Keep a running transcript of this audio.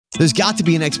There's got to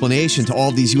be an explanation to all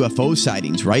of these UFO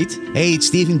sightings, right? Hey, it's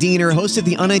Stephen Diener, host of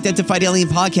the Unidentified Alien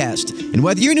Podcast. And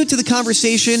whether you're new to the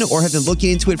conversation or have been looking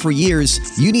into it for years,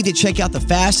 you need to check out the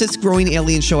fastest growing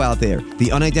alien show out there,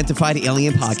 the Unidentified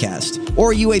Alien Podcast,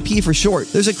 or UAP for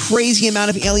short. There's a crazy amount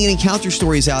of alien encounter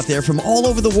stories out there from all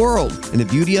over the world. And the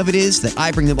beauty of it is that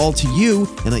I bring them all to you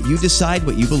and let you decide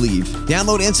what you believe.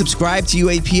 Download and subscribe to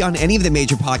UAP on any of the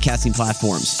major podcasting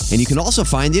platforms. And you can also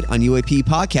find it on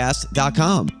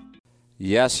UAPpodcast.com.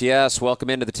 Yes.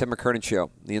 Welcome into the Tim McKernan Show,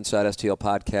 the Inside STL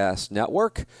Podcast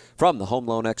Network from the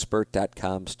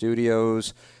HomeLoanExpert.com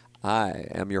studios. I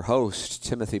am your host,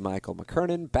 Timothy Michael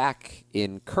McKernan. Back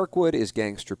in Kirkwood is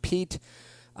Gangster Pete.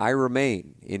 I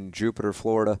remain in Jupiter,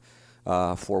 Florida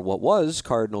for what was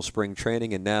Cardinal Spring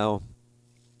Training and now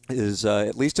is,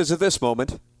 at least as of this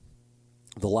moment,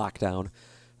 the lockdown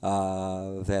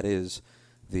that is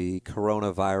the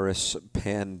coronavirus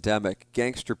pandemic.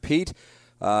 Gangster Pete.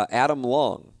 Adam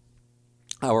Long,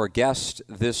 our guest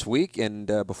this week, and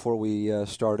before we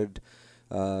started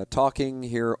talking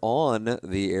here on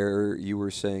the air, you were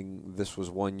saying this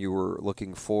was one you were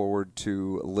looking forward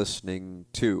to listening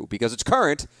to because it's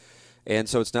current, and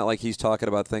so it's not like he's talking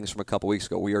about things from a couple weeks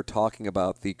ago. We are talking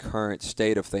about the current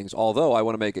state of things, although I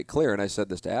want to make it clear, and I said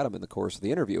this to Adam in the course of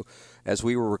the interview, as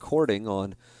we were recording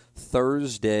on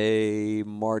Thursday,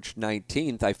 March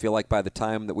 19th, I feel like by the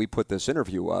time that we put this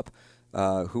interview up,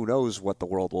 who knows what the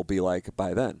world will be like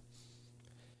by then.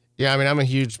 Yeah, I mean, I'm a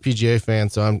huge PGA fan,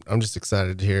 so I'm just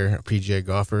excited to hear a PGA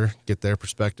golfer get their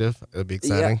perspective. It'll be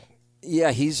exciting.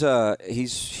 Yeah, he's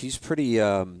pretty.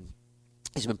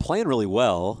 He's been playing really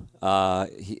well.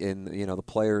 The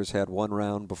players had one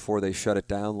round before they shut it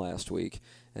down last week,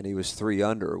 and he was 3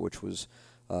 under, which was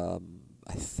I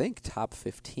think top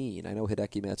 15. I know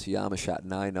Hideki Matsuyama shot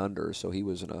 9 under, so he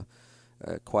was in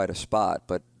quite a spot,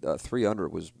 but 3 under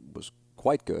was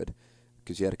quite good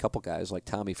because you had a couple guys like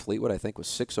Tommy Fleetwood, I think, was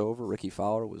 6 over. Ricky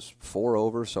Fowler was 4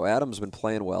 over. So Adam's been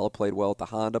playing well, played well at the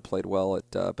Honda, played well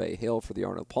at Bay Hill for the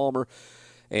Arnold Palmer.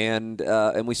 And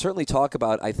we certainly talk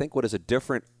about, I think, what is a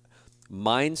different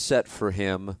mindset for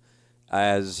him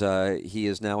as he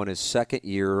is now in his second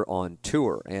year on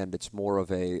tour. And it's more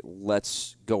of a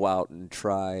let's go out and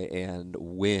try and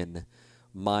win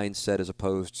mindset as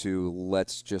opposed to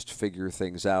let's just figure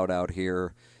things out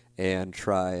here and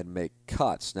try and make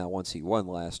cuts. Now, once he won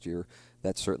last year,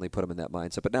 that certainly put him in that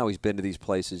mindset. But now he's been to these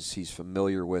places, he's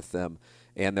familiar with them,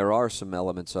 and there are some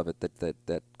elements of it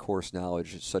that course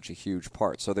knowledge is such a huge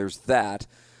part. So there's that.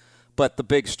 But the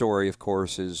big story, of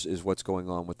course, is what's going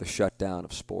on with the shutdown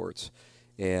of sports.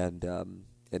 And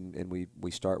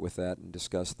we start with that and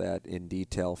discuss that in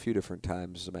detail a few different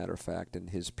times, as a matter of fact, and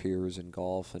his peers in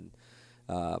golf and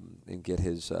get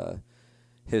his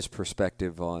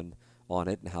perspective on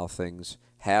it and how things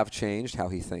have changed, how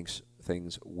he thinks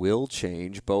things will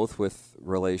change, both with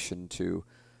relation to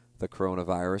the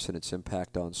coronavirus and its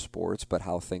impact on sports, but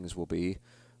how things will be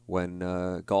when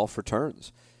golf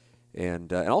returns.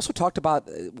 And also talked about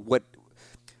Adam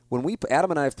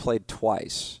and I have played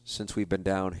twice since we've been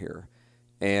down here,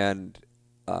 and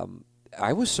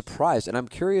I was surprised, and I'm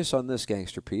curious on this,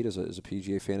 Gangster Pete, as a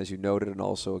PGA fan, as you noted, and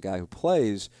also a guy who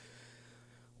plays.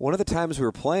 One of the times we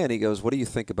were playing, he goes, "What do you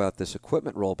think about this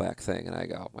equipment rollback thing?" And I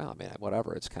go, "Well, man,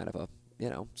 whatever. It's kind of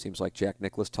seems like Jack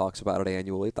Nicklaus talks about it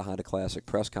annually at the Honda Classic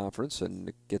press conference, and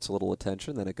it gets a little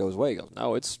attention. Then it goes away." He goes,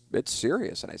 "No, it's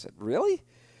serious." And I said, "Really?"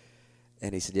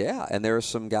 And he said, "Yeah." And there are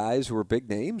some guys who are big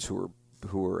names who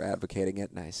are advocating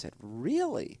it. And I said,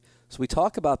 "Really?" So we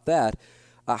talk about that.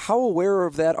 How aware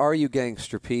of that are you,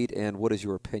 Gangster Pete, and what is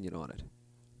your opinion on it?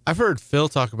 I've heard Phil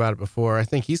talk about it before. I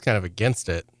think he's kind of against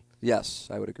it. Yes,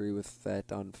 I would agree with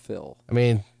that on Phil. I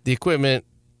mean, the equipment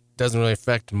doesn't really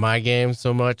affect my game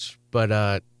so much, but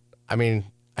I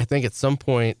think at some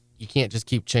point you can't just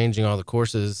keep changing all the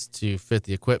courses to fit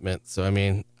the equipment. So, I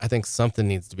mean, I think something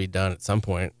needs to be done at some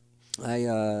point.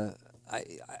 I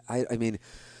mean,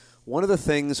 one of the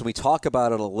things, and we talk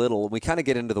about it a little, and we kind of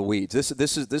get into the weeds.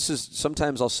 This is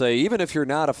sometimes I'll say, even if you're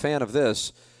not a fan of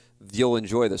this, you'll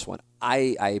enjoy this one.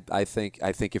 I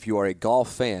think if you are a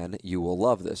golf fan, you will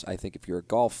love this. I think if you're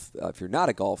not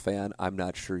a golf fan, I'm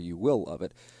not sure you will love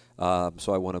it.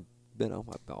 So I want to,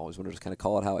 I always want to just kind of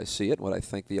call it how I see it, and what I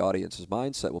think the audience's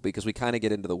mindset will be, because we kind of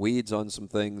get into the weeds on some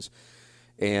things,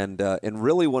 and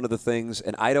really one of the things,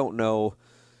 and I don't know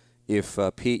if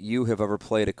Pete, you have ever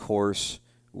played a course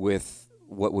with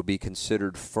what would be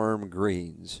considered firm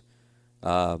greens.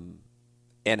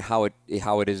 And how it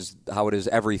is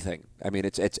everything. I mean,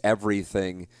 it's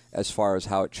everything as far as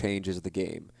how it changes the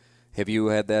game. Have you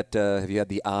had that? Have you had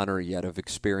the honor yet of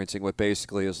experiencing what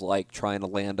basically is like trying to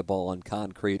land a ball on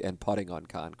concrete and putting on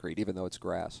concrete, even though it's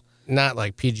grass? Not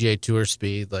like PGA Tour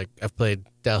speed. Like I've played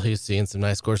Dalhousie and some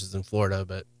nice courses in Florida,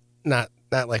 but not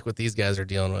like what these guys are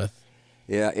dealing with.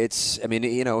 Yeah, it's. I mean,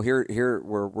 here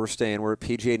where we're staying, we're at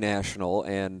PGA National,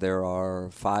 and there are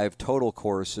 5 total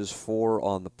courses, 4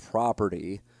 on the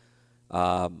property.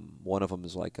 One of them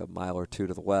is like a mile or 2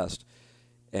 to the west.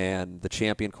 And the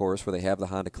Champion course where they have the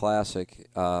Honda Classic,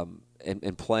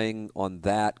 and playing on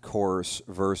that course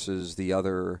versus the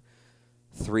other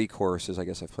 3 courses. I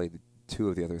guess I've played 2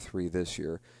 of the other 3 this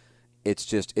year. It's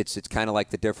just it's kind of like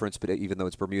the difference, but even though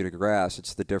it's Bermuda grass,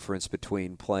 it's the difference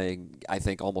between playing, I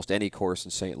think, almost any course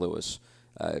in St. Louis,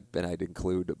 and I'd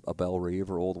include a Bellerive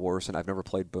or Old Warson. I've never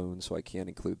played Boone, so I can't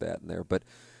include that in there. But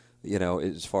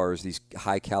as far as these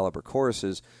high caliber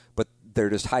courses, but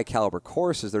they're just high caliber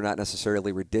courses. They're not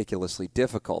necessarily ridiculously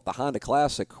difficult. The Honda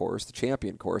Classic course, the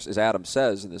Champion course, as Adam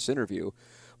says in this interview,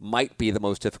 might be the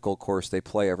most difficult course they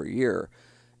play every year.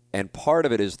 And part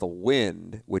of it is the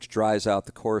wind, which dries out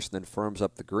the course and then firms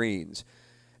up the greens.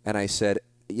 And I said,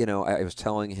 I was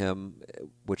telling him,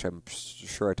 which I'm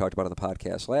sure I talked about on the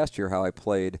podcast last year, how I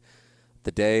played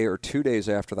the day or 2 days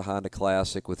after the Honda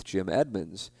Classic with Jim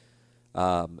Edmonds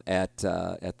at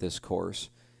this course,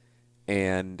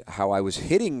 and how I was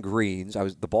hitting greens.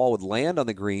 The ball would land on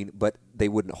the green, but they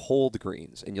wouldn't hold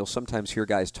greens. And you'll sometimes hear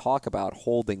guys talk about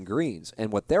holding greens and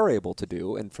what they're able to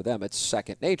do. And for them, it's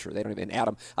second nature. They don't even.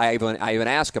 Adam, I even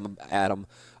ask him, Adam,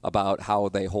 about how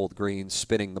they hold greens,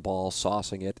 spinning the ball,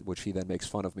 saucing it, which he then makes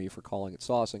fun of me for calling it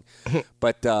saucing.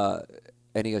 But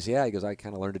and he goes, yeah. He goes, I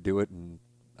kind of learned to do it in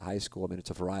high school. I mean, it's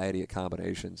a variety of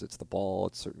combinations. It's the ball,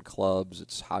 it's certain clubs,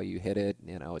 it's how you hit it.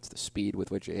 It's the speed with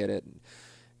which you hit it. And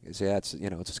it's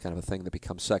just kind of a thing that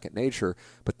becomes second nature,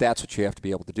 but that's what you have to be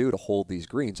able to do to hold these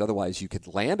greens. Otherwise, you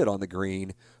could land it on the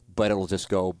green, but it'll just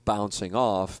go bouncing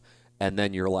off, and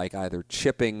then you're like either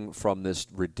chipping from this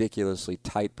ridiculously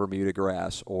tight Bermuda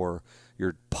grass, or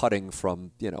you're putting from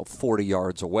 40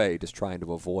 yards away, just trying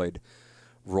to avoid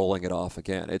rolling it off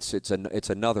again. It's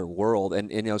another world,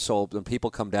 and so when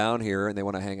people come down here and they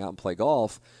want to hang out and play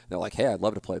golf, they're like, hey, I'd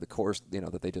love to play the course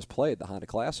that they just played, the Honda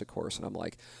Classic course, and I'm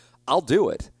like, I'll do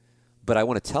it, but I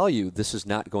want to tell you this is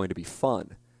not going to be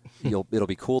fun. It'll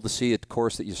be cool to see a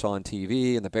course that you saw on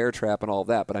TV and the bear trap and all of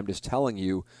that, but I'm just telling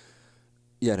you,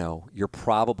 you're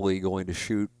probably going to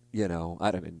shoot, you're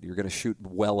going to shoot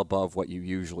well above what you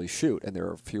usually shoot, and there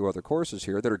are a few other courses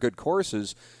here that are good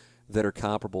courses that are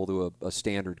comparable to a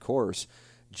standard course.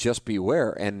 Just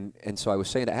beware. And so I was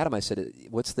saying to Adam, I said,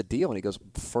 what's the deal? And he goes,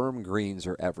 firm greens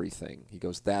are everything. He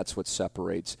goes, that's what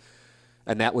separates.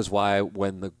 And that was why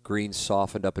when the greens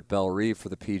softened up at Bellerive for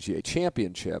the PGA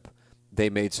Championship,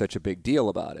 they made such a big deal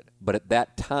about it. But at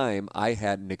that time, I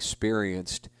hadn't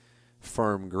experienced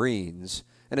firm greens.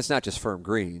 And it's not just firm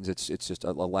greens. It's just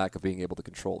a lack of being able to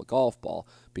control a golf ball.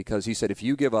 Because he said, if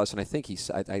you give us, and I think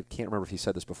I can't remember if he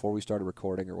said this before we started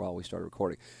recording or while we started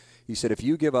recording. He said, if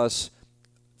you give us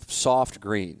soft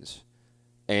greens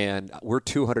and we're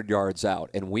 200 yards out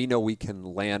and we know we can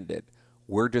land it,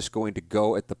 we're just going to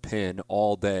go at the pin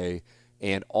all day,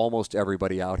 and almost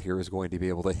everybody out here is going to be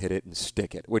able to hit it and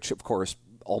stick it, which, of course,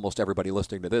 almost everybody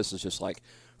listening to this is just like,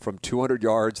 from 200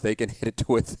 yards, they can hit it to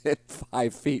within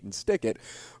 5 feet and stick it.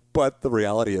 But the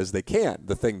reality is they can't.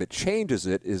 The thing that changes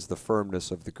it is the firmness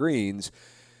of the greens.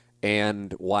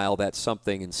 And while that's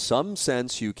something in some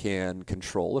sense you can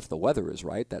control if the weather is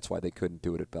right, that's why they couldn't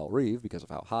do it at Bellerive because of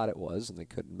how hot it was, and they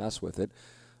couldn't mess with it.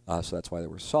 So that's why they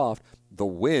were soft. The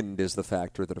wind is the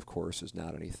factor that, of course, is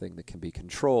not anything that can be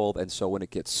controlled. And so when it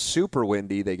gets super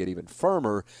windy, they get even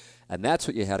firmer. And that's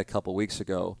what you had a couple weeks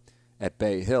ago at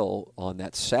Bay Hill on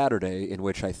that Saturday, in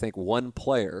which I think one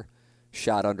player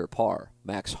shot under par,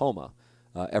 Max Homa.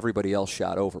 Everybody else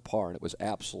shot over par, and it was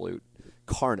absolute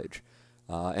carnage.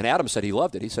 And Adam said he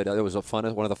loved it. He said it was one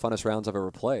of the funnest rounds I've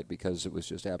ever played because it was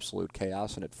just absolute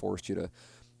chaos, and it forced you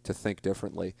to think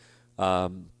differently.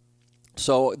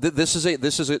 So this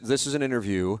is an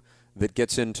interview that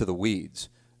gets into the weeds.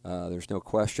 There's no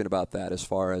question about that as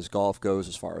far as golf goes,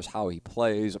 as far as how he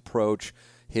plays, approach,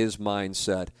 his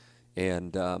mindset,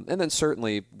 and then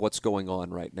certainly what's going on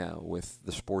right now with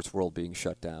the sports world being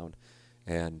shut down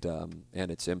and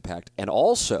its impact. And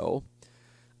also,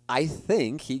 I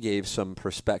think he gave some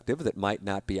perspective that might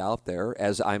not be out there,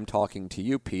 as I'm talking to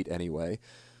you, Pete, anyway,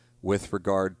 with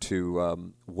regard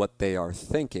to what they are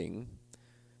thinking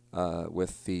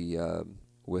with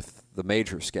the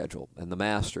major schedule and the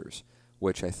Masters,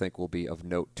 which I think will be of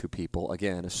note to people,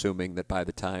 again, assuming that by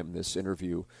the time this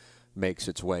interview makes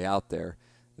its way out there,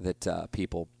 that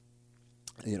people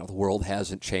the world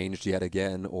hasn't changed yet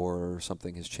again, or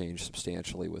something has changed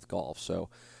substantially with golf. So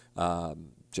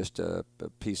just a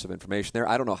piece of information there.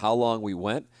 I don't know how long we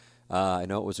went. I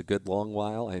know it was a good long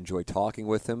while. I enjoyed talking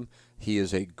with him. He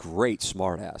is a great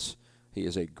smartass.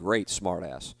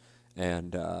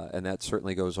 And that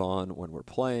certainly goes on when we're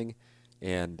playing,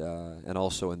 and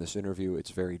also in this interview.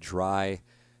 It's very dry,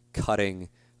 cutting,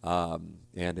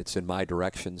 and it's in my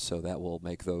direction, so that will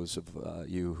make those of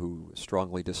you who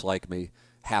strongly dislike me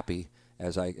happy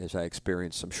as I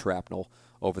experience some shrapnel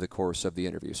over the course of the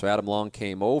interview. So Adam Long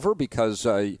came over because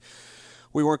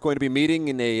we weren't going to be meeting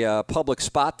in a public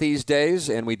spot these days,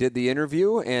 and we did the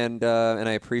interview, and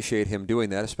I appreciate him doing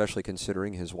that, especially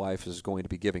considering his wife is going to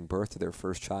be giving birth to their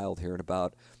first child here in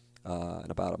about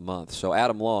a month. So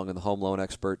Adam Long in the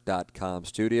HomeLoanExpert.com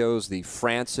studios, the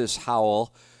Francis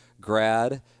Howell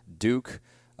grad, Duke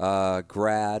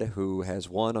grad, who has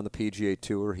won on the PGA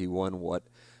Tour. He won what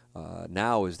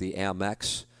now is the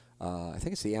Amex, I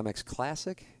think it's the Amex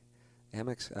Classic.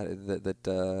 Amex that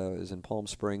is in Palm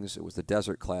Springs. It was the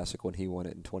Desert Classic when he won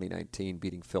it in 2019,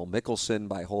 beating Phil Mickelson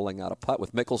by holing out a putt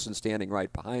with Mickelson standing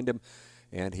right behind him.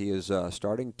 And he is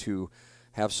starting to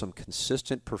have some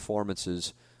consistent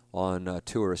performances on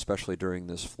tour, especially during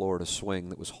this Florida swing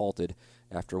that was halted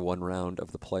after one round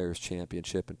of the Players'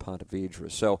 Championship in Ponte Vedra.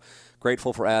 So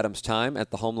grateful for Adam's time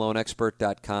at the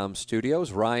HomeLoanExpert.com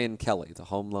studios. Ryan Kelly, the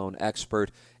Home Loan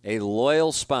Expert, a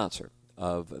loyal sponsor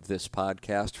of this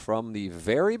podcast from the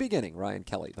very beginning. Ryan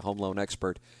Kelly, the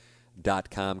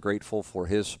HomeLoanExpert.com, grateful for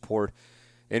his support.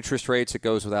 Interest rates, it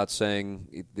goes without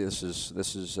saying, this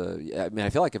is. I mean, I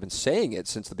feel like I've been saying it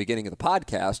since the beginning of the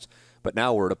podcast, but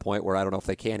now we're at a point where I don't know if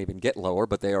they can't even get lower,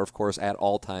 but they are, of course, at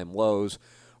all-time lows.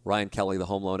 Ryan Kelly, the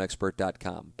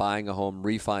HomeLoanExpert.com. Buying a home,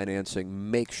 refinancing,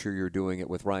 make sure you're doing it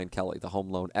with Ryan Kelly, the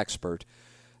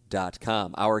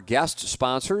HomeLoanExpert.com. Our guest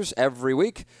sponsors every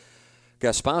week.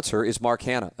 Guest sponsor is Mark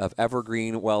Hanna of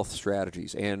Evergreen Wealth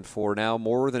Strategies. And for now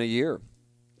more than a year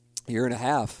and a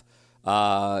half,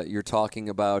 you're talking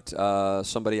about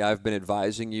somebody I've been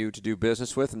advising you to do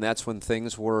business with, and that's when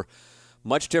things were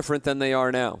much different than they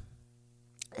are now.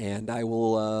 And I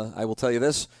will tell you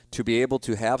this, to be able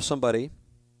to have somebody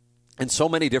in so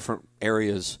many different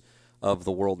areas of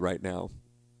the world right now,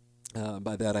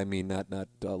 by that I mean not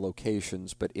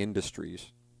locations, but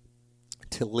industries,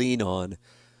 to lean on.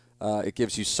 It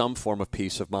gives you some form of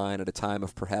peace of mind at a time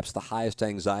of perhaps the highest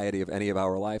anxiety of any of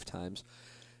our lifetimes.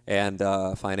 And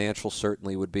financial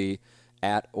certainly would be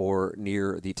at or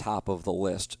near the top of the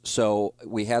list. So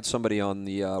we had somebody on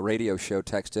the radio show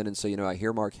text in and say, I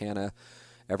hear Mark Hanna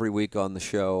every week on the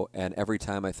show, and every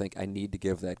time I think I need to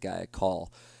give that guy a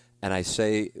call. And I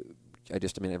say,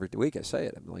 every week I say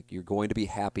it. I'm like, you're going to be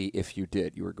happy if you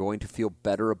did. You are going to feel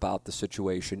better about the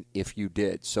situation if you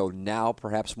did. So now,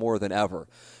 perhaps more than ever,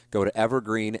 go to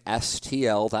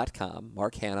evergreenstl.com,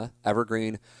 Mark Hanna,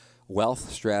 Evergreen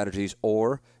Wealth Strategies,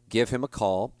 or give him a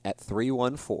call at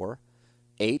 314-889-0503,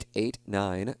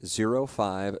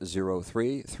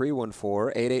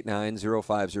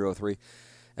 314-889-0503,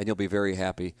 and you'll be very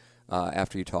happy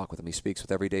after you talk with him. He speaks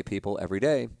with everyday people every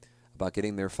day about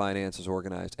getting their finances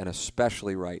organized, and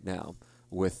especially right now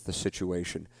with the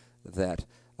situation that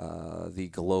the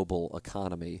global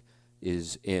economy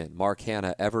is in. Mark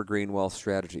Hanna, Evergreen Wealth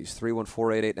Strategies,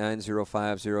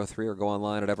 314-889-0503, or go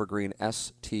online at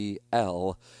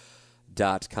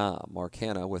evergreenstl.com. Mark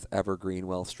Hanna with Evergreen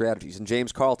Wealth Strategies. And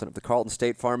James Carlton of the Carlton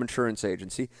State Farm Insurance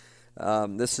Agency.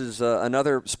 This is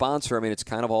another sponsor. I mean, it's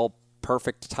kind of all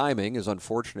perfect timing, as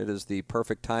unfortunate as the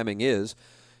perfect timing is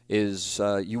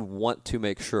you want to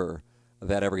make sure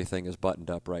that everything is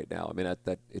buttoned up right now. I mean,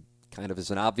 that it kind of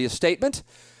is an obvious statement,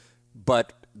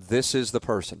 but this is the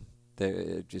person.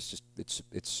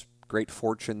 It's great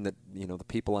fortune that, the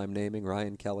people I'm naming,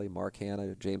 Ryan Kelly, Mark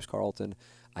Hanna, James Carlton,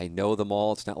 I know them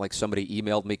all. It's not like somebody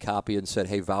emailed me copy and said,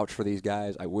 hey, vouch for these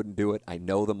guys. I wouldn't do it. I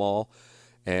know them all.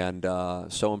 And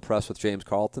so impressed with James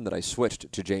Carlton that I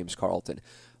switched to James Carlton.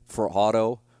 For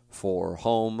auto, for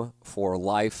home, for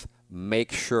life,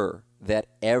 make sure that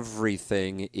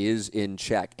everything is in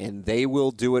check, and they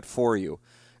will do it for you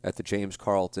at the James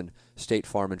Carlton State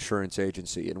Farm Insurance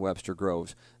Agency in Webster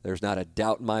Groves. There's not a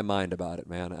doubt in my mind about it,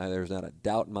 man. There's not a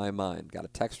doubt in my mind. Got a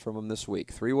text from them this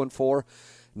week,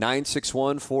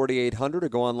 314-961-4800, or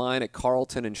go online at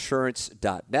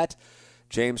carltoninsurance.net.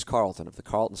 James Carlton of the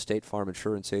Carlton State Farm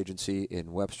Insurance Agency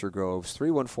in Webster Groves,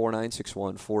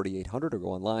 314-961-4800, or go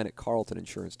online at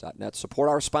carltoninsurance.net. Support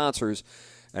our sponsors,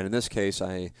 and in this case,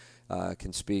 I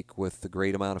can speak with the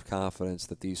great amount of confidence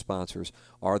that these sponsors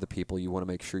are the people you want to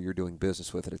make sure you're doing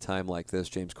business with at a time like this.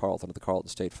 James Carlton of the Carlton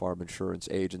State Farm Insurance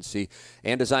Agency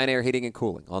and Design Air Heating and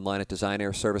Cooling. Online at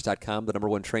designairservice.com, the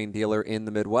 #1 train dealer in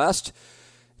the Midwest.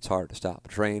 It's hard to stop a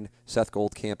train. Seth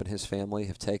Goldcamp and his family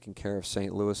have taken care of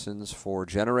St. Louisans for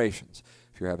generations.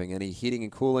 If you're having any heating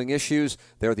and cooling issues,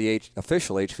 they're the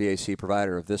official HVAC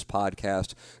provider of this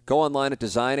podcast. Go online at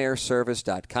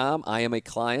designairservice.com. I am a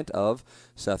client of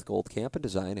Seth Goldcamp and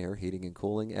Design Air Heating and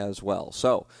Cooling as well.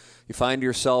 So you find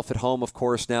yourself at home, of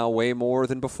course, now way more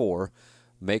than before.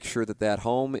 Make sure that that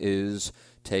home is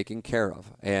taken care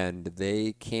of, and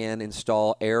they can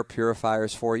install air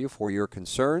purifiers for you for your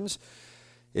concerns.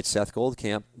 It's Seth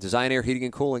Goldcamp, Design Air Heating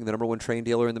and Cooling, the #1 train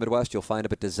dealer in the Midwest. You'll find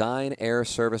him at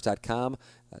designairservice.com.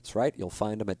 That's right, you'll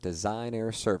find him at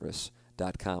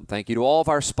designairservice.com. Thank you to all of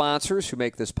our sponsors who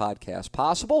make this podcast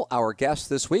possible. Our guest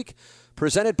this week,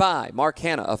 presented by Mark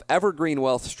Hanna of Evergreen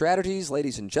Wealth Strategies.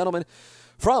 Ladies and gentlemen,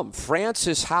 from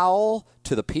Francis Howell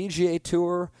to the PGA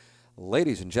Tour,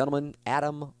 ladies and gentlemen,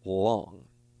 Adam Long.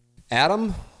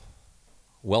 Adam,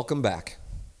 welcome back.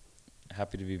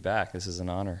 Happy to be back. This is an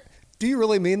honor. Do you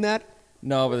really mean that?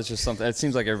 No, but it's just something. It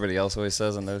seems like everybody else always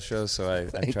says on those shows, so I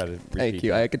try to repeat. Thank you.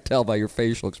 That. I could tell by your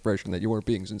facial expression that you weren't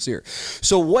being sincere.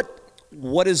 So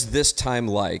what is this time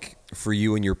like for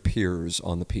you and your peers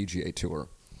on the PGA Tour?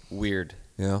 Weird.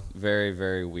 Yeah. Very,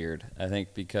 very weird. I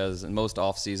think because most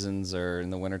off seasons are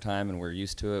in the wintertime, and we're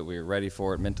used to it. We're ready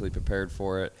for it, mentally prepared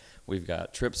for it. We've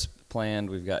got trips planned.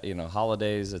 We've got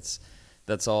holidays.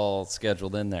 That's all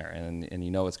scheduled in there, and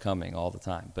it's coming all the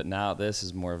time. But now this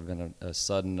has more been a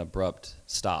sudden, abrupt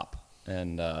stop,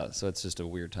 and so it's just a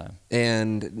weird time.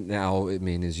 And now,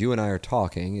 as you and I are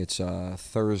talking, it's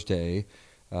Thursday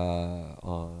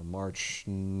on March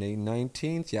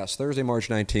 19th. Yes, Thursday, March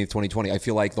 19th, 2020. I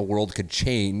feel like the world could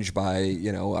change by,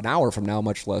 an hour from now,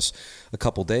 much less a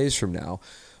couple days from now.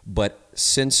 But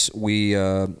since we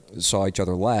saw each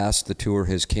other last, the tour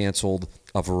has canceled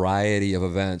a variety of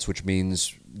events, which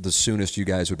means the soonest you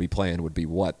guys would be playing would be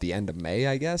what? The end of May,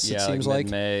 I guess, yeah, it seems like?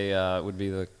 May would be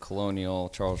the Colonial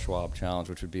Charles Schwab Challenge,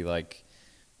 which would be May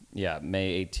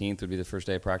 18th would be the first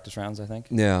day of practice rounds, I think.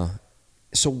 Yeah.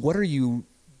 So what are you,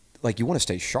 you want to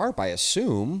stay sharp, I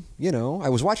assume, I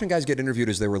was watching guys get interviewed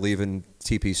as they were leaving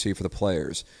TPC for the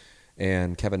Players.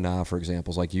 And Kevin Na, for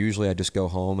example, is usually I'd just go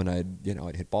home and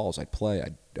I'd hit balls, I'd play,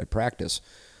 I'd practice.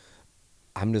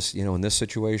 I'm just, in this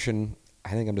situation, I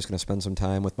think I'm just going to spend some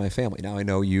time with my family. Now, I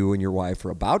know you and your wife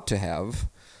are about to have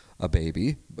a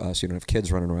baby, so you don't have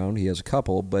kids running around. He has a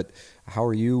couple, but how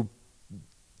are you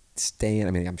staying?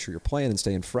 I'm sure you're playing and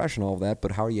staying fresh and all of that,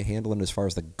 but how are you handling it as far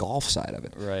as the golf side of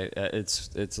it? Right.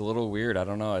 It's a little weird. I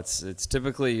don't know. It's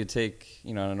typically you take,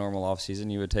 in a normal off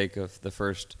season, you would take the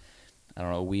first,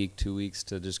 a week, 2 weeks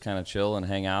to just kind of chill and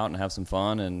hang out and have some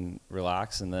fun and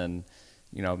relax, and then,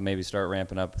 maybe start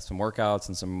ramping up some workouts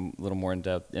and some little more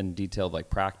in-depth and detailed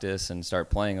practice, and start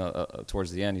playing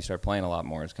towards the end. You start playing a lot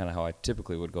more. It's kind of how I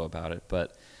typically would go about it.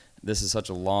 But this is such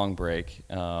a long break.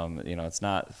 It's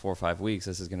not 4 or 5 weeks.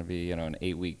 This is going to be, an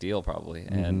 8-week deal probably,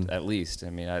 and at least.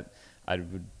 I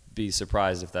would be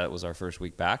surprised if that was our first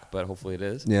week back, but hopefully it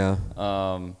is. Yeah.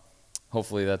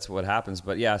 Hopefully that's what happens.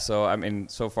 But yeah, so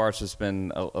so far it's just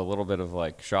been a little bit of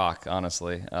shock,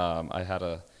 honestly. I had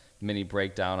a mini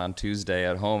breakdown on Tuesday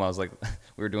at home. I was we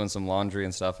were doing some laundry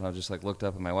and stuff, and I just looked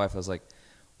up at my wife. I was like,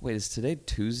 wait, is today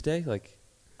Tuesday?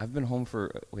 I've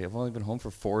only been home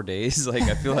for 4 days.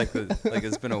 I feel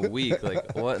it's been a week.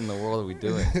 What in the world are we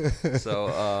doing? So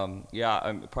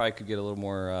I probably could get a little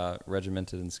more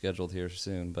regimented and scheduled here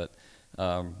soon, but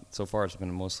so far it's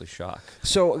been mostly shock.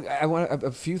 So I want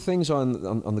a few things on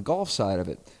the golf side of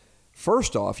it.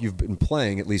 First off, you've been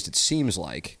playing, at least it seems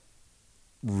like,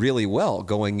 really well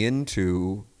going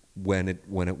into when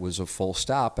it was a full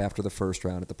stop after the first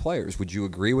round at the Players. Would you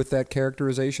agree with that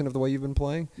characterization of the way you've been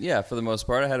playing? Yeah, for the most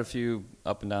part. I had a few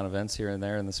up and down events here and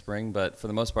there in the spring, but for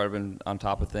the most part I've been on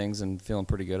top of things and feeling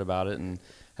pretty good about it, and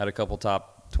had a couple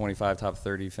top 25, top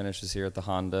 30 finishes here at the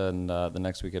Honda, and the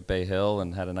next week at Bay Hill,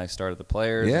 and had a nice start at the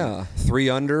Players. Yeah, 3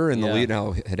 under in the lead.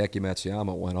 Now Hideki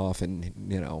Matsuyama went off in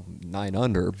 9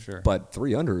 under, sure. But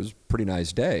 3 under is a pretty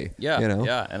nice day. Yeah,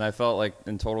 yeah, and I felt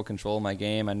in total control of my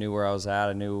game. I knew where I was at.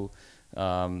 I knew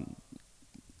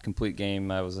complete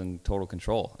game. I was in total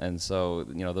control, and so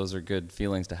those are good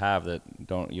feelings to have that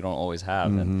you don't always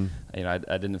have. Mm-hmm. And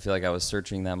I didn't feel like I was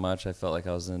searching that much. I felt like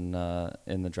I was in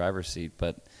the driver's seat,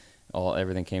 but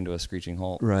everything came to a screeching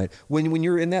halt. Right. When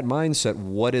you're in that mindset,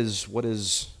 what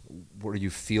are you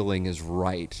feeling is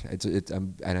right?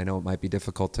 And I know it might be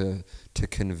difficult to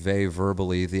convey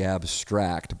verbally the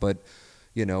abstract, but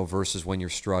versus when you're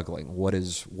struggling? What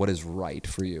is right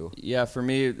for you? Yeah, for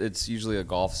me, it's usually a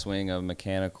golf swing, a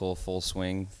mechanical full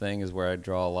swing thing is where I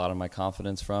draw a lot of my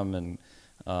confidence from. And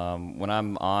when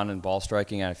I'm on and ball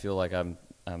striking, I feel like I'm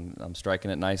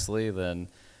striking it nicely. Then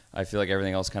I feel like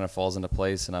everything else kind of falls into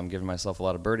place, and I'm giving myself a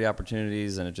lot of birdie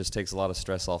opportunities, and it just takes a lot of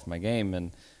stress off my game.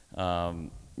 And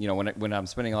when I'm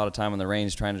spending a lot of time on the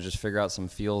range trying to just figure out some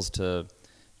feels to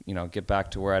get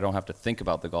back to where I don't have to think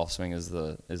about the golf swing is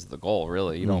the goal,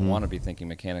 really. You don't want to be thinking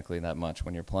mechanically that much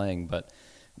when you're playing, but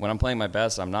when I'm playing my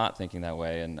best, I'm not thinking that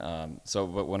way. And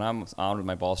but when I'm on with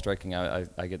my ball striking, I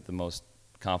get the most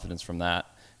confidence from that,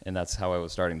 and that's how I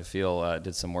was starting to feel. I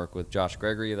did some work with Josh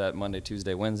Gregory that Monday,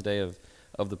 Tuesday, Wednesday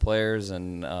of the players,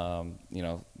 and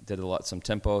did some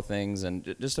tempo things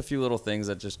and just a few little things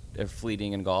that just are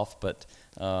fleeting in golf, but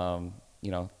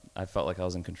I felt like I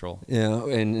was in control. Yeah,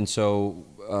 and so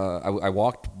I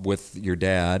walked with your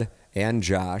dad and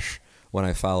Josh when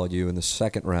I followed you in the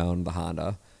second round, the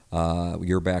Honda.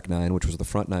 Your back nine, which was the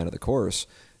front nine of the course,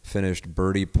 finished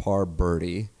birdie, par,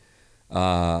 birdie.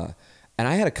 And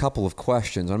I had a couple of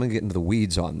questions. I'm going to get into the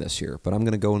weeds on this here, but I'm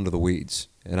going to go into the weeds.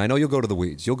 And I know you'll go to the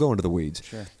weeds. You'll go into the weeds.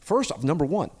 Sure. First off, number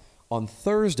one, on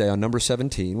Thursday on number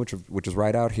 17, which is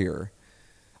right out here,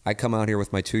 I come out here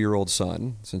with my 2-year-old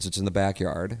son, since it's in the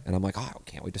backyard, and I'm like, I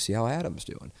can't wait to see how Adam's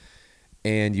doing.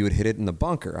 And you had hit it in the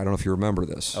bunker. I don't know if you remember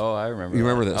this. Oh, I remember. You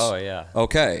remember this? Oh, yeah.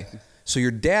 Okay. So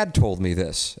your dad told me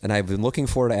this, and I've been looking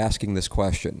forward to asking this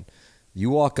question. You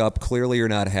walk up, clearly you're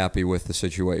not happy with the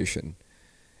situation,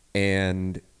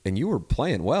 and you were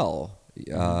playing well.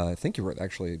 I think you were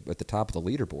actually at the top of the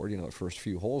leaderboard, the first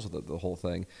few holes of the whole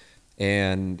thing.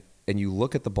 And you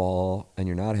look at the ball and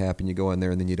you're not happy and you go in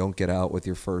there and then you don't get out with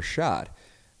your first shot.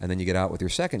 And then you get out with your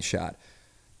second shot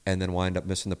and then wind up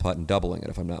missing the putt and doubling it,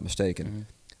 if I'm not mistaken. Mm-hmm.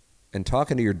 And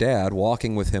talking to your dad,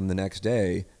 walking with him the next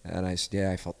day, and I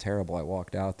said, I felt terrible. I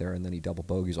walked out there and then he double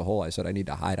bogeys a hole. I said, I need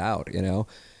to hide out,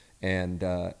 And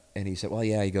he said, well,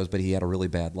 yeah, he goes, but he had a really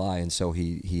bad lie, and so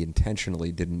he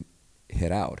intentionally didn't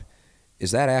hit out.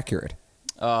 Is that accurate?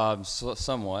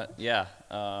 Somewhat, yeah.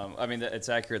 It's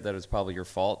accurate that it's probably your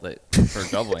fault for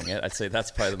doubling it. I'd say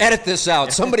that's probably the Edit this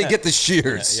out. Somebody get the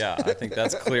shears. Yeah, I think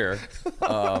that's clear.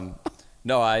 Pin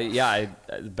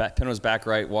was back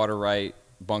right, water right,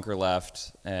 bunker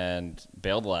left, and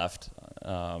bailed left.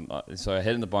 So I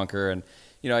hit in the bunker, and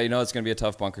it's going to be a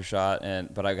tough bunker shot,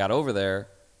 but I got over there,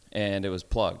 and it was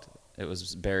plugged. It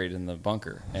was buried in the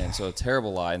bunker, and so a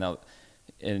terrible lie. Now,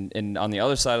 and on the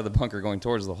other side of the bunker going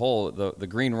towards the hole, the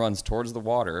green runs towards the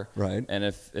water. Right. And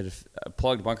if a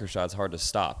plugged bunker shot's hard to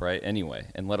stop, right, anyway,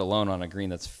 and let alone on a green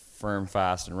that's firm,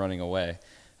 fast, and running away,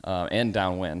 and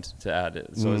downwind to add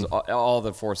it. So it was all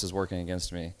the forces working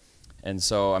against me. And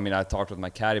so, I talked with my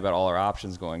caddy about all our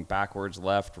options going backwards,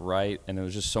 left, right, and there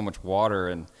was just so much water,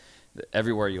 and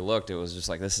everywhere you looked, it was just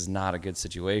like, this is not a good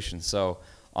situation. So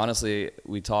honestly,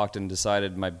 we talked and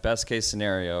decided my best case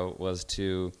scenario was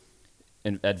to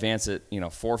advance it,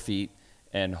 4 feet,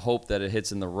 and hope that it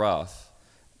hits in the rough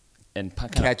and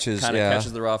catches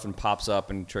the rough and pops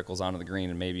up and trickles onto the green,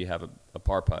 and maybe you have a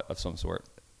par putt of some sort.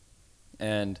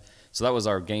 And so that was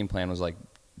our game plan, was like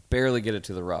barely get it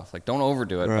to the rough. Like, don't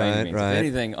overdo it by any means. Right. If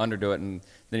anything, underdo it, and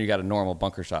then you got a normal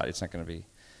bunker shot. It's not going to be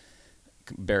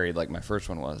buried like my first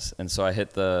one was. And so I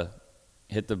hit the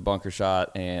bunker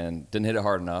shot and didn't hit it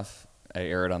hard enough. I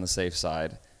erred on the safe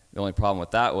side. The only problem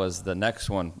with that was the next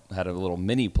one had a little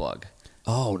mini plug.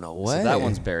 Oh, no way. So that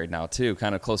one's buried now, too,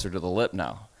 kind of closer to the lip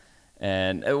now.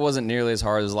 And it wasn't nearly as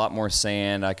hard. There's a lot more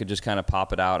sand. I could just kind of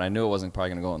pop it out. I knew it wasn't probably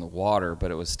going to go in the water,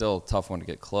 but it was still a tough one to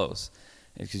get close.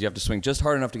 Because you have to swing just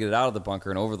hard enough to get it out of the bunker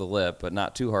and over the lip, but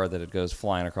not too hard that it goes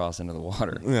flying across into the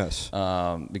water. Yes.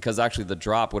 Because actually the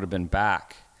drop would have been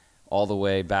back. All the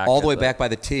way back by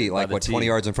the tee, like 20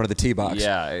 yards in front of the tee box.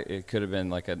 Yeah, it could have been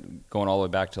like going all the way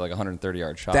back to like a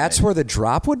 130-yard shot. That's where the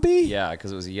drop would be? Yeah,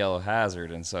 because it was a yellow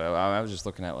hazard, and so I was just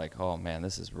looking at like, oh man,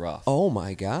 this is rough. Oh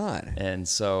my God. And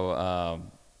so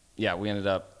we ended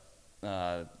up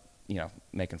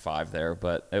making 5 there,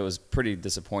 but it was pretty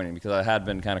disappointing because I had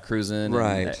been kind of cruising.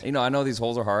 Right. And, I know these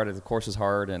holes are hard, the course is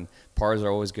hard, and pars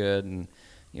are always good, and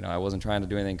I wasn't trying to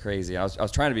do anything crazy. I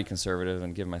was trying to be conservative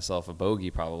and give myself a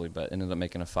bogey probably, but ended up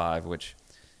making a 5, which,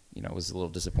 was a little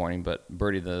disappointing, but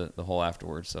birdied the hole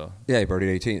afterwards. So yeah, he birdied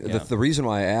 18. Yeah. The reason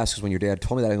why I ask is when your dad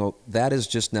told me that, I go, that is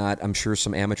just not, I'm sure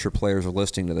some amateur players are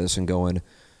listening to this and going,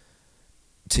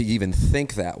 to even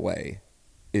think that way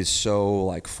is so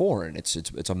like foreign. It's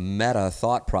a meta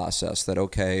thought process that,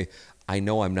 okay, I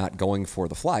know I'm not going for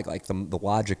the flag. Like the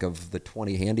logic of the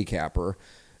 20 handicapper,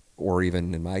 or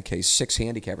even in my case, 6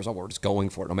 handicappers, we're just going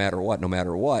for it no matter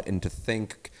what. And to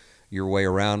think, your way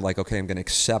around. Like, okay, I'm going to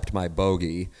accept my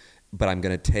bogey, but I'm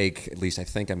going to take, at least I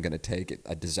think I'm going to take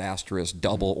a disastrous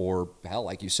double, or hell,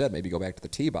 like you said, maybe go back to the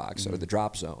tee box or the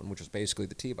drop zone, which is basically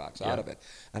the tee box out of it.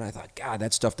 And I thought, God,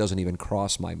 that stuff doesn't even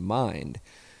cross my mind.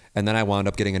 And then I wound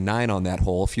up getting a 9 on that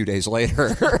hole a few days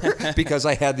later because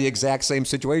I had the exact same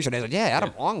situation. I said, yeah,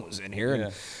 Adam Long was in here.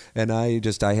 And I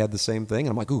had the same thing.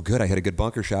 And I'm like, ooh, good. I had a good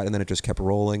bunker shot. And then it just kept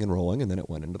rolling, and then it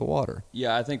went into the water.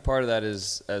 Yeah, I think part of that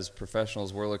is, as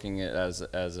professionals, we're looking at it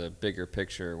as a bigger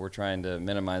picture. We're trying to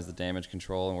minimize the damage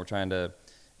control, and we're trying to,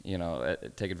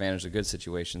 take advantage of good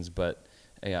situations. But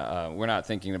we're not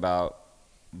thinking about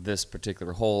this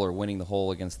particular hole or winning the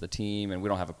hole against the team, and we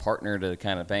don't have a partner to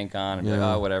kind of bank on and be like,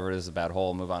 oh, whatever, this is a bad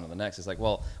hole, move on to the next. It's like,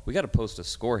 well, we got to post a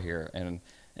score here, and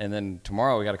then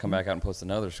tomorrow we got to come back out and post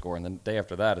another score, and then the day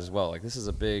after that as well. Like, this is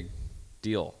a big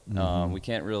deal. We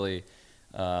can't really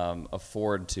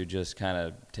afford to just kind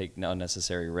of take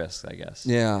unnecessary risks, I guess.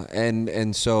 Yeah,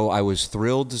 and so I was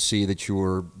thrilled to see that you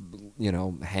were,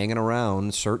 hanging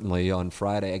around, certainly on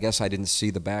Friday. I guess I didn't see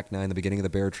the back nine, the beginning of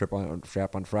the bear trap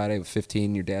on Friday. With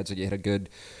 15, your dad said you had a good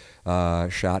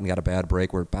shot and got a bad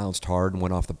break where it bounced hard and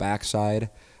went off the backside,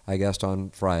 I guess,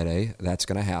 on Friday. That's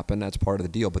going to happen. That's part of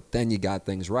the deal. But then you got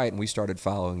things right, and we started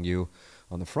following you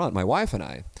on the front, my wife and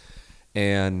I.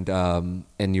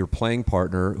 And your playing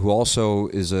partner, who also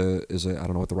is a I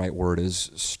don't know what the right word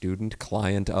is, student,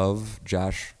 client of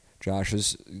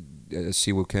Josh's,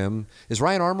 Siwoo Kim. Is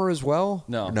Ryan Armour as well?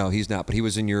 No, he's not. But he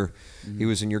was in your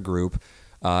group,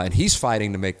 and he's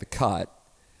fighting to make the cut.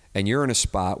 And you're in a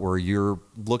spot where you're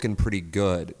looking pretty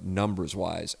good numbers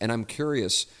wise. And I'm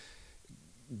curious.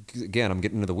 Again, I'm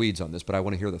getting into the weeds on this, but I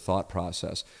want to hear the thought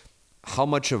process. How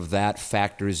much of that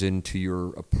factors into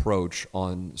your approach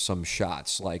on some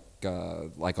shots, like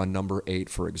on number 8,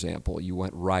 for example? You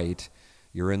went right,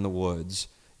 you're in the woods,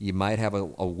 you might have a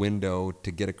window to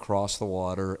get across the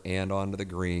water and onto the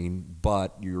green,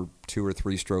 but you're 2 or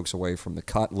 3 strokes away from the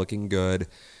cut, looking good.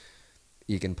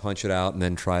 You can punch it out and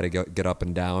then try to get up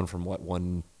and down from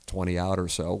 120 out or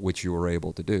so, which you were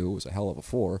able to do. It was a hell of a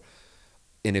 4.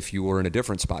 And if you were in a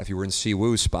different spot, if you were in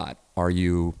Siwoo's spot, are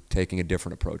you taking a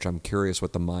different approach? I'm curious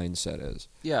what the mindset is.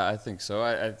 Yeah, I think so.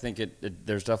 I think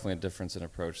there's definitely a difference in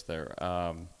approach there.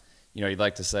 You'd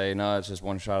like to say, no, it's just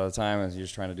one shot at a time, and you're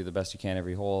just trying to do the best you can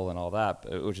every hole and all that,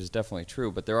 which is definitely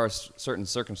true. But there are certain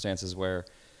circumstances where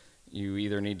you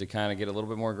either need to kind of get a little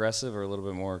bit more aggressive or a little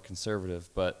bit more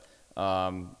conservative. But,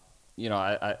 I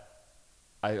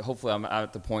hopefully I'm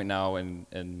at the point now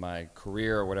in my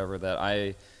career or whatever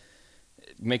that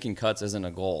making cuts isn't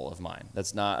a goal of mine.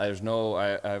 That's not. I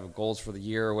have goals for the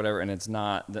year or whatever, and it's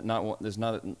not. There's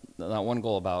not one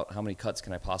goal about how many cuts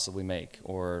can I possibly make,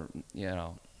 or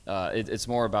it's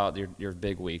more about your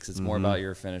big weeks. It's more about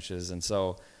your finishes, and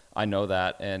so I know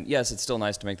that. And yes, it's still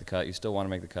nice to make the cut. You still want to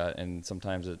make the cut, and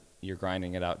sometimes you're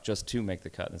grinding it out just to make the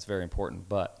cut, and it's very important.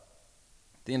 But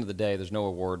at the end of the day, there's no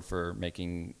award for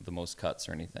making the most cuts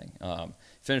or anything.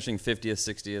 Finishing 50th,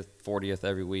 60th, 40th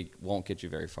every week won't get you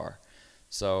very far.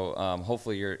 So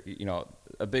hopefully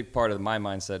a big part of my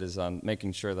mindset is on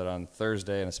making sure that on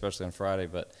Thursday and especially on Friday,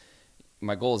 but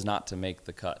my goal is not to make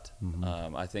the cut.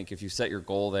 I think if you set your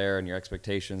goal there and your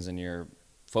expectations and your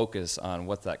focus on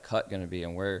what's that cut going to be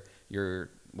and where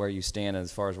you stand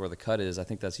as far as where the cut is, I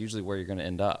think that's usually where you're going to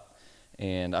end up.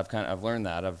 And I've learned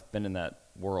that. I've been in that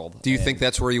world. Do you think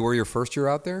that's where you were your first year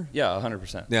out there? Yeah,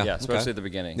 100%. Yeah, especially at the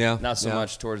beginning. Yeah, not so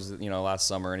much towards last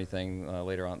summer or anything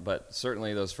later on, but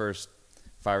certainly those first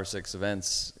 5 or 6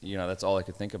 events, that's all I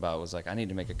could think about was like, I need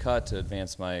to make a cut to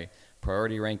advance my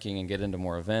priority ranking and get into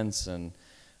more events. And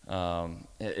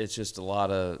it's just a lot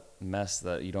of mess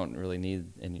that you don't really need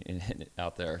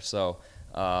out there. So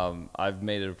I've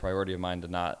made it a priority of mine to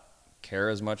not care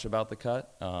as much about the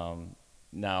cut.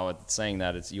 Now, saying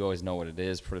that, you always know what it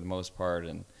is for the most part,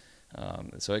 and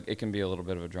so it can be a little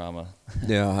bit of a drama.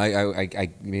 Yeah,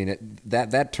 I mean,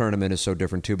 that tournament is so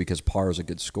different too because par is a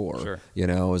good score.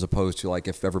 Sure. As opposed to like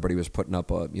if everybody was putting up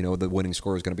the winning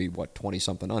score is going to be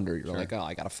 20-something under. You're like, oh,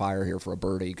 I got to fire here for a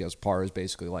birdie because par is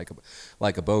basically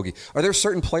like a bogey. Are there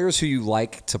certain players who you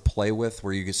like to play with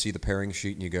where you can see the pairing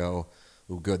sheet and you go,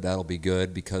 oh, good, that'll be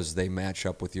good because they match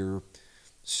up with your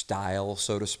style,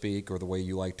 so to speak, or the way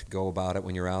you like to go about it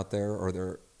when you're out there?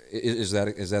 Or is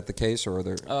that the case, or are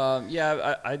there?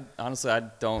 I honestly I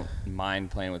don't mind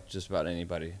playing with just about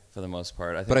anybody for the most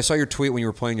part. But I saw your tweet when you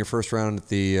were playing your first round at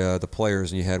the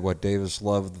Players, and you had Davis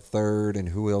Love III, and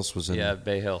who else was in? Yeah,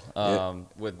 Bay Hill.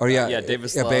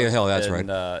 Davis Love. Bay Hill. That's and,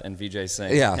 right. And Vijay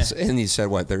Singh. Yeah, and you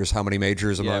said there's how many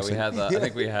majors amongst? Yeah, we had. I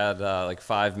think we had like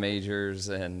 5 majors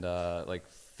and like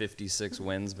 56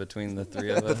 wins between the three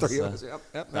of us. The three of us.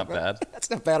 Yep, not bad. That's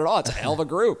not bad at all. It's a hell of a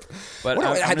group. But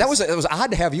it was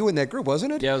odd to have you in that group,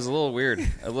 wasn't it? Yeah, it was a little weird,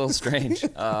 a little strange.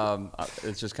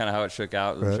 It's just kind of how it shook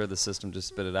out. I'm sure the system just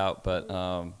spit it out. But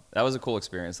that was a cool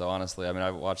experience, though, honestly. I mean,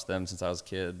 I've watched them since I was a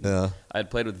kid. Yeah. I had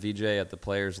played with VJ at the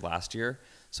Players last year,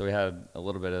 so we had a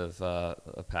little bit of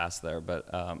a pass there. But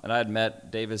and I had met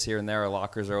Davis here and there. Our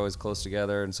lockers are always close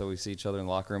together, and so we see each other in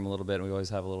the locker room a little bit, and we always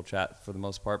have a little chat for the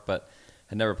most part. But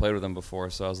had never played with him before,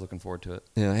 so I was looking forward to it.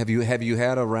 Yeah. Have you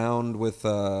had a round with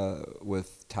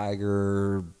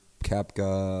Tiger,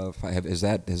 Koepka?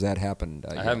 Has that happened?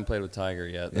 I haven't played with Tiger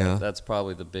yet. Yeah. That's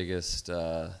probably the biggest,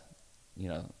 the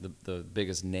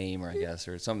biggest name, I guess,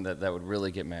 or something that would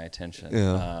really get my attention.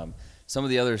 Yeah. Some of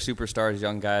the other superstars,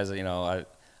 young guys,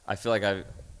 I feel like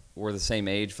we're the same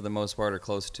age for the most part, or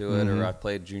close to it, or I've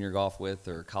played junior golf with,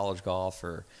 or college golf,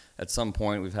 or at some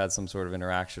point we've had some sort of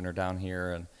interaction, or down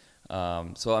here, and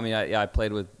so I mean, I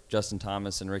played with Justin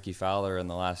Thomas and Ricky Fowler in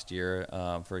the last year,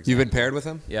 for example. You've been paired with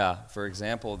them? Yeah, for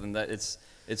example, then it's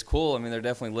cool. I mean, they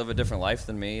definitely live a different life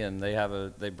than me, and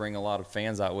they bring a lot of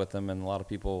fans out with them, and a lot of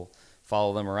people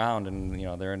follow them around,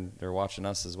 and they're watching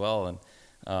us as well,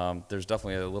 and there's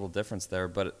definitely a little difference there,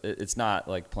 but it's not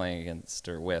like playing against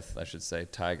or with, I should say.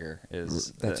 Tiger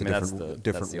is that's that's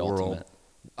the world. Ultimate.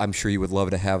 I'm sure you would love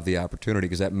to have the opportunity,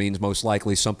 because that means most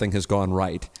likely something has gone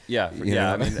right. Yeah,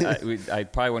 I mean, I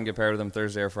probably wouldn't get paired with them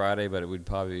Thursday or Friday, but it would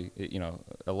probably,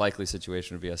 a likely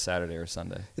situation would be a Saturday or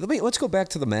Sunday. Let's go back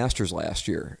to the Masters last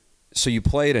year. So you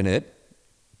played in it,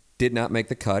 did not make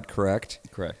the cut, correct?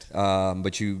 Correct.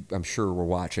 But you, I'm sure, were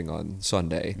watching on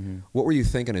Sunday. What were you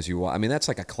thinking as you? I mean, that's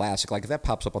like a classic. Like if that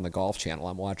pops up on the Golf Channel,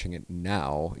 I'm watching it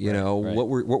now. Right. What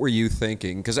were you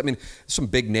thinking? Because I mean, some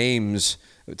big names.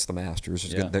 It's the Masters.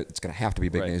 It's going to have to be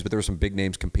big names. But there were some big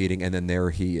names competing, and then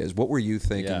there he is. What were you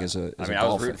thinking as a? I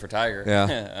was rooting for Tiger.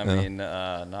 Yeah. I mean,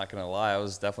 not gonna lie, I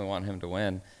was definitely wanting him to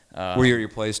win. Were you at your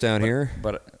place down here?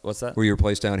 But what's that? Were you at your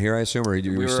place down here, I assume, or were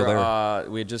you still there?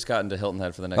 We had just gotten to Hilton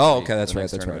Head for the next. Oh, week, okay, that's the right.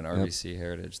 next That's right. tournament, RBC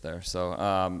Heritage there.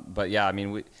 So, but yeah, I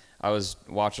mean, I was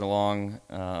watching along,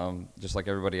 just like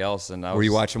everybody else, and Were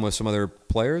you watching with some other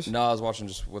players? No, I was watching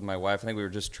just with my wife. I think we were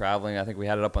just traveling. I think we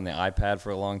had it up on the iPad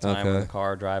for a long time in the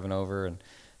car driving over, and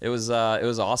it was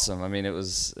awesome. I mean, it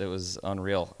was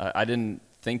unreal. I didn't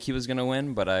think he was going to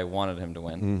win, but I wanted him to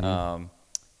win.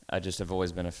 I just have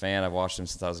always been a fan. I've watched him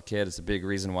since I was a kid. It's a big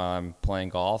reason why I'm playing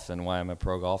golf and why I'm a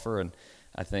pro golfer. And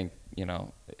I think,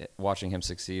 watching him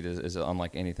succeed is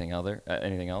unlike anything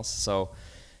else. So,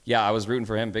 yeah, I was rooting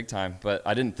for him big time. But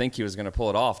I didn't think he was going to pull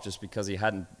it off just because he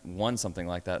hadn't won something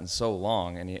like that in so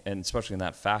long, and especially in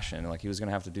that fashion. Like, he was going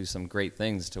to have to do some great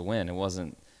things to win.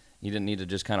 He didn't need to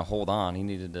just kind of hold on. He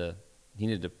needed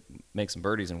to make some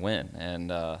birdies and win.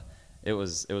 And it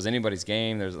was anybody's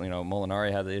game. There's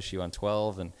Molinari had the issue on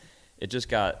 12, and it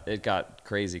got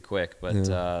crazy quick. But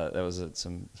that was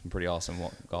some pretty awesome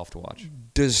golf to watch.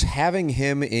 Does having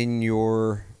him in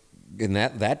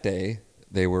that day,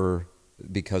 they were,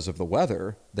 because of the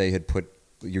weather, they had put,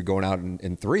 you're going out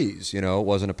in threes. It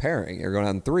wasn't a pairing. You're going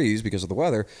out in threes because of the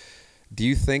weather. Do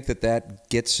you think that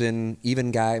gets in even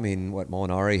guy? I mean,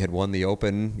 Molinari had won the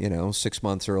Open, 6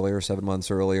 months earlier, 7 months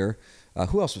earlier.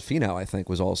 Who else was Finau? I think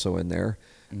was also in there,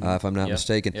 if I'm not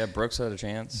mistaken. Yeah, Brooks had a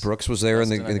chance. Brooks was there in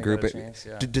the group. Chance,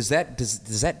 yeah. Does that?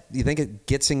 Do you think it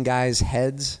gets in guys'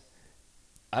 heads?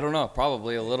 I don't know.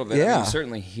 Probably a little bit. Yeah. I mean, you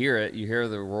certainly hear it. You hear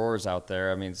the roars out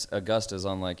there. I mean, Augusta's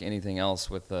unlike anything else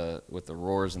with the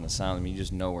roars and the sound. I mean, you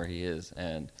just know where he is,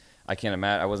 and I can't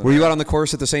imagine. Were you out on the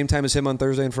course at the same time as him on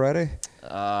Thursday and Friday?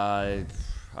 I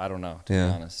don't know, to be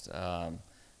honest.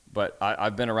 But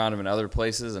I've been around him in other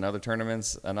places and other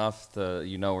tournaments enough to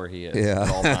where he is at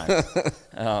all times.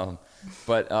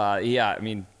 I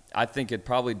mean, I think it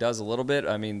probably does a little bit.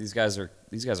 I mean, these guys are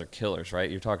killers,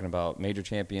 right? You're talking about major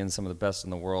champions, some of the best in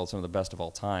the world, some of the best of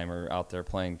all time are out there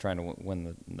trying to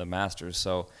win the Masters.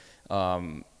 So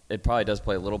it probably does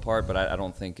play a little part, but I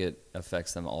don't think it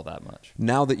affects them all that much.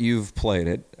 Now that you've played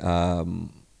it,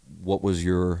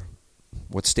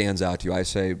 what stands out to you? I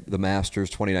say the Masters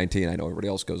 2019. I know everybody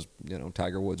else goes,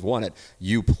 Tiger Woods won it.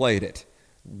 You played it.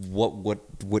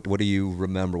 What do you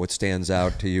remember? What stands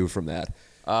out to you from that?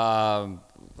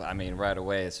 I mean, right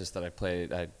away, it's just that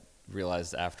I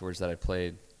realized afterwards that I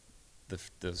played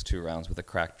those 2 rounds with a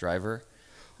cracked driver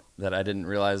that I didn't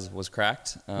realize was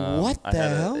cracked. What the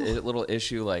hell? I had a little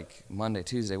issue like Monday,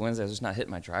 Tuesday, Wednesday. I was just not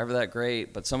hitting my driver that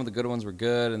great, but some of the good ones were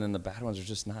good, and then the bad ones were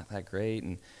just not that great.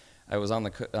 And I was on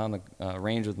the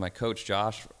range with my coach,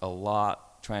 Josh, a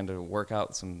lot, trying to work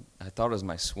out I thought it was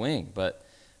my swing, but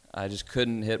I just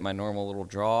couldn't hit my normal little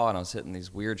draw, and I was hitting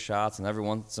these weird shots, and every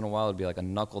once in a while it'd be like a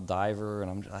knuckle diver,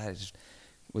 and I just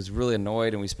was really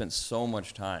annoyed, and we spent so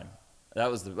much time.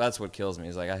 That's what kills me,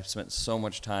 is like I spent so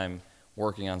much time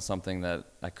working on something that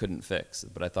I couldn't fix,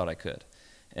 but I thought I could.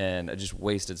 And I just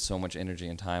wasted so much energy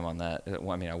and time on that.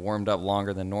 I mean, I warmed up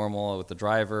longer than normal with the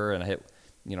driver, and I hit,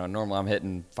 normally I'm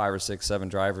hitting 5 or 6, 7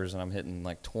 drivers, and I'm hitting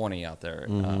like 20 out there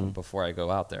before I go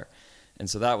out there. And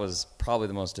so that was probably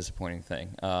the most disappointing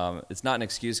thing. It's not an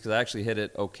excuse, because I actually hit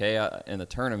it okay in the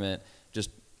tournament, just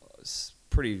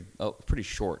pretty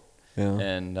short. Yeah.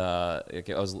 And I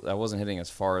wasn't hitting as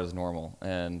far as normal.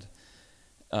 And,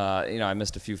 I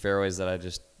missed a few fairways that I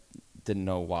just didn't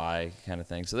know why, kind of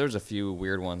thing. So there's a few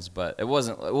weird ones, but it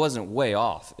wasn't way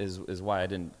off is why I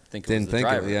didn't think it was the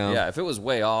driver. Yeah, if it was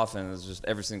way off and it was just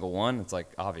every single one, it's like,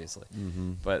 obviously.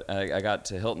 Mm-hmm. But I got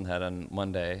to Hilton Head on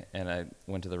Monday, and I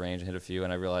went to the range and hit a few,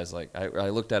 and I realized, like, I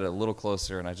looked at it a little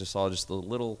closer, and I just saw just the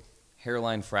little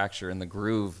hairline fracture in the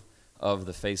groove of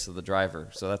the face of the driver.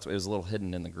 So it was a little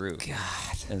hidden in the groove.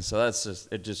 God. And so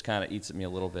it just kind of eats at me a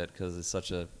little bit, because it's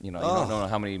such a, you don't know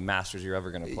how many Masters you're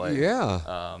ever going to play. Yeah.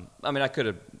 I mean, I could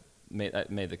have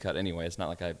made the cut anyway. It's not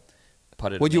like I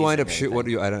putted. Would you wind up shooting? What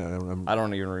do you? I don't remember. I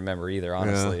don't even remember either,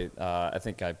 honestly. Yeah. I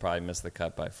think I probably missed the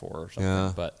cut by 4 or something.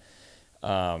 Yeah. But,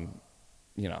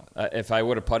 if I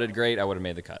would have putted great, I would have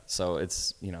made the cut. So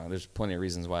it's, there's plenty of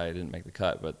reasons why I didn't make the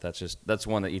cut, but that's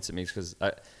one that eats at me, because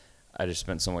I just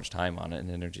spent so much time on it and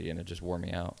energy, and it just wore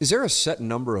me out. Is there a set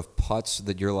number of putts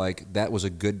that you're like, that was a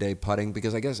good day putting?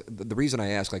 Because I guess the reason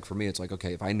I ask, like, for me, it's like,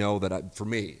 okay, if I know that for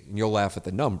me, and you'll laugh at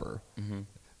the number,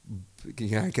 I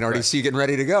can already see you getting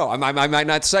ready to go. I might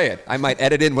not say it. I might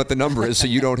edit in what the number is so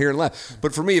you don't hear and laugh.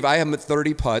 But for me, if I am at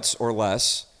 30 putts or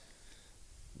less,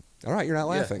 all right, you're not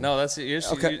laughing. Yeah. No, that's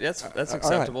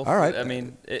acceptable. All right. I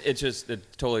mean, it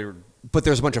totally. But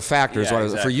there's a bunch of factors. Yeah,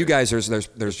 exactly. For you guys,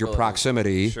 there's your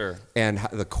proximity, sure, and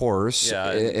the course,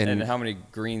 and how many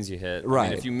greens you hit. Right. I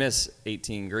mean, if you miss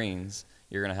 18 greens,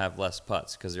 you're going to have less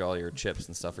putts, because all your chips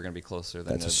and stuff are going to be closer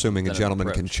than. That's assuming a gentleman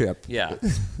can chip. Yeah,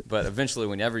 but eventually,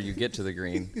 whenever you get to the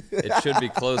green, it should be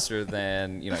closer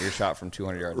than your shot from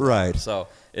 200 yards. Right. So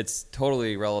it's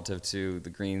totally relative to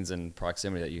the greens and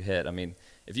proximity that you hit. I mean,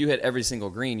 if you hit every single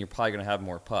green, you're probably going to have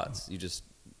more putts. You just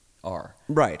are.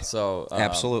 Right. So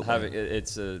absolutely,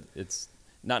 it's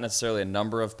not necessarily a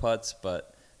number of putts,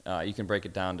 but you can break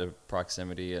it down to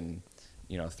proximity, and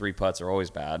 3 putts are always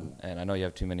bad, and I know you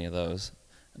have too many of those.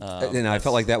 And I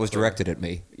felt like that was directed at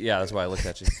me. Yeah, that's why I looked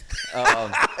at you.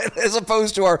 As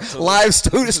opposed to our live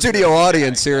studio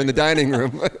audience here in the dining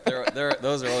room.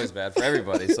 Those are always bad for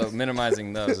everybody, so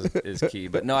minimizing those is key.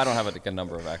 But no, I don't have a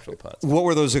number of actual putts. What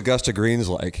were those Augusta greens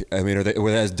like? I mean, were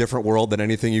they a different world than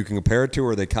anything you can compare it to,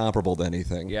 or are they comparable to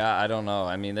anything? Yeah, I don't know.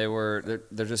 I mean,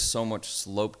 there's just so much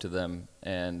slope to them,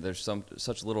 and there's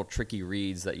such little tricky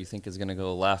reads that you think is going to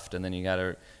go left, and then you got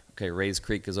to. Okay, Rays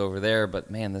Creek is over there,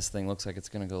 but man, this thing looks like it's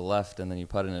going to go left, and then you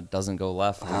putt it and it doesn't go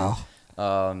left. Wow.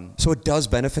 So it does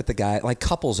benefit the guy. Like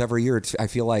Couples every year, I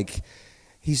feel like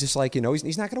he's just like,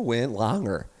 he's not going to win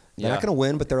longer. They're not going to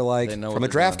win, but they're like, from a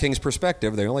DraftKings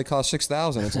perspective, they only cost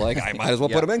 $6,000. It's like, I might as well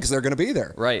put them in because they're going to be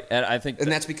there. Right, and I think, and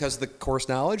that's because of the course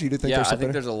knowledge. You do think? Yeah, I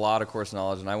think there's a lot of course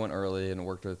knowledge, and I went early and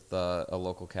worked with a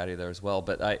local caddy there as well.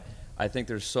 But I think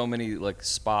there's so many like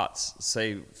spots.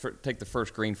 Say, take the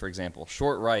first green for example.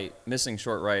 Short right, missing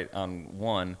short right on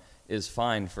one is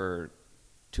fine for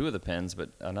 2 of the pins, but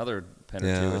another pin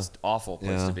or 2 is awful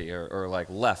place to be. Or like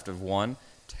left of one,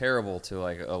 terrible to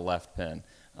like a left pin.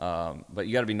 But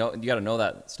you got to know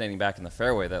that standing back in the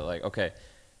fairway that like, okay,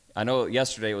 I know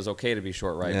yesterday it was okay to be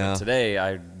short right, but today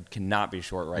I cannot be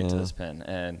short right to this pin,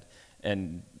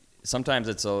 and sometimes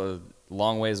it's a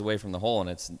long ways away from the hole and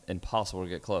it's impossible to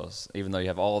get close. Even though you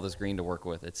have all of this green to work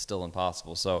with, it's still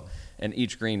impossible. So, and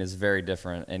each green is very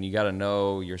different, and you got to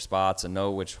know your spots and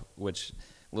know which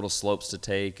little slopes to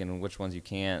take and which ones you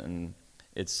can't, and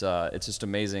it's just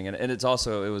amazing. And it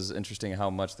was interesting how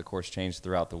much the course changed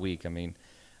throughout the week. I mean,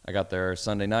 I got there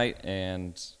Sunday night,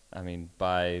 and I mean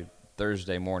by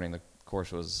Thursday morning the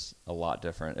course was a lot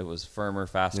different. It was firmer,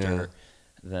 faster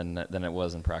than it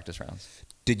was in practice rounds.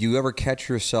 Did you ever catch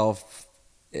yourself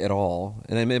at all,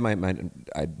 and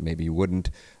maybe you wouldn't,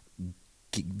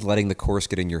 letting the course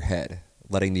get in your head,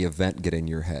 letting the event get in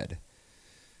your head?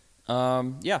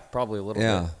 Yeah, probably a little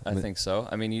bit. I think so.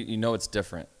 I mean, you know it's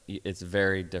different. It's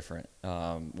very different.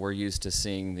 We're used to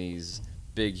seeing these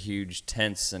big, huge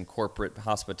tents and corporate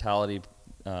hospitality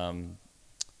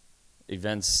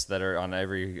events that are on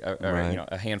every,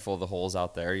 a handful of the holes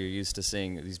out there. You're used to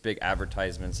seeing these big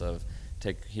advertisements of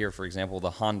take here, for example,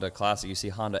 the Honda Classic. You see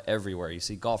Honda everywhere. You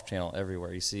see Golf Channel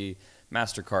everywhere. You see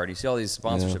MasterCard. You see all these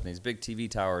sponsorship and these big TV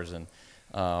towers. And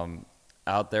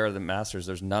out there, the Masters,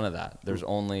 there's none of that. There's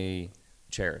only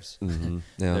chairs. Mm-hmm.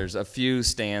 Yeah. There's a few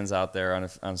stands out there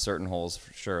on certain holes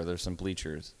for sure. There's some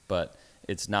bleachers, but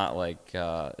it's not like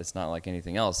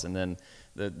anything else. And then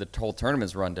the whole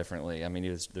tournament's run differently. I mean,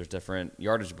 there's different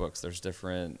yardage books, there's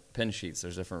different pin sheets,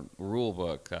 there's different rule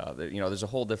book. There's a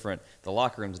whole different. The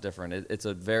locker room's different. It's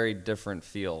a very different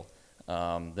feel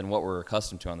than what we're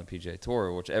accustomed to on the PGA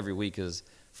Tour, which every week is,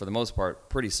 for the most part,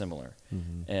 pretty similar.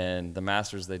 Mm-hmm. And the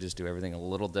Masters, they just do everything a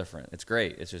little different. It's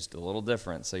great. It's just a little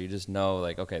different. So you just know,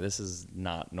 like, okay, this is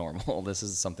not normal. This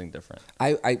is something different.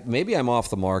 Maybe I'm off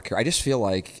the mark here. I just feel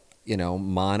like,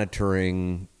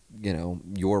 monitoring,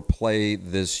 your play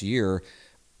this year,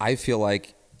 I feel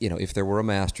like, if there were a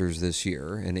Masters this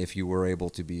year and if you were able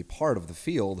to be part of the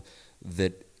field,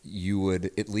 that you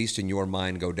would, at least in your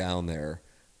mind, go down there,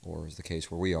 or is the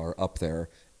case where we are, up there,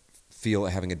 feel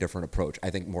having a different approach. I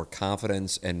think more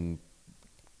confidence and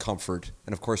comfort,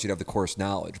 and of course you'd have the course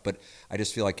knowledge, but I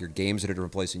just feel like your game's at a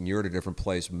different place and you're at a different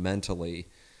place mentally,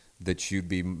 that you'd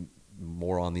be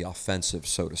more on the offensive,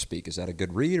 so to speak. Is that a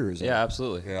good read, or is Yeah,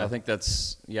 absolutely. Yeah. I think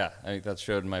that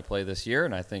showed in my play this year,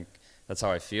 and I think that's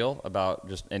how I feel about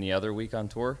just any other week on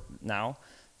tour now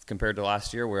compared to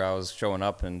last year, where I was showing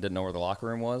up and didn't know where the locker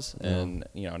room was. Yeah. And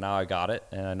now I got it,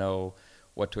 and I know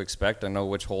what to expect. I know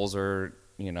which holes are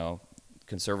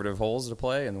conservative holes to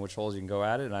play and which holes you can go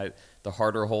at it. And the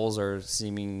harder holes are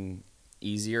seeming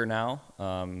easier now.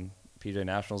 PGA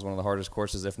National is one of the hardest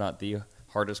courses, if not the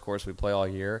hardest course we play all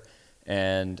year.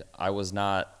 And I was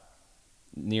not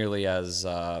nearly as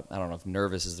I don't know if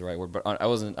nervous is the right word, but I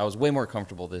was way more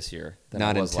comfortable this year than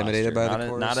I was intimidated last year. by the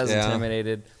course? Not as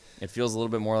intimidated. It feels a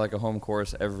little bit more like a home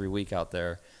course every week out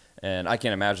there. And I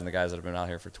can't imagine the guys that have been out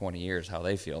here for 20 years how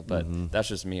they feel, but that's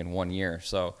just me in 1 year.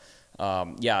 So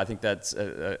I think that's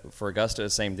for Augusta,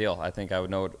 same deal. I think I would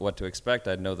know what to expect.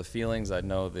 I'd know the feelings. I'd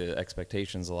know the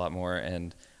expectations a lot more,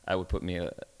 and it would put me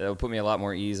a lot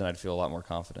more ease, and I'd feel a lot more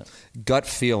confident. Gut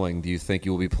feeling, do you think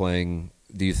you will be playing?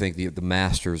 Do you think the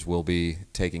Masters will be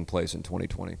taking place in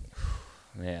 2020?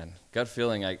 Man, gut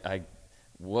feeling, I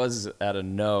was at a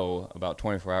no about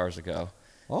 24 hours ago.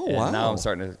 Oh, and wow. Now I'm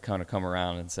starting to kind of come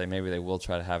around and say maybe they will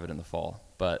try to have it in the fall.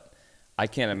 But I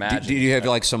can't imagine. Do you have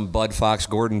like some Bud Fox,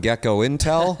 Gordon Gekko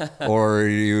intel? Or are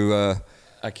you...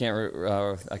 I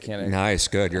can't. Nice,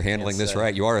 good. You're handling this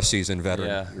right. You are a seasoned veteran.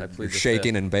 Yeah, you're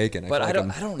shaking and baking. But I don't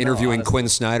know, honestly. interviewing Quinn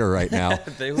Snyder right now.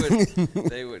 They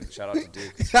would. Shout out to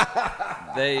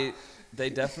Duke. They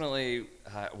definitely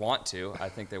want to. I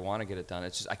think they want to get it done.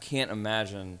 It's just I can't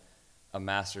imagine a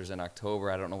Masters in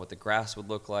October. I don't know what the grass would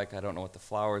look like. I don't know what the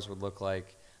flowers would look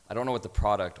like. I don't know what the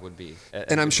product would be.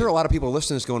 And I'm sure a lot of people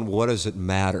listening is going, what does it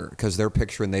matter? Because they're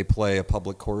picturing they play a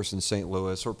public course in St.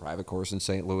 Louis or private course in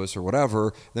St. Louis or whatever.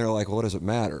 And they're like, well, what does it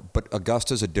matter? But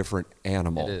Augusta's a different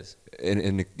animal. It is.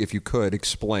 And if you could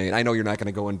explain, I know you're not going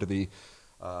to go into the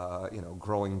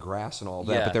growing grass and all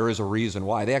that, but there is a reason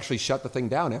why. They actually shut the thing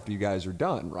down after you guys are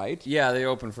done, right? Yeah, they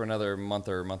open for another month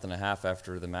or month and a half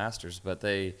after the Masters, but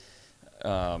they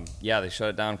shut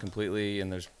it down completely,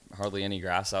 and there's hardly any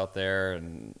grass out there,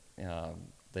 and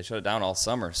they shut it down all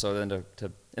summer. So then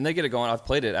and they get it going. I've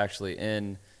played it actually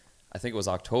in, I think it was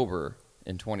October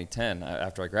in 2010.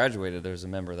 After I graduated, there was a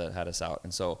member that had us out,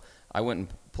 and so I went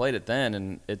and played it then,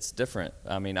 and it's different.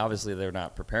 I mean, obviously they're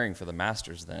not preparing for the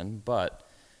Masters then, but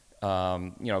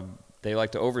they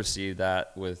like to oversee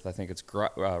that with, I think it's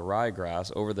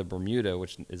ryegrass over the Bermuda,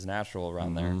 which is natural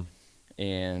around there.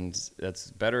 And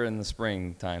that's better in the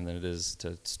springtime than it is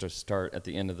to start at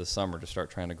the end of the summer to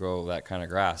start trying to grow that kind of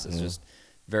grass. It's just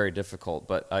very difficult.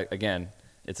 But again,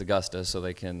 it's Augusta, so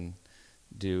they can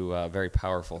do very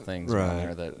powerful things around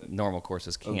there that normal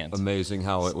courses can't. Amazing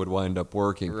how it would wind up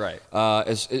working. Right.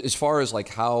 As far as like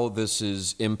how this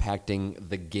is impacting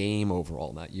the game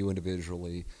overall, not you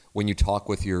individually, when you talk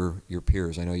with your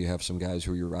peers, I know you have some guys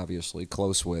who you're obviously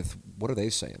close with. What are they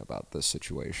saying about this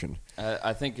situation?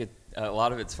 I think a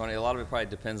lot of it's funny. A lot of it probably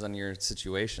depends on your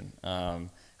situation.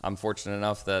 I'm fortunate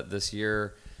enough that this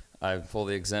year I'm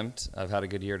fully exempt. I've had a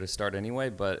good year to start anyway,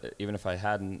 but even if I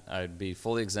hadn't, I'd be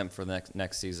fully exempt for the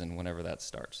next season whenever that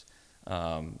starts.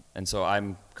 And so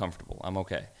I'm comfortable. I'm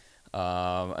okay.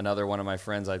 Another one of my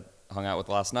friends I hung out with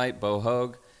last night, Bo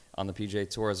Hogue, on the PGA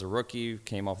Tour as a rookie,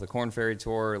 came off the Korn Ferry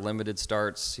Tour, limited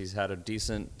starts. He's had a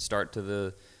decent start to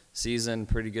the season,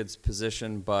 pretty good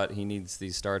position, but he needs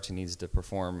these starts. He needs to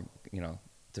perform,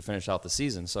 to finish out the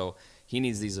season. So he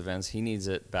needs these events. He needs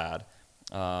it bad.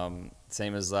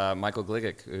 Same as Michael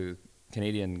Gligic,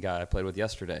 Canadian guy I played with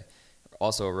yesterday.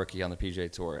 also a rookie on the PGA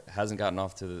Tour. Hasn't gotten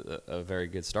off to a very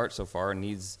good start so far and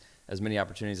needs as many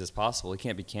opportunities as possible. He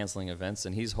can't be canceling events,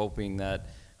 and he's hoping that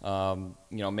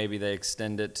maybe they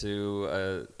extend it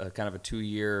to a kind of a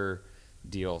 2-year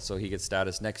deal so he gets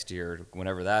status next year,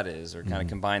 whenever that is, or kind of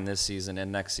combine this season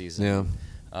and next season.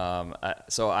 Yeah.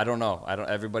 So I don't know.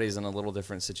 Everybody's in a little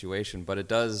different situation, but it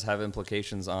does have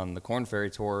implications on the Korn Ferry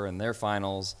Tour and their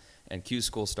finals and Q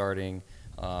School starting,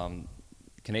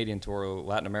 Canadian Tour,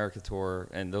 Latin America Tour,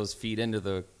 and those feed into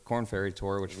the Korn Ferry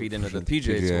Tour, which feed into the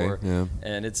PGA Tour. Yeah.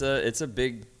 And it's a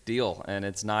big deal, and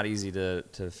it's not easy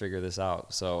to figure this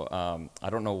out. So I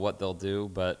don't know what they'll do,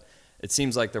 but it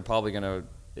seems like they're probably going to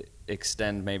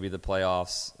extend maybe the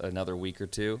playoffs another week or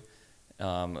two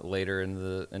later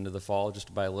into the fall,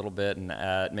 just by a little bit,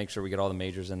 and make sure we get all the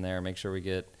majors in there, make sure we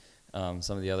get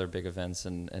some of the other big events.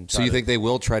 And So you think they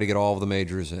will try to get all of the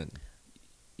majors in?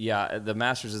 Yeah, the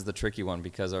Masters is the tricky one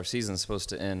because our season's supposed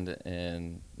to end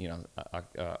in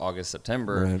August,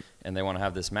 September, right. And they want to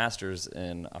have this Masters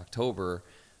in October,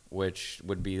 which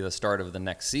would be the start of the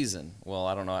next season. Well,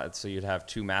 I don't know. So you'd have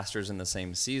 2 Masters in the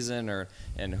same season,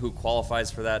 and who qualifies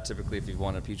for that? Typically, if you've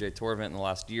won a PGA Tour event in the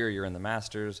last year, you're in the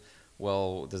Masters.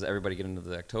 Well, does everybody get into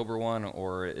the October one,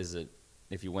 or is it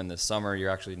if you win this summer, you're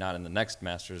actually not in the next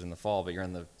Masters in the fall, but you're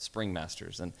in the spring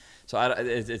Masters? And so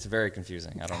it's very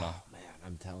confusing. I don't know. Oh, man,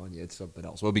 I'm telling you, it's something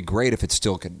else. Well, it'd be great if it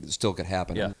still could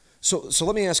happen. Yeah. So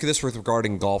let me ask you this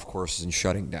regarding golf courses and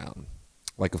shutting down.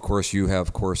 Like, of course, you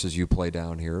have courses you play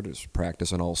down here to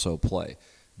practice and also play.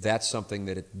 That's something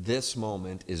that at this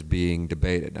moment is being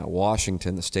debated. Now,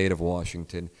 Washington, the state of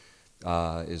Washington,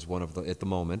 is one of the, at the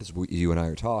moment, as you and I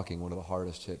are talking, one of the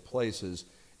hardest hit places.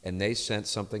 And they sent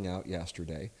something out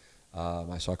yesterday.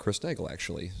 I saw Chris Nagel,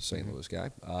 actually, St. Louis guy,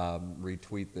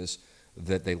 retweet this,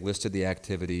 that they listed the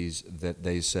activities that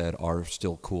they said are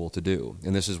still cool to do.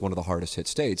 And this is one of the hardest hit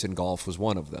states, and golf was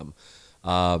one of them.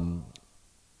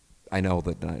 I know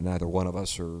that neither one of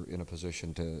us are in a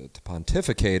position to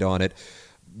pontificate on it,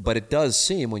 but it does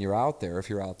seem when you're out there, if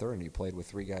you're out there and you played with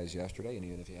 3 guys yesterday, and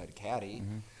even if you had a caddy,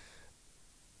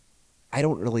 I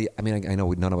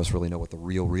know none of us really know what the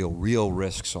real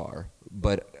risks are,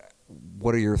 but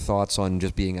what are your thoughts on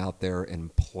just being out there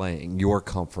and playing, your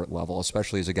comfort level,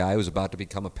 especially as a guy who's about to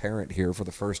become a parent here for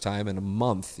the first time in a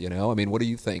month, you know? I mean, what are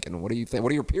you thinking? What do you think?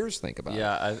 What do your peers think about it?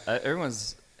 Yeah,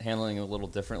 everyone's handling it a little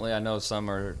differently. I know some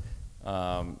are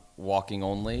walking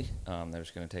only. They're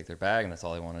just going to take their bag, and that's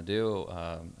all they want to do.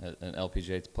 An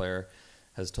LPGA player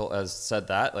has said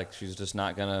that, like, she's just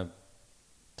not going to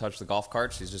touch the golf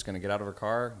cart. She's just going to get out of her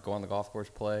car, go on the golf course,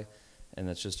 play, and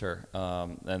that's just her.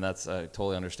 And that's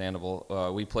totally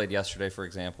understandable. We played yesterday, for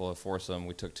example, a foursome.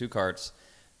 We took 2 carts.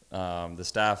 The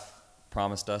staff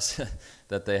promised us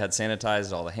that they had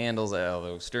sanitized all the handles, all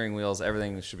the steering wheels,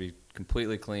 everything should be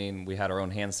completely clean. We had our own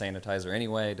hand sanitizer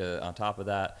anyway. On top of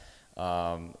that,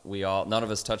 none of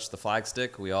us touched the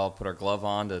flagstick. We all put our glove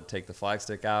on to take the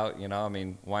flagstick out. I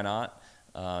mean, why not?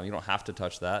 You don't have to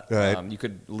touch that. Right. You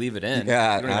could leave it in.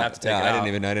 Yeah, you don't even have to take it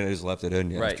out. I just left it in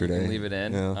yesterday. Right, you can leave it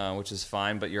in, yeah. Which is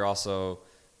fine, but you're also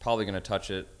probably going to touch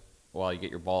it while you get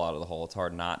your ball out of the hole. It's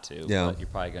hard not to, but you're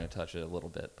probably going to touch it a little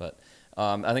bit. But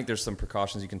I think there's some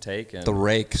precautions you can take. And the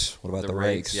rakes. What about the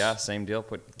rakes? Yeah, same deal.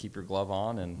 Keep your glove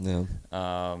on, and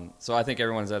so I think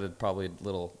everyone's probably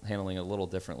handling it a little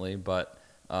differently. But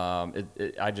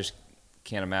I just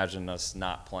can't imagine us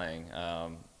not playing.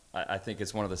 I think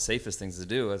it's one of the safest things to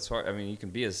do. You can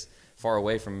be as far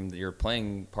away from your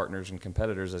playing partners and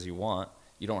competitors as you want.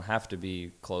 You don't have to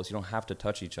be close. You don't have to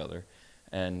touch each other,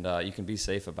 and you can be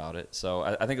safe about it. So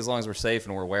I think as long as we're safe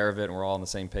and we're aware of it and we're all on the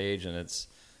same page and it's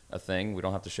a thing, we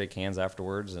don't have to shake hands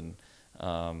afterwards, and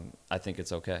I think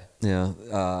it's okay. Yeah.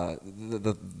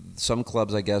 Some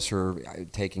clubs, I guess, are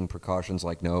taking precautions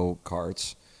like no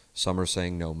carts. Some are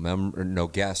saying no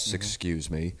guests,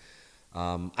 excuse me.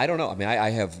 I don't know. I mean, I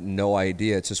have no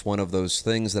idea. It's just one of those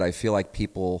things that I feel like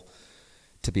people,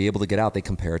 to be able to get out, they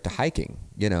compare it to hiking.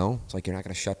 It's like you're not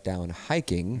going to shut down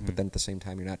hiking, but then at the same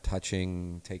time, you're not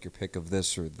touching, take your pick of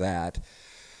this or that.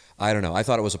 I don't know. I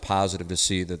thought it was a positive to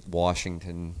see that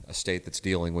Washington, a state that's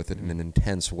dealing with it in an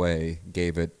intense way,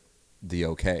 gave it the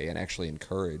okay and actually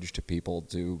encouraged people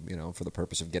to, for the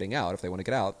purpose of getting out. If they want to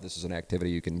get out, this is an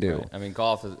activity you can do. Right. I mean,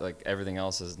 golf is like everything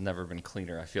else has never been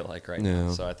cleaner, I feel like, right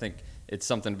now. So I think it's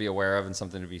something to be aware of and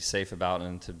something to be safe about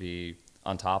and to be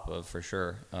on top of, for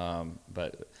sure.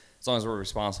 But as long as we're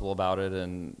responsible about it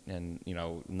and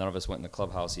none of us went in the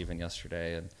clubhouse even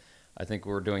yesterday, and I think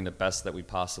we're doing the best that we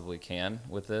possibly can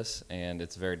with this, and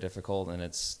it's very difficult, and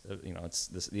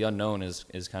the unknown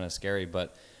is kind of scary,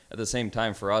 but at the same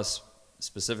time, for us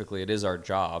specifically, it is our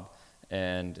job,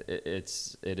 and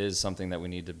it is something that we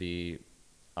need to be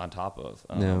on top of.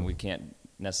 We can't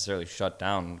necessarily shut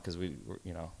down because we're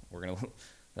gonna.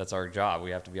 That's our job.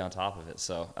 We have to be on top of it.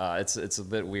 So it's a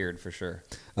bit weird for sure.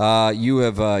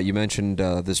 You mentioned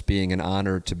this being an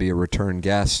honor to be a return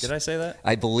guest. Did I say that?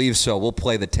 I believe so. We'll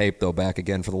play the tape though back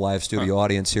again for the live studio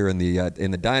audience here in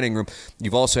the dining room.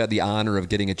 You've also had the honor of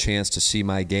getting a chance to see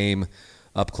my game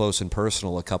up close and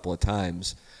personal a couple of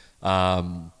times.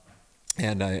 And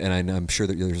I'm sure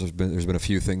that there's been a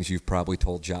few things you've probably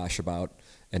told Josh about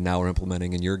and now we're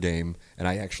implementing in your game, and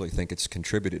I actually think it's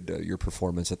contributed to your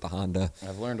performance at the Honda.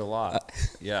 I've learned a lot.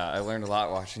 I learned a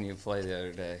lot watching you play the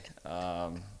other day.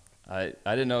 I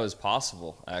didn't know it was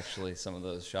possible, actually, some of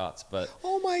those shots. But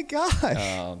oh my gosh!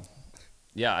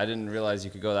 I didn't realize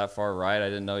you could go that far right. I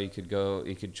didn't know you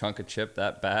could chunk a chip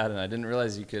that bad, and I didn't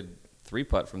realize you could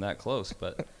 3-putt from that close.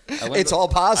 But it's all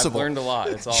possible. I've learned a lot.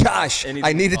 It's all Josh,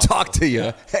 I need to talk to you.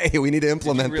 Yeah. Hey, we need to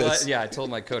implement this. Yeah, I told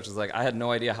my coach, I was like, I had no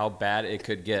idea how bad it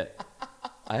could get.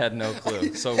 I had no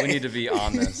clue. So we need to be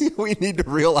on this. We need to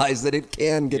realize that it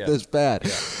can get this bad.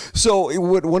 Yeah. So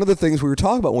one of the things we were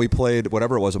talking about when we played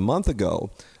whatever it was a month ago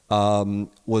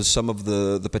was some of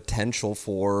the potential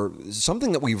for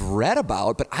something that we've read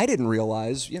about, but I didn't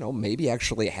realize, maybe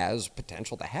actually has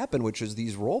potential to happen, which is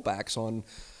these rollbacks on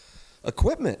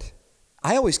equipment.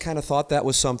 I always kind of thought that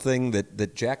was something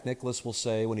that Jack Nicklaus will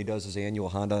say when he does his annual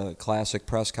Honda Classic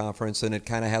press conference, and it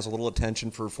kind of has a little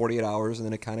attention for 48 hours, and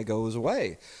then it kind of goes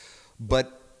away.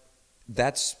 But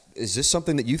is this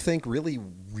something that you think really,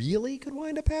 really could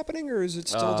wind up happening, or is it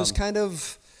still just kind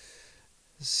of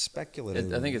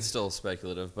speculative? I think it's still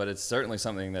speculative, but it's certainly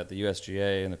something that the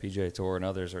USGA and the PGA Tour and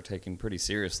others are taking pretty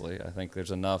seriously. I think there's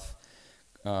enough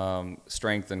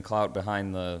strength and clout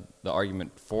behind the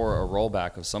argument for a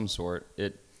rollback of some sort.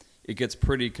 It gets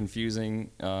pretty confusing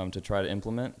to try to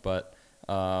implement, but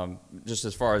just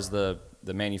as far as the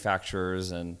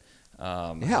manufacturers and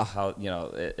how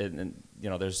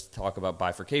there's talk about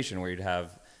bifurcation where you'd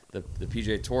have the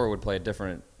PGA Tour would play a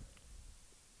different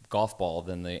golf ball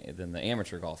than the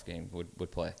amateur golf game would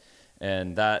play,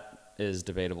 and that is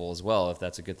debatable as well if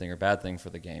that's a good thing or bad thing for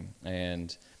the game.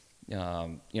 And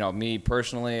me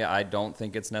personally, I don't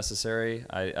think it's necessary.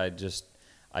 I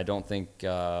don't think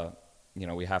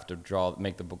we have to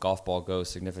make the golf ball go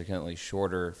significantly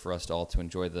shorter for us all to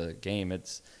enjoy the game.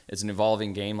 It's an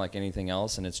evolving game like anything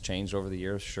else, and it's changed over the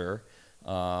years. Sure,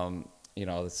 some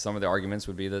of the arguments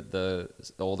would be that the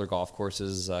older golf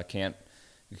courses you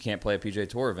can't play a PGA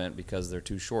Tour event because they're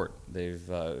too short.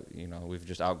 We've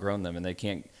just outgrown them, and they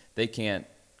can't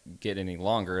get any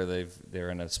longer. They're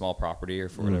in a small property or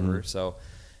for whatever. Mm-hmm. So,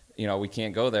 we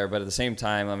can't go there. But at the same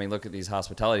time, look at these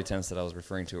hospitality tents that I was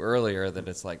referring to earlier, that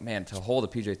it's like, man, to hold a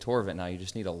PGA Tour event now, you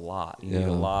just need a lot. You need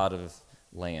a lot of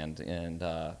land. And,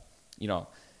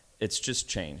 it's just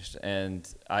changed. And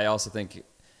I also think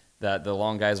that the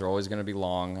long guys are always going to be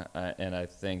long. And I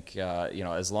think,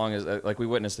 as long as, like we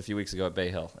witnessed a few weeks ago at Bay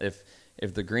Hill,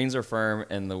 if the greens are firm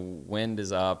and the wind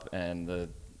is up and the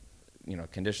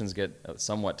conditions get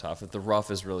somewhat tough, if the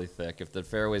rough is really thick, if the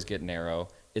fairways get narrow,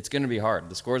 it's going to be hard.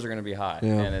 The scores are going to be high,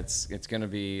 and it's going to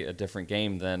be a different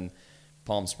game than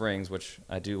Palm Springs, which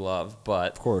I do love,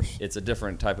 but of course it's a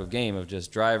different type of game of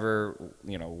just driver,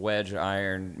 wedge,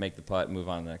 iron, make the putt, move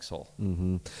on to the next hole.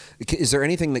 Mm-hmm. Is there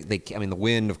anything that the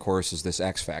wind, of course, is this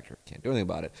X factor. Can't do anything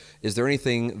about it. Is there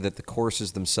anything that the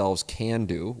courses themselves can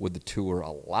do, would the tour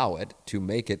allow it, to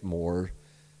make it more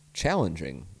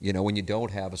challenging, when you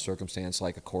don't have a circumstance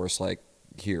like a course like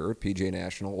here at PGA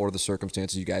National, or the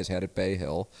circumstances you guys had at Bay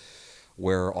Hill,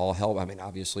 where all hell,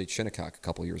 obviously Shinnecock a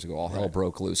couple of years ago, all hell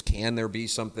broke loose. Can there be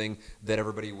something that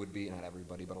everybody would be, not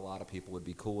everybody, but a lot of people would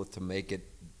be cool with, to make it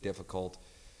difficult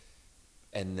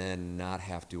and then not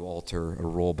have to alter or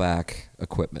roll back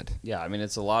equipment? Yeah,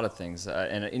 it's a lot of things.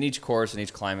 And in each course and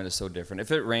each climate is so different.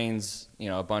 If it rains,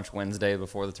 a bunch Wednesday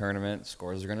before the tournament,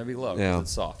 scores are going to be low because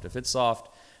it's soft. If it's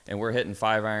soft, and we're hitting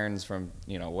 5 irons from,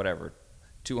 200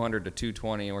 to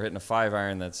 220, and we're hitting a 5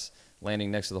 iron that's landing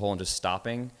next to the hole and just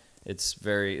stopping,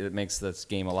 it makes this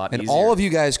game a lot easier. And all of you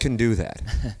guys can do that.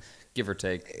 Give or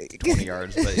take 20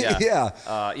 yards, but yeah.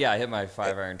 I hit my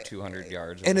 5 iron 200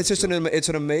 yards. And it's just it's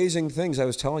an amazing thing. As I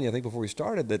was telling you, I think before we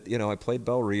started, that, I played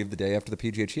Belle Reve the day after the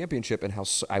PGA Championship, and how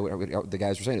the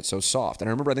guys were saying it's so soft. And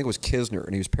I remember, I think it was Kisner,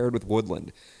 and he was paired with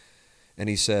Woodland, and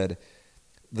he said,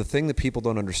 the thing that people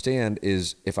don't understand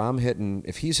is if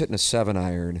he's hitting a 7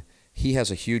 iron, he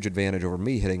has a huge advantage over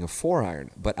me hitting a 4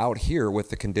 iron. But out here, with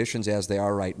the conditions as they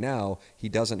are right now, he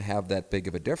doesn't have that big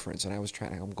of a difference. And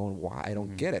I'm going, why? I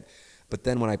don't get it. But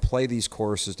then when I play these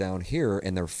courses down here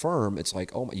and they're firm, it's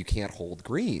like, oh, you can't hold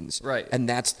greens. Right. And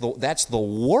that's the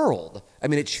world. I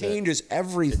mean, it changes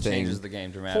everything. It changes the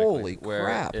game dramatically. Holy where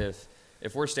crap.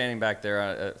 If we're standing back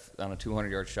there on a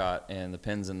 200-yard shot and the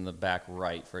pin's in the back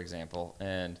right, for example,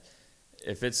 and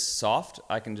if it's soft,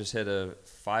 I can just hit a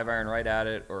 5-iron right at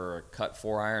it or a cut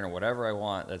 4-iron or whatever I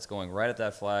want that's going right at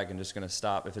that flag and just going to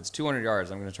stop. If it's 200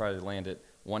 yards, I'm going to try to land it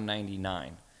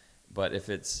 199. But if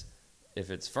it's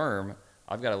firm,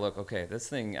 I've got to look, okay, this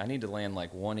thing, I need to land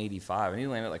like 185. I need to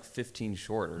land it like 15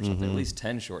 short or something, at least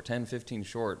 10 short, 10, 15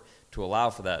 short to allow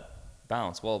for that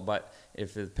bounce. Well, but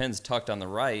if the pin's tucked on the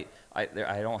right, I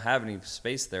don't have any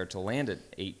space there to land it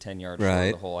 8, 10 yards short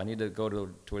of the hole. I need to go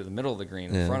to the middle of the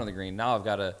green, the front of the green. Now I've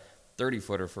got a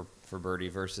 30-footer for birdie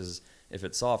versus if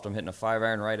it's soft, I'm hitting a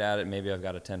 5-iron right at it. Maybe I've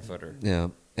got a 10-footer. Yeah,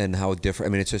 and how different.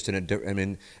 I mean, it's just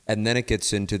and then it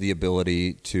gets into the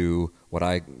ability to what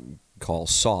I call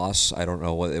sauce. I don't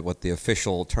know what the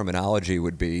official terminology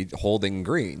would be. Holding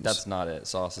greens. That's not it.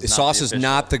 Sauce is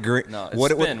not the green. No,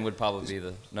 spin would probably be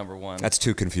the number one. That's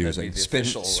too confusing.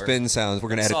 Spin sounds. We're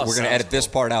gonna edit this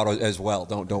part out as well.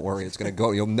 Don't worry. It's gonna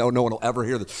go. No one will ever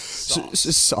hear this.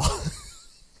 Sauce.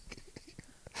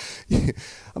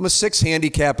 I'm a 6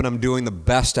 handicap and I'm doing the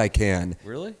best I can.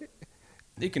 Really?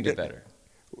 You can do better.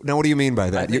 Now, what do you mean by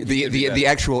that? The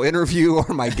actual interview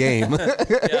or my game?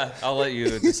 Yeah, I'll let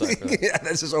you decide. Yeah,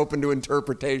 this is open to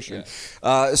interpretation.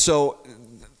 Yeah. So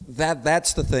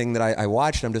that's the thing that I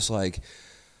watched. I'm just like,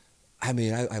 I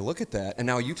mean, I look at that, and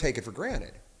now you take it for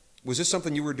granted. Was this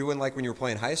something you were doing like when you were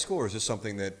playing high school, or is this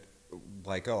something that,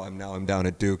 like, oh, I'm down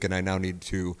at Duke, and I now need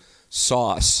to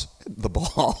sauce the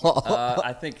ball?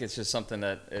 I think it's just something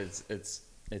that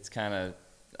it's kind of.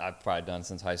 I've probably done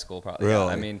since high school. Probably. Really?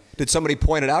 Yeah, I mean, did somebody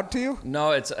point it out to you?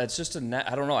 No, it's just I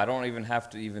don't know. I don't even have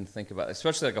to even think about it.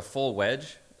 Especially like a full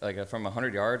wedge, like from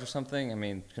 100 yards or something. I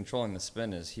mean, controlling the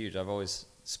spin is huge. I've always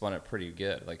spun it pretty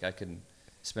good. Like I can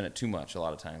spin it too much a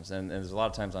lot of times, and there's a lot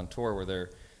of times on tour where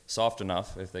they're soft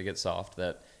enough, if they get soft,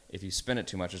 that if you spin it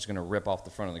too much, it's going to rip off the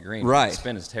front of the green. Right. The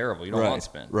spin is terrible. You don't want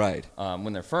spin. Right.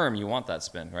 When they're firm, you want that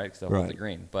spin, right? Because they'll hold the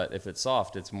green. But if it's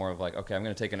soft, it's more of like, okay, I'm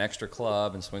going to take an extra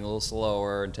club and swing a little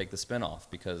slower and take the spin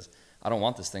off because I don't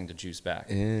want this thing to juice back.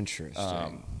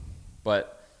 Interesting.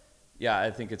 But yeah,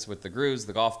 I think it's with the grooves,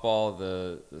 the golf ball,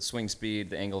 the swing speed,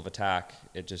 the angle of attack.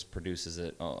 It just produces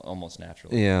it almost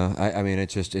naturally. Yeah, I mean,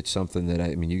 it's something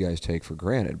that you guys take for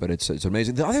granted, but it's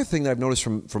amazing. The other thing that I've noticed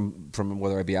from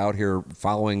whether I be out here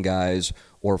following guys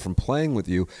or from playing with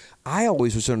you, I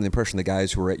always was under the impression the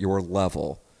guys who are at your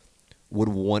level would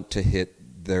want to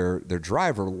hit their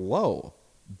driver low,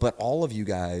 but all of you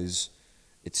guys,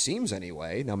 it seems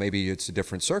anyway. Now maybe it's a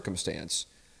different circumstance.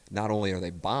 Not only are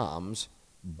they bombs,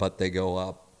 but they go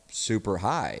up super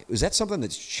high. Is that something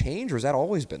that's changed, or has that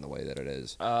always been the way that it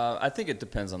is? I think it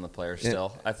depends on the player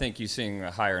still. I think you're seeing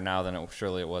higher now than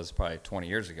surely it was probably 20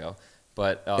 years ago.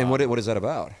 But and what is that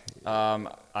about?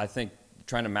 I think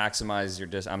trying to maximize your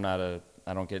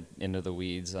I don't get into the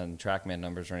weeds on TrackMan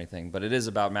numbers or anything, but it is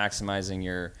about maximizing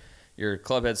your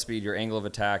club head speed, your angle of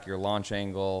attack, your launch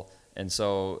angle. And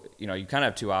so, you kind of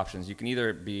have two options. You can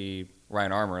either be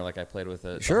Ryan Armour, like I played with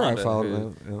at Honda, I followed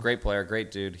him. Yeah. Great player,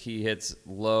 great dude. He hits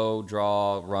low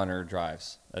draw runner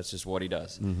drives. That's just what he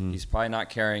does. Mm-hmm. He's probably not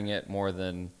carrying it more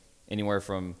than anywhere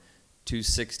from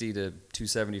 260 to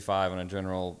 275 on a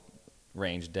general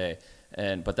range day.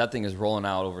 But that thing is rolling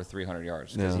out over 300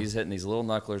 yards because he's hitting these little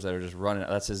knucklers that are just running.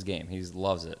 That's his game. He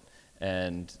loves it.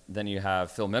 And then you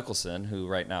have Phil Mickelson, who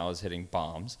right now is hitting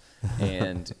bombs,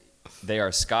 and they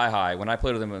are sky high. When I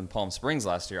played with him in Palm Springs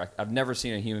last year, I've never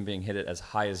seen a human being hit it as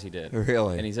high as he did.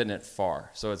 Really? And he's hitting it far.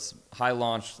 So it's high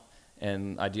launch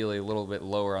and ideally a little bit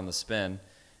lower on the spin.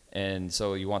 And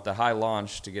so you want the high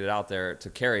launch to get it out there to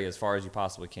carry as far as you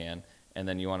possibly can, and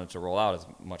then you want it to roll out as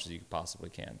much as you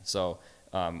possibly can. So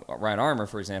Ryan Armour,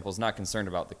 for example, is not concerned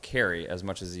about the carry as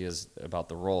much as he is about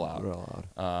the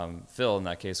rollout. Phil, in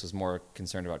that case, was more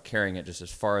concerned about carrying it just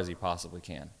as far as he possibly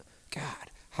can.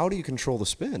 God, how do you control the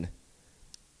spin?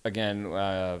 Again,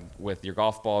 with your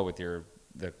golf ball, with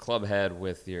the club head,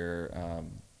 with your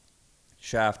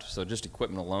shaft. So just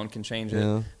equipment alone can change it.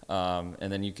 Yeah.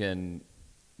 And then you can,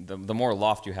 the more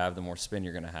loft you have, the more spin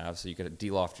you're going to have. So you could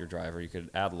de-loft your driver. You could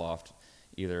add loft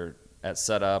either at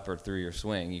setup or through your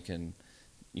swing. You can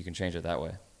change it that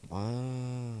way.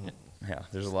 Wow. Yeah,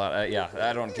 there's a lot.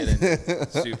 I don't get into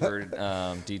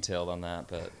super detailed on that,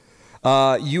 but.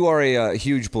 You are a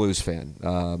huge Blues fan,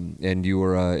 and you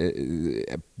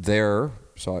were there.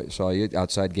 Saw you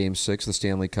outside Game 6 of the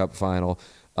Stanley Cup final.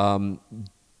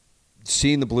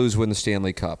 Seeing the Blues win the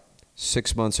Stanley Cup,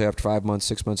 6 months after, 5 months,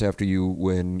 6 months after you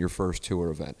win your first tour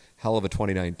event. Hell of a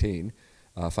 2019.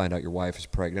 Find out your wife is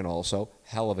pregnant also.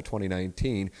 Hell of a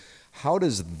 2019. How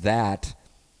does that,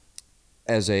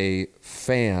 as a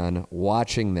fan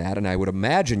watching that, and I would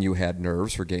imagine you had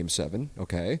nerves for Game 7,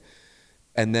 okay?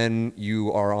 And then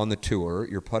you are on the tour,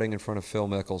 you're putting in front of Phil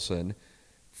Mickelson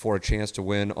for a chance to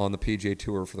win on the PGA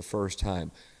Tour for the first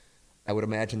time. I would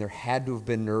imagine there had to have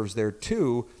been nerves there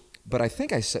too, but I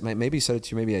think I said, maybe said it to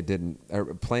you, maybe I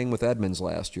didn't. Playing with Edmonds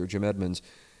last year, Jim Edmonds,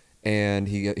 and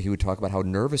he would talk about how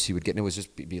nervous he would get, and it was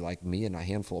just be like me and a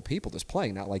handful of people just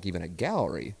playing, not like even a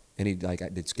gallery. And he'd like,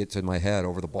 it gets in my head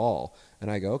over the ball. And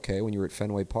I go, okay, when you were at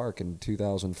Fenway Park in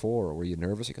 2004, were you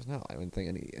nervous? He goes, no, I didn't think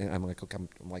any. And I'm like, okay,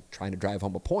 I'm like trying to drive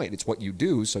home a point. It's what you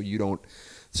do, so you don't.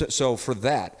 So for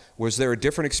that, was there a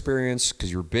different experience,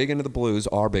 because you're big into the blues,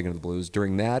 are big into the blues,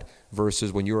 during that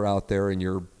versus when you were out there and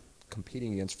you're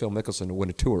competing against Phil Mickelson to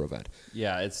win a tour event?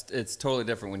 Yeah, it's totally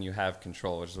different when you have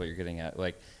control, which is what you're getting at.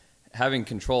 Like, having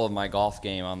control of my golf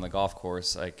game on the golf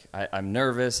course, like I'm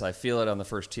nervous. I feel it on the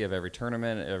first tee of every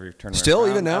tournament. Still,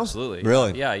 round. even now? Absolutely.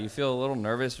 Really? Yeah, you feel a little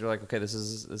nervous. You're like, okay, this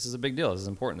is a big deal. This is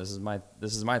important. This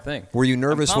is my thing. Were you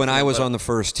nervous when I was but on the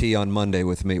first tee on Monday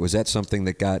with me? Was that something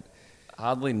that got?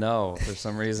 Oddly, no. For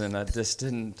some reason, I just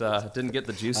didn't get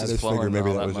the juices I just flowing. figured maybe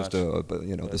all that was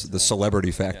much. just the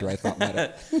celebrity factor. Yeah. I thought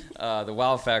might the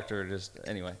wow factor. Just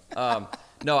anyway.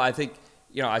 No, I think.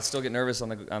 I still get nervous on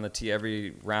the tee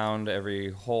every round,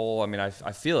 every hole. I mean, I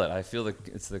feel it. I feel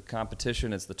it's the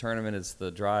competition, it's the tournament, it's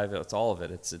the drive, it's all of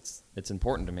it. It's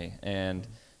important to me, and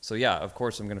so yeah, of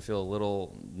course I'm going to feel a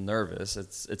little nervous.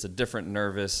 It's a different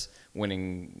nervous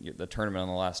winning the tournament on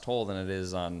the last hole than it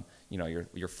is on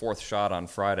your fourth shot on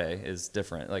Friday is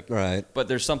different. Like right. But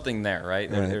there's something there,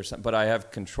 right? But I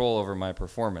have control over my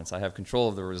performance. I have control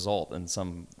of the result in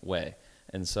some way.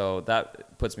 And so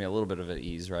that puts me a little bit of at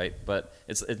ease, right? But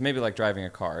it's maybe like driving a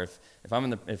car.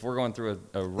 If we're going through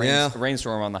a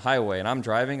rainstorm on the highway and I'm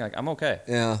driving, like I'm okay.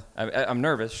 Yeah. I'm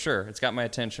nervous, sure. It's got my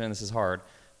attention. This is hard.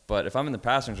 But if I'm in the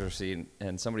passenger seat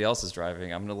and somebody else is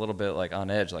driving, I'm a little bit like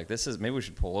on edge. Like maybe we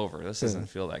should pull over. This doesn't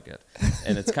feel that good.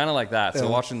 And it's kind of like that. So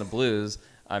watching the Blues,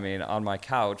 I mean, on my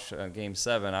couch, Game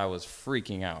 7, I was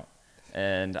freaking out.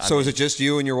 And is it just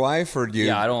you and your wife, or do you?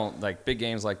 Yeah, I don't like big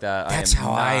games like that. That's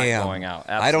how I am. Going out.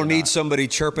 Absolutely I don't need not. somebody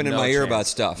chirping in my ear about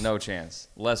stuff. No chance.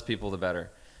 Less people, the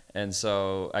better. And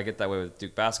so I get that way with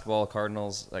Duke basketball,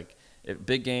 Cardinals. Like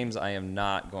big games, I am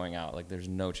not going out. Like there's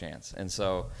no chance. And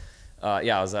so, I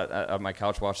was at my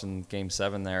couch watching Game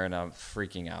 7 there, and I'm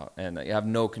freaking out. And I have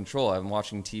no control. I'm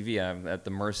watching TV. I'm at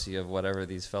the mercy of whatever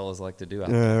these fellas like to do out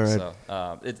there. Right.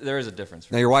 So there is a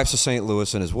difference. Now, your wife's a St.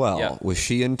 Louisan as well. Yeah. Was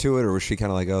she into it, or was she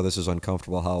kind of like, oh, this is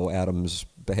uncomfortable how Adam's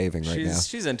behaving right now?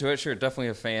 She's into it. Sure, definitely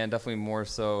a fan. Definitely more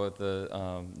so at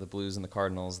the Blues and the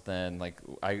Cardinals than like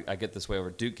I get this way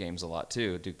over Duke games a lot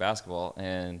too, Duke basketball,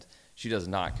 and she does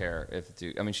not care if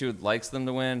Duke. I mean, she likes them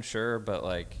to win, sure, but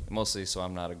like mostly so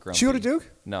I'm not a grumpy. She go to Duke?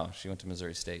 No, she went to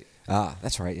Missouri State. Ah,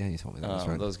 that's right. Yeah, you told me that. That's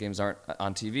right. Those games aren't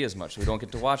on TV as much. So we don't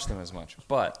get to watch them as much.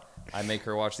 But I make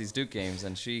her watch these Duke games,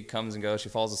 and she comes and goes. She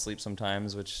falls asleep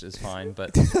sometimes, which is fine.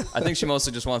 But I think she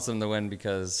mostly just wants them to win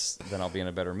because then I'll be in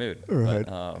a better mood. Right.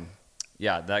 But,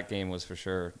 yeah, that game was for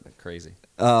sure crazy.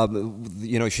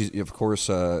 She's, of course,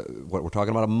 what we're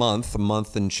talking about a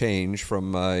month and change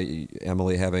from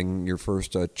Emily having your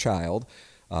first child,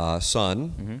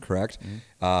 son, correct?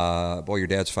 Mm-hmm. Boy, your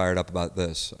dad's fired up about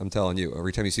this. I'm telling you,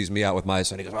 every time he sees me out with my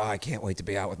son, he goes, I can't wait to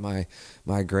be out with my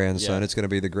grandson. Yeah. It's going to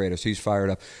be the greatest. He's fired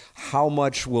up. How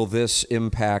much will this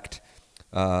impact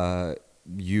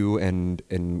you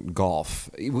and golf?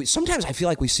 Sometimes I feel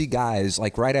like we see guys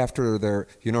like right after they're,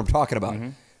 what I'm talking about. Mm-hmm.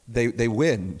 They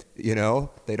win, they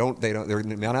may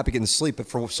not be getting sleep, but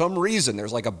for some reason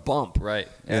there's like a bump. Right.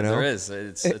 Yeah, there is.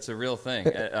 It's a real thing.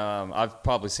 I've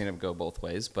probably seen it go both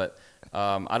ways, but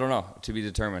I don't know, to be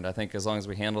determined. I think as long as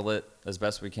we handle it as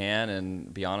best we can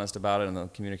and be honest about it and the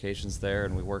communication's there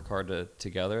and we work hard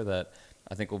together, that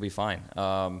I think we'll be fine.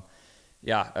 I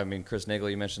mean, Chris Nagel,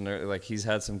 you mentioned like he's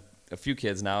had a few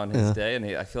kids now in his day, and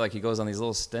I feel like he goes on these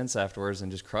little stints afterwards and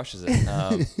just crushes it.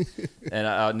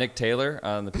 And Nick Taylor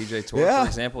on the PGA Tour, for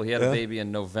example, he had a baby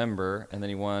in November, and then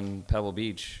he won Pebble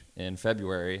Beach in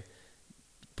February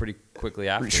pretty quickly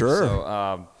after. Sure.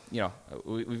 So,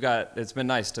 we've got, it's been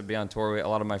nice to be on tour. A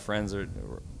lot of my friends are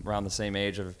around the same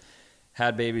age, have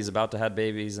had babies, about to have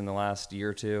babies in the last year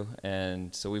or two,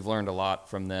 and so we've learned a lot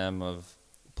from them of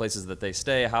places that they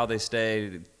stay, how they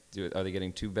stay, are they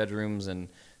getting 2 bedrooms, and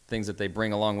things that they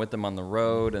bring along with them on the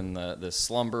road, and the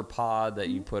slumber pod that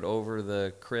you put over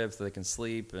the crib so they can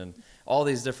sleep, and all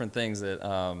these different things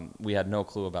that we had no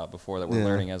clue about before that we're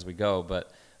learning as we go. But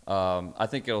I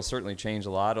think it'll certainly change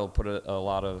a lot. It'll put a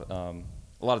lot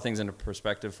of things into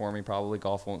perspective for me. Probably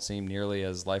golf won't seem nearly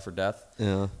as life or death.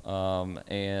 Yeah.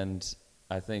 And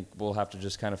I think we'll have to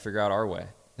just kind of figure out our way.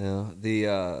 Yeah,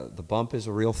 the bump is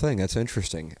a real thing. That's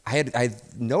interesting. I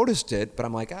noticed it, but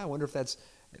I'm like, I wonder if that's.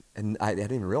 And I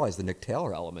didn't even realize the Nick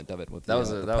Taylor element of it. With that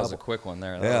was pebble. a quick one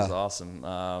there. That was awesome.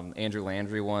 Andrew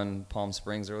Landry won Palm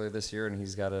Springs earlier this year, and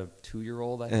he's got a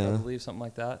 2-year-old, I believe, something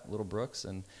like that, Little Brooks.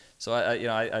 And so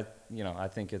I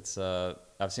think it's.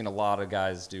 I've seen a lot of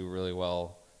guys do really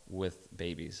well with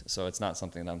babies, so it's not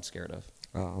something that I'm scared of.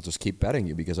 I'll just keep betting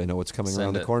you because I know what's coming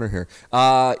around the it. corner here.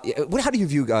 How do you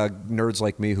view nerds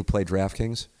like me who play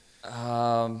DraftKings?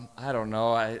 I don't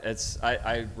know.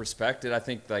 I respect it. I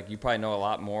think like you probably know a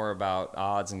lot more about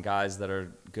odds and guys that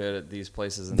are good at these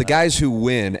places. The guys who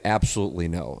win absolutely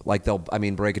know. Like they'll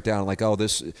break it down like,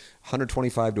 this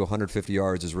 125 to 150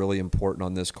 yards is really important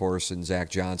on this course, and Zach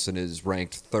Johnson is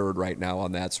ranked third right now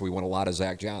on that, so we want a lot of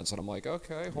Zach Johnson. I'm like,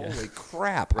 okay, holy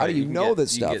crap! How do you know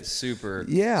this stuff? You get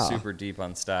super deep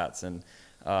on stats, and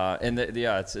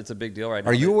it's a big deal right now.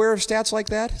 Are you aware of stats like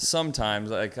that? Sometimes,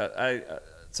 like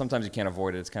sometimes you can't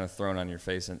avoid it. It's kind of thrown on your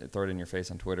face and throw it in your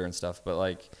face on Twitter and stuff. But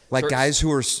like guys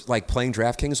who are like playing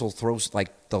DraftKings will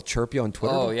they'll chirp you on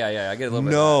Twitter. Oh yeah, I get a little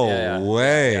bit. No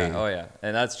way. Yeah. Oh yeah,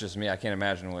 and that's just me. I can't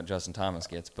imagine what Justin Thomas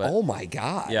gets. But oh my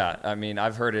God. Yeah, I mean,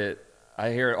 I've heard it.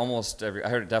 I hear it almost every. I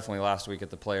heard it definitely last week at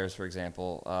the Players, for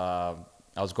example.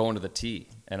 I was going to the tee,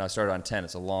 and I started on 10.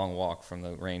 It's a long walk from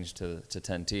the range to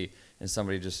 10 tee. And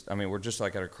somebody we're just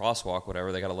like at a crosswalk,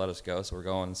 whatever. They got to let us go. So we're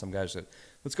going, and some guy said,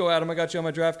 "Let's go, Adam. I got you on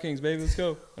my DraftKings, baby. Let's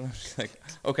go." And I'm just like,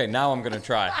 okay, now I'm going to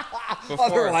try.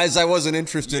 Otherwise, I wasn't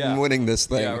interested in winning this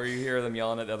thing. Yeah, or you hear them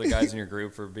yelling at the other guys in your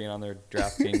group for being on their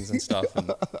DraftKings and stuff.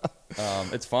 And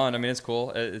it's fun. I mean, it's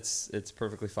cool. It's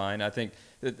perfectly fine. I think,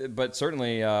 but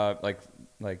certainly, where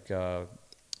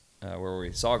were we?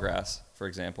 Sawgrass, for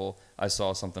example. I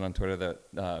saw something on Twitter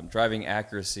that driving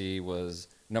accuracy was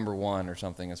number 1 or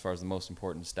something as far as the most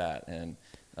important stat. And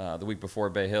the week before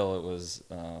Bay Hill, it was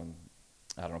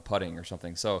putting or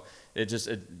something. So there's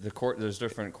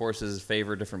different courses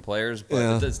favor different players,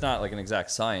 but it's not like an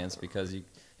exact science because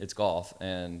it's golf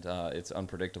and it's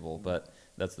unpredictable. But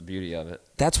that's the beauty of it.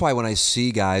 That's why when I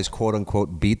see guys, quote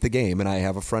unquote, beat the game, and I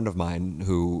have a friend of mine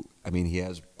who, he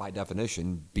has, by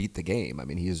definition, beat the game.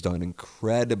 He has done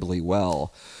incredibly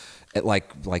well at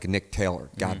like Nick Taylor.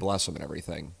 God bless him and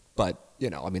everything. But,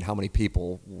 how many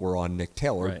people were on Nick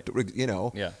Taylor?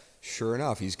 Right. Yeah. Sure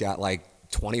enough, he's got like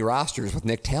 20 rosters with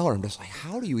Nick Taylor. I'm just like,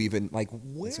 how do you even, where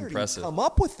do you come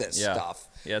up with this stuff?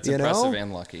 Yeah, it's impressive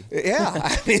and lucky.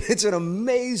 Yeah, it's an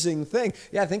amazing thing.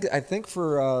 Yeah, I think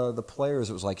for the players,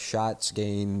 it was like shots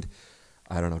gained,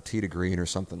 I don't know, tee to green or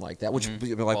something like that. Which,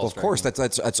 of course,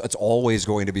 that's always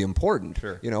going to be important.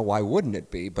 Sure. Why wouldn't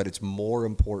it be? But it's more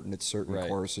important at certain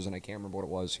courses, and I can't remember what it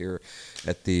was here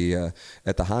at the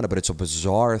Honda. But it's a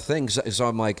bizarre thing. So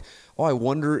I'm like, I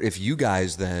wonder if you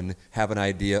guys then have an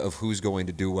idea of who's going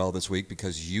to do well this week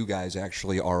because you guys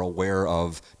actually are aware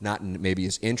of, not maybe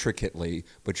as intricately,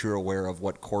 but you're aware of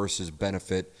what courses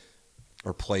benefit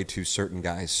or play to certain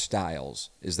guys' styles.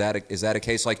 Is that a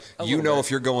case? Like, if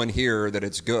you're going here that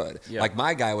it's good. Yeah. Like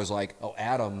my guy was like,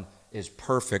 Adam is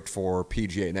perfect for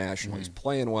PGA National. He's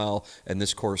playing well, and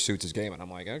this course suits his game. And I'm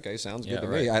like, okay, sounds good to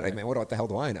me. What the hell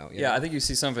do I know? I think you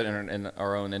see some of it in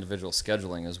our own individual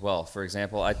scheduling as well. For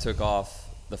example, I took off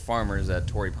the Farmers at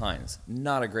Torrey Pines.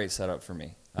 Not a great setup for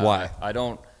me. Why? I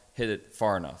don't hit it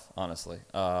far enough, honestly.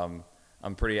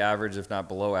 I'm pretty average, if not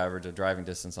below average, of driving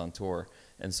distance on tour.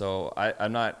 And so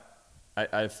I'm not.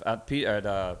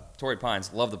 At Torrey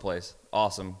Pines, love the place.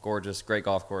 Awesome, gorgeous, great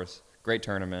golf course, great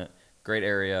tournament, great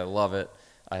area, love it.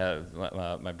 I have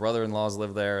my brother-in-laws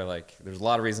live there. Like, there's a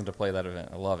lot of reason to play that event.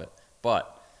 I love it.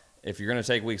 But if you're going to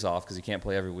take weeks off because you can't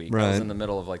play every week, I was in the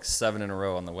middle of like 7 in a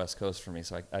row on the West Coast for me,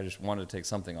 so I just wanted to take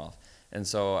something off. And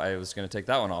so I was going to take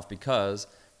that one off because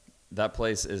that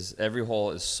place every hole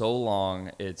is so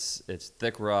long. It's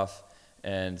thick rough.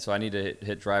 And so I need to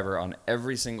hit driver on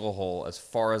every single hole as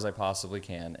far as I possibly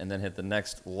can, and then hit the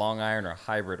next long iron or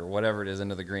hybrid or whatever it is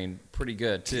into the green pretty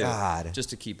good too,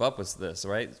 just to keep up with this,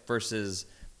 right? Versus,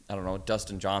 I don't know,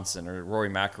 Dustin Johnson or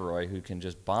Rory McIlroy, who can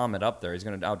just bomb it up there. He's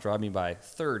going to outdrive me by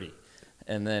 30,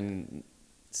 and then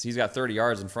so he's got 30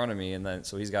 yards in front of me, and then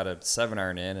so he's got a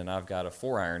 7-iron in, and I've got a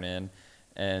 4-iron in,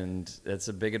 and it's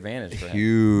a big advantage for him.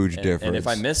 Huge difference. And if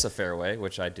I miss a fairway,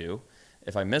 which I do.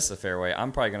 If I miss the fairway,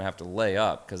 I'm probably going to have to lay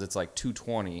up because it's like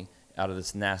 220 out of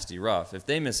this nasty rough. If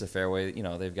they miss a fairway,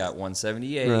 they've got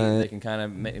 178. Right. They can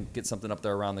kind of get something up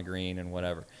there around the green and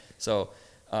whatever. So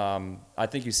I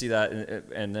think you see that,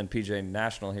 and then PGA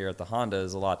National here at the Honda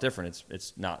is a lot different.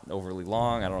 It's not overly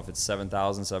long. I don't know if it's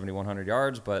 7,000, 7,100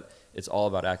 yards, but it's all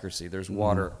about accuracy. There's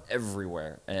water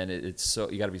everywhere, and it's so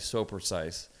you got to be so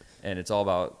precise, and it's all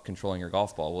about controlling your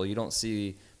golf ball. Well, you don't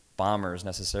see bombers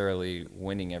necessarily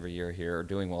winning every year here or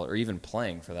doing well or even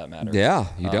playing for that matter. Yeah,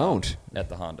 you don't. At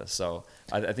the Honda. So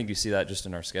I think you see that just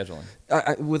in our scheduling.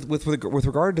 With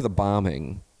regard to the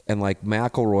bombing and like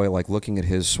McIlroy, like looking at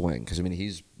his swing, because I mean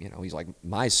he's like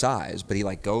my size, but he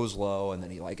like goes low and then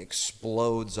he like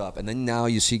explodes up, and then now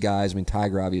you see guys. I mean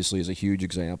Tiger obviously is a huge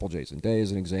example. Jason Day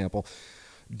is an example.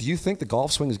 Do you think the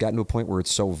golf swing has gotten to a point where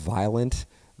it's so violent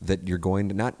that you're going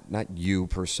to not you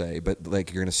per se, but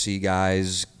like you're going to see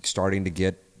guys starting to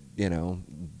get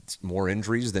more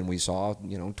injuries than we saw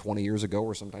 20 years ago,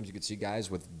 where sometimes you could see guys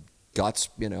with guts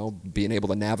being able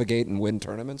to navigate and win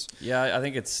tournaments? Yeah, I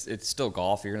think it's still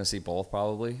golf. You're going to see both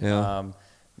probably. Yeah.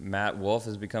 Matt Wolff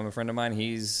has become a friend of mine.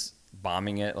 He's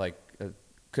bombing it like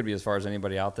could be as far as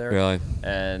anybody out there. Really?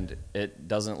 And it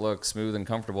doesn't look smooth and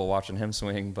comfortable watching him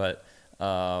swing, but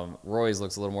Roy's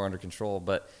looks a little more under control.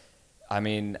 But I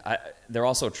mean, they're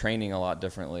also training a lot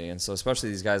differently, and so especially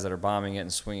these guys that are bombing it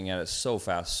and swinging at it so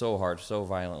fast, so hard, so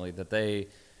violently, that they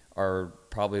are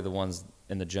probably the ones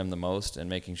in the gym the most and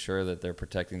making sure that they're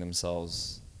protecting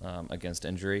themselves against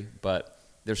injury. But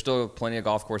there's still plenty of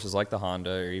golf courses like the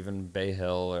Honda or even Bay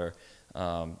Hill or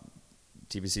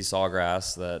TPC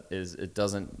Sawgrass that it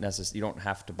doesn't necessarily, you don't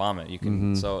have to bomb it. You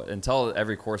can so until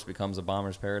every course becomes a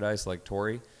bomber's paradise like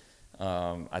Torrey.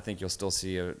 I think you'll still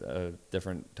see a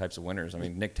different types of winners. I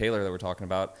mean, Nick Taylor that we're talking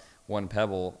about won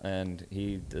Pebble, and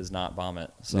he does not bomb it.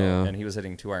 So, and he was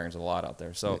hitting 2 irons a lot out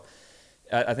there. So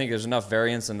I think there's enough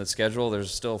variance in the schedule.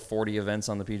 There's still 40 events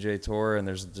on the PGA Tour, and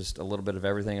there's just a little bit of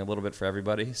everything, a little bit for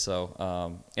everybody. So,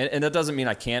 and that doesn't mean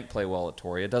I can't play well at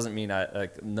Torrey. It doesn't mean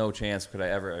no chance could I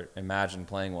ever imagine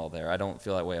playing well there. I don't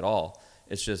feel that way at all.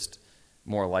 It's just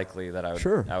more likely that I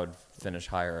would finish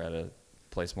higher at a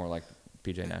place more like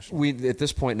PGA National. We at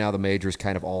this point now the majors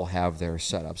kind of all have their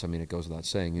setups. I mean, it goes without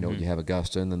saying. You have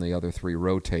Augusta, and then the other 3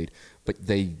 rotate, but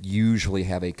they usually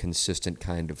have a consistent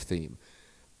kind of theme.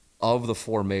 Of the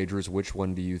 4 majors, which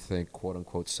one do you think, quote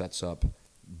unquote, sets up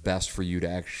best for you to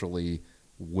actually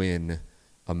win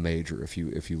a major? If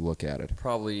you look at it,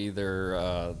 probably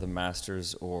either the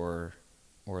Masters or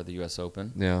the U.S.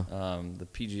 Open. Yeah. The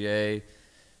PGA.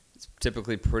 It's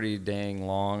typically pretty dang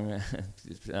long.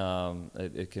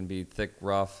 It can be thick,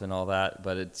 rough, and all that,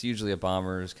 but it's usually a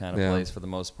bomber's kind of place for the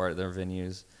most part, their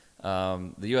venues.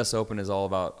 The U.S. Open is all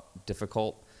about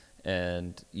difficult,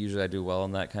 and usually I do well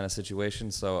in that kind of situation.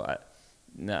 So,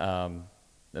 and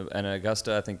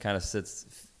Augusta, I think, kind of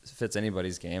fits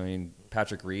anybody's game. I mean,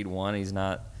 Patrick Reed won. He's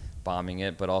not bombing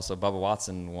it, but also Bubba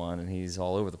Watson won, and he's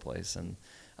all over the place. And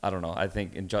I don't know. I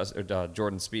think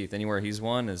Jordan Spieth, anywhere he's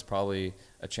won is probably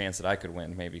a chance that I could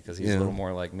win, maybe, because he's a little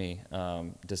more like me,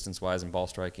 distance-wise and ball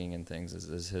striking and things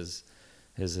is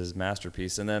his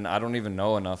masterpiece. And then I don't even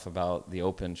know enough about the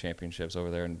Open Championships over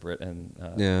there in Britain,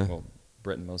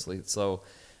 Britain mostly. So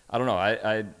I don't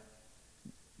know.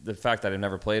 The fact that I've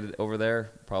never played over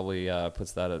there probably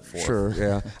puts that at 4th. Sure,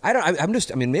 yeah.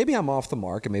 I mean, maybe I'm off the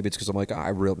mark, and maybe it's because I'm like,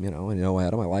 I know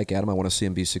Adam. I like Adam. I want to see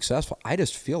him be successful. I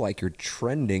just feel like you're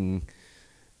trending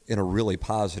in a really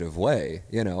positive way.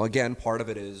 Again, part of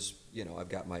it is, I've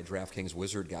got my DraftKings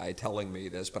wizard guy telling me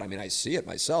this, but I mean, I see it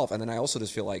myself, and then I also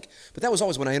just feel like, but that was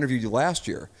always when I interviewed you last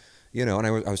year. And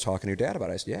I was talking to your dad about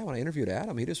it. I said, yeah, when I interviewed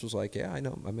Adam, he just was like, yeah, I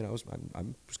know. I mean, I was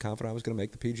confident I was going to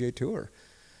make the PGA Tour.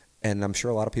 And I'm sure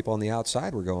a lot of people on the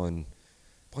outside were going,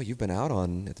 boy, you've been out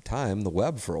on, at the time, the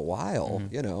web for a while.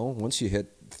 Once you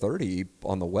hit 30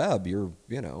 on the web, you're,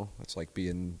 it's like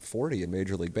being 40 in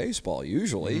Major League Baseball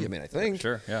usually. I mean, I think.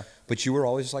 Sure, yeah. But you were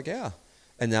always just like, yeah.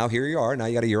 And now here you are. Now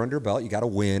you got a year under your belt. You got to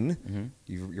win.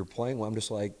 You're playing well. I'm just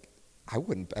like, I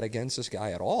wouldn't bet against this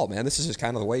guy at all, man. This is just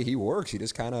kind of the way he works. He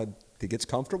just kind of gets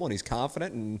comfortable and he's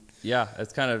confident. And yeah,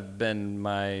 it's kind of been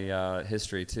my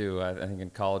history too. I think in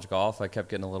college golf, I kept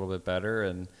getting a little bit better,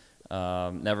 and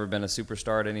never been a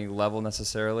superstar at any level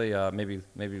necessarily.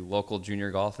 Maybe local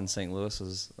junior golf in St. Louis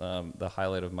was the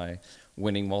highlight of my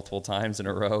winning multiple times in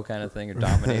a row kind of thing, or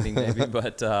dominating maybe.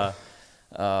 But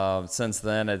since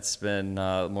then, it's been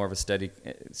more of a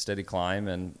steady climb,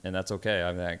 and that's okay.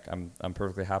 I mean, I'm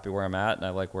perfectly happy where I'm at, and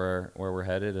I like where we're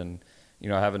headed. And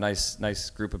I have a nice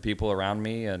group of people around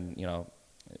me, and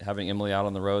having Emily out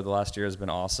on the road the last year has been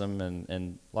awesome,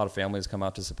 and a lot of families come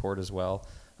out to support as well,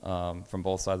 from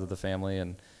both sides of the family.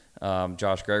 And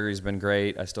Josh Gregory's been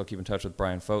great. I still keep in touch with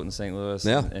Brian Fote in St. Louis,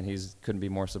 and he's couldn't be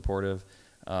more supportive.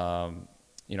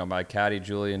 My caddy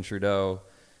Julian Trudeau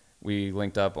we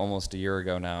linked up almost a year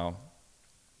ago now,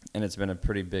 and it's been a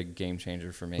pretty big game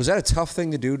changer for me. Was that a tough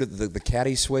thing to do, to the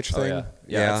caddy switch thing? Oh,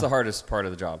 yeah. It's the hardest part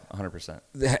of the job, 100%.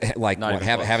 Like Not what,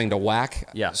 even close. having to whack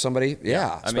somebody?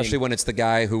 Yeah. I Especially mean, when it's the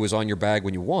guy who was on your bag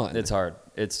when you won. It's hard.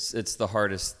 It's the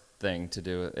hardest thing to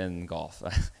do in golf.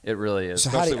 It really is, So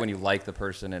how do especially you- when you like the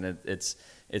person, and it's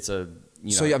a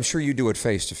So I'm sure you do it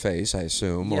face to face, I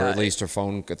assume, or Yeah, at least at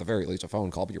the very least a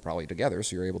phone call, but you're probably together,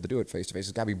 so you're able to do it face to face.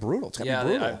 It's got to be brutal. It's got to be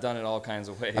brutal. I've done it all kinds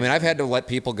of ways. I mean, I've had to let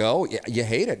people go. You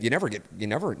hate it. You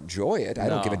never enjoy it. I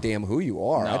don't No. give a damn who you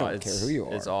are. I No, don't care who you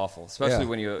are. It's awful, especially Yeah.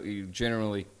 when you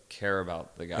genuinely care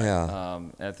about the guy. Yeah.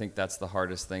 And I think that's the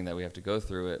hardest thing that we have to go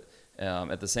through it.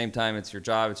 At the same time, it's your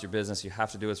job, it's your business. You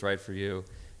have to do what's right for you,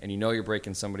 and you know you're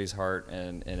breaking somebody's heart,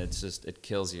 and it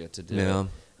kills you to do Yeah. it.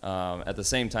 At the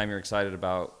same time, you're excited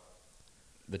about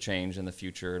the change in the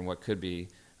future and what could be.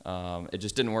 It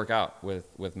just didn't work out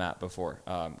with Matt before.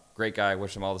 Great guy,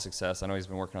 wish him all the success. I know he's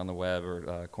been working on the web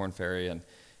or Corn Ferry,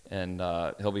 and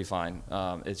he'll be fine.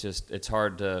 It's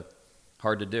hard to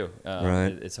do.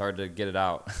 Right. It's hard to get it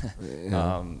out.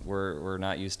 Yeah. We're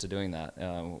not used to doing that.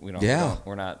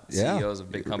 We're not Yeah. CEOs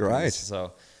of big companies. Right.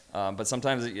 So, but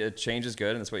sometimes change is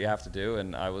good, and it's what you have to do.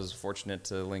 And I was fortunate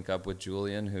to link up with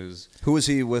Julian, Who was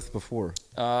he with before?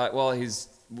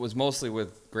 was mostly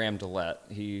with Graham DeLette.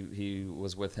 He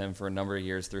was with him for a number of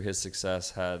years through his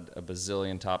success, had a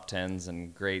bazillion top tens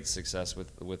and great success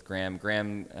with Graham.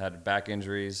 Graham had back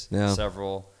injuries,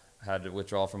 several, had to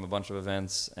withdraw from a bunch of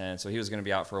events, and so he was going to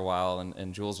be out for a while,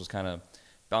 and Jules was kind of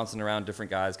bouncing around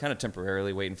different guys, kind of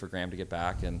temporarily waiting for Graham to get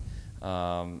back, and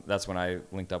that's when I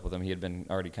linked up with him. He had been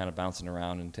already kind of bouncing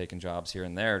around and taking jobs here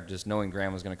and there, just knowing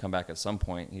Graham was going to come back at some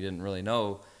point. He didn't really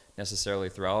know necessarily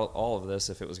throughout all of this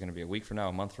if it was going to be a week from now,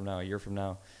 a month from now, a year from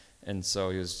now, and so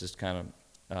he was just kind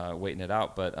of waiting it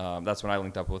out. But that's when I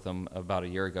linked up with him about a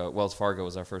year ago. Wells Fargo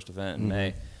was our first event in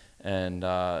May, and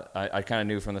I kind of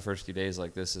knew from the first few days,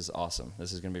 like, this is awesome.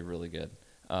 This is going to be really good.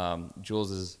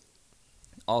 Jules is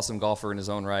awesome golfer in his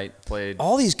own right. Played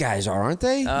All these guys are, aren't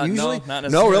they? Usually, no,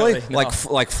 not no, really. necessarily,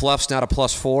 no. Like Fluff's not a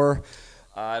 +4.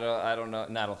 I don't know.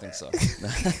 No, I don't think so.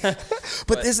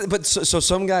 So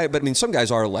some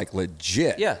guys are like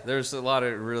legit. Yeah, there's a lot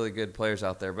of really good players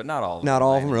out there, but not all of them. Not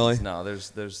all of them, really? No,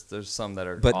 there's some that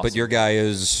are But awesome. your guy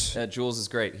is. Jules is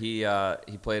great. He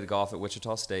played golf at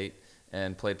Wichita State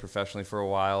and played professionally for a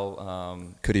while.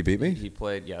 Could he beat me? He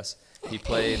played, yes. He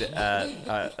played at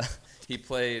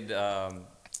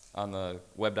on the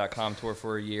Web.com tour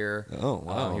for a year. Oh,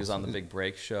 wow. He was on the Big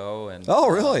Break show, and Oh,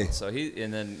 really? So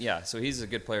he's a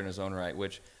good player in his own right,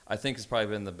 which I think has probably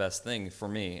been the best thing for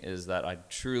me, is that I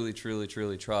truly, truly,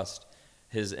 truly trust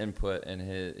his input, and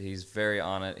he's very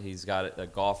on it. He's got a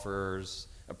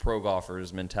pro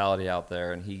golfer's mentality out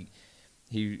there, and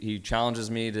he challenges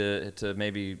me to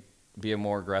maybe be a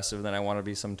more aggressive than I want to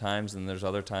be sometimes, and there's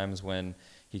other times when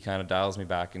he kind of dials me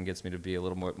back and gets me to be a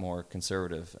little more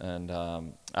conservative. And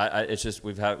it's just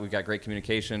we've got great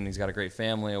communication. He's got a great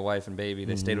family, a wife and baby.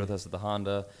 They stayed with us at the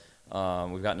Honda.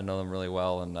 We've gotten to know them really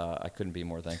well, and I couldn't be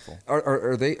more thankful.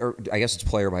 Are they? I guess it's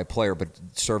player by player, but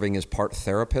serving as part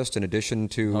therapist in addition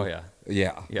to. Oh,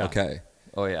 yeah. Yeah. Okay.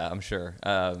 Oh yeah, I'm sure.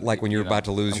 Like when you're about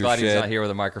to lose I'm your glad shit. he's not here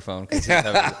with a microphone. 'Cause he's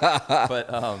heavy.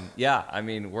 But yeah, I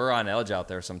mean, we're on edge out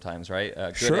there sometimes, right?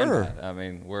 Good Sure. and bad. I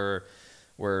mean,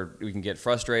 we can get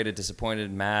frustrated,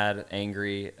 disappointed, mad,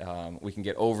 angry. We can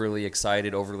get overly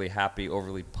excited, overly happy,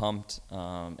 overly pumped,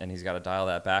 and he's got to dial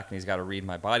that back, and he's got to read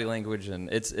my body language,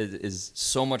 and it is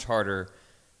so much harder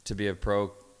to be a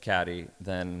pro caddy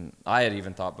than I had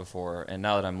even thought before. And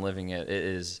now that I'm living it, it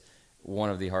is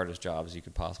one of the hardest jobs you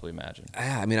could possibly imagine.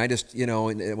 I mean, I just,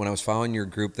 when I was following your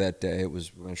group that day, it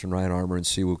was mentioned Ryan Armour and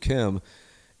Siwoo Kim,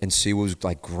 and Siwoo was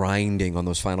like grinding on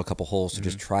those final couple holes to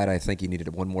just try to, I think he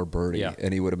needed one more birdie,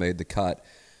 and he would have made the cut.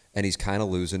 And he's kind of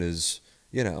losing his,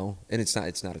 and it's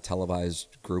not a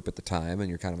televised group at the time, and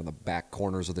you're kind of in the back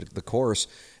corners of the course,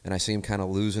 and I see him kind of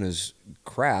losing his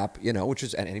crap, which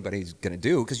is anybody's going to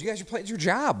do, because you guys are playing, it's your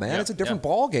job, man. It's a different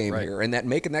ball game here, and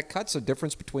making that cut's a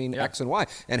difference between X and Y.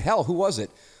 And hell, who was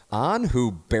it? An,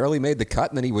 who barely made the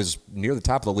cut, and then he was near the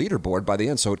top of the leaderboard by the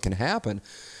end, so it can happen.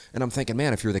 And I'm thinking,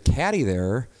 man, if you're the caddy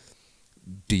there,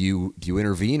 do you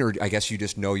intervene, or I guess you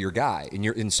just know your guy,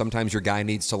 and sometimes your guy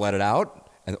needs to let it out,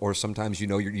 or sometimes you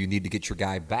need to get your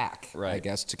guy back. Right. I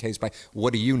guess it's a case by.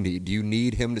 What do you need? Do you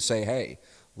need him to say, hey,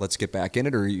 let's get back in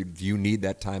it, or do you need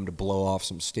that time to blow off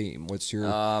some steam? What's your?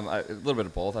 A little bit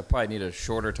of both. I probably need a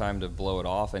shorter time to blow it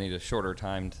off. I need a shorter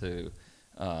time to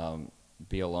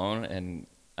be alone, and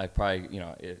I probably,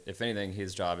 if anything,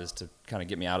 his job is to kind of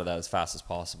get me out of that as fast as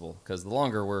possible. Because the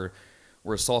longer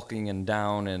we're sulking and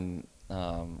down and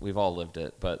We've all lived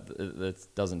it, but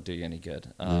it doesn't do you any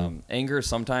good. Anger,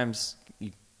 sometimes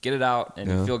you get it out and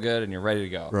you feel good and you're ready to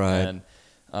go. Right. And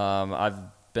I've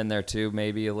been there too,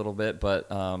 maybe a little bit, but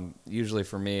usually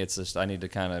for me, it's just I need to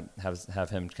kind of have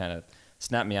him kind of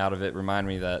snap me out of it, remind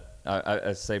me that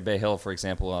I say Bay Hill, for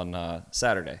example, on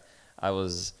Saturday. I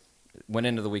went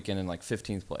into the weekend in like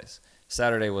 15th place.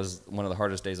 Saturday was one of the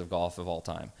hardest days of golf of all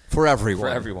time. For everyone. For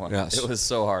everyone. Yes. It was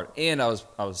so hard. And I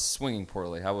was swinging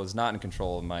poorly. I was not in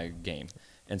control of my game.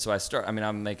 And so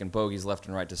I'm making bogeys left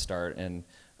and right to start. And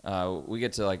we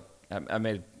get to I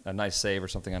made a nice save or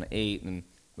something on 8, and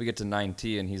we get to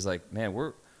 9T, and he's like, man,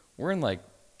 we're in like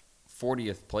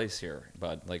 40th place here,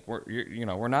 bud. Like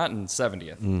we're not in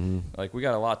 70th. Mm-hmm. Like we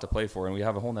got a lot to play for, and we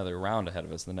have a whole nother round ahead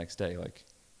of us the next day. Like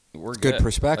we're Good good.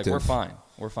 perspective. Like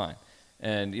we're fine.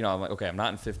 And I'm like, okay, I'm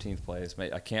not in 15th place.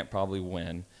 I can't probably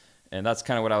win, and that's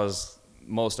kind of what I was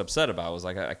most upset about. Was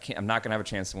like, I'm not gonna have a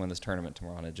chance to win this tournament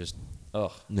tomorrow, and it just,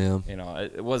 Yeah.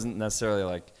 It wasn't necessarily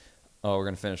like, oh, we're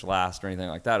gonna finish last or anything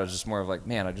like that. It was just more of like,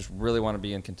 man, I just really want to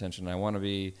be in contention. I want to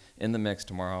be in the mix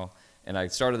tomorrow. And I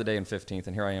started the day in 15th,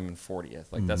 and here I am in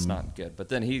 40th. Like that's not good. But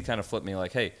then he kind of flipped me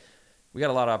like, hey, we got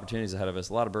a lot of opportunities ahead of us,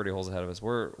 a lot of birdie holes ahead of us.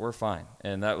 We're fine.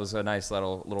 And that was a nice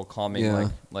little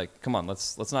calming, like come on,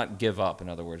 let's not give up, in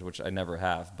other words, which I never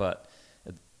have. But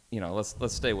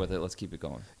let's stay with it. Let's keep it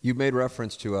going. You made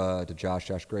reference to Josh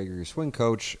Greger, your swing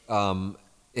coach, and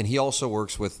he also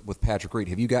works with Patrick Reed.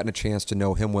 Have you gotten a chance to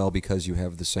know him well because you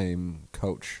have the same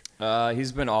coach?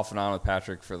 He's been off and on with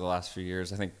Patrick for the last few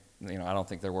years. I think I don't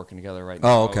think they're working together right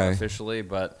now okay. officially,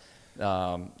 but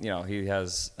he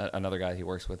has another guy he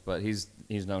works with, but he's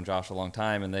known Josh a long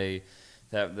time, and they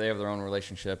have their own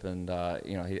relationship, and I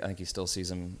think he still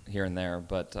sees him here and there,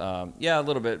 but a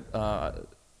little bit.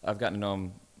 I've gotten to know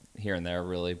him here and there,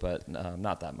 really, but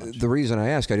not that much. The reason I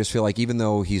ask, I just feel like even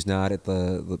though he's not at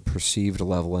the perceived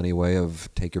level anyway of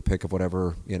take your pick of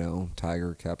whatever,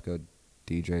 Tiger, Koepka,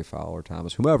 DJ, Fowler,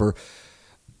 Thomas, whomever,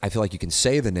 I feel like you can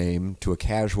say the name to a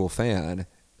casual fan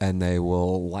and they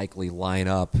will likely line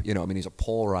up. He's a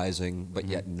polarizing but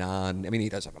yet he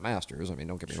does have a Masters.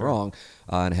 Don't get me wrong,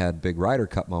 and had big Ryder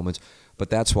Cup moments. But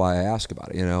that's why I ask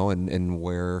about it, and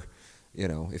where,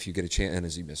 if you get a chance, and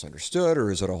is he misunderstood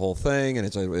or is it a whole thing? And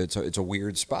it's a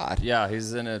weird spot. Yeah,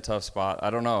 he's in a tough spot.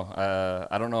 I don't know.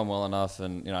 I don't know him well enough,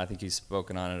 and I think he's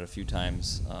spoken on it a few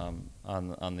times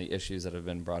on the issues that have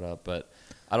been brought up, but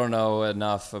I don't know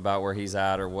enough about where he's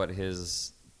at or what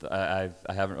his. I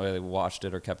haven't really watched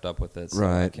it or kept up with it, so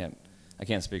right. I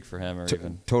can't speak for him or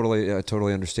even.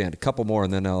 Totally understand. A couple more,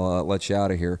 and then I'll let you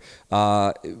out of here.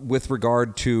 With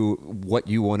regard to what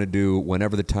you want to do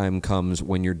whenever the time comes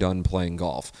when you're done playing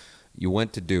golf, you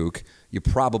went to Duke. You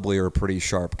probably are a pretty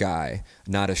sharp guy,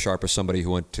 not as sharp as somebody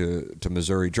who went to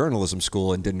Missouri Journalism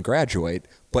School and didn't graduate,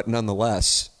 but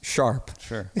nonetheless sharp.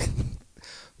 Sure.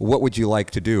 What would you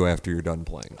like to do after you're done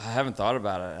playing? I haven't thought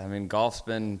about it. Golf's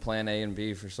been plan A and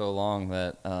B for so long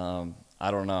that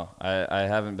I don't know. I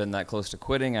haven't been that close to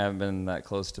quitting. I haven't been that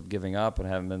close to giving up, and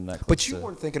I haven't been that close. But you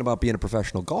weren't thinking about being a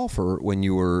professional golfer when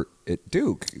you were at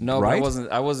Duke, no, right?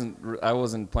 But I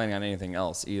wasn't planning on anything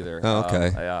else either. Oh,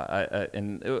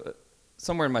 okay.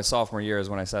 Somewhere in my sophomore year is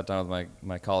when I sat down with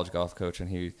my college golf coach, and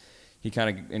he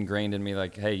kind of ingrained in me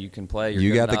like, hey, you can play.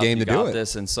 You got the game to do it.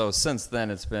 This, and so since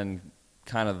then it's been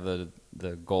kind of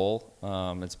the goal.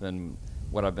 It's been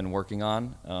what I've been working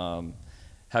on.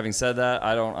 Having said that,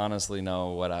 I don't honestly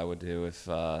know what I would do if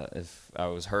I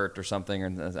was hurt or something,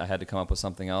 or I had to come up with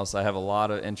something else. I have a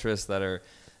lot of interests that are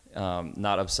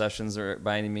not obsessions or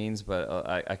by any means, but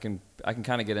I can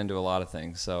kind of get into a lot of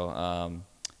things. So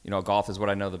golf is what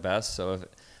I know the best. So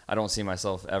I don't see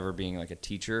myself ever being like a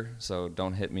teacher. So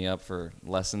don't hit me up for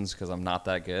lessons because I'm not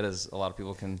that good, as a lot of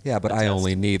people can. Yeah, but attest. I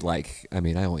only need like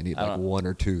one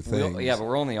or two things. Yeah, but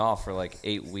we're only off for like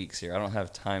 8 weeks here. I don't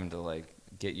have time to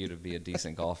get you to be a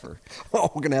decent golfer.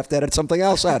 Oh, we're going to have to edit something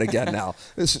else out again now.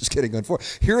 This is getting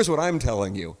unfortunate. Here's what I'm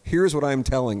telling you.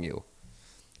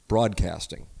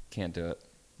 Broadcasting. Can't do it.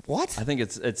 What? I think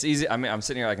it's easy. I'm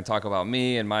sitting here, I can talk about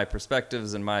me and my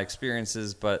perspectives and my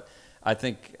experiences, but I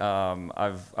think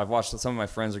I've watched some of my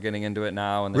friends are getting into it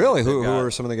now. And really? Who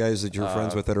are some of the guys that you're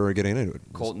friends with that are getting into it?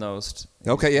 Colton Ost.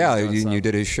 Okay, yeah. You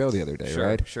did his show the other day,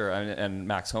 right? Sure. And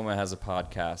Max Homa has a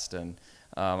podcast, and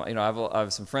I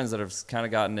have some friends that have kind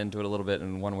of gotten into it a little bit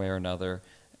in one way or another.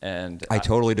 And I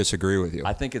totally disagree with you.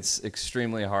 I think it's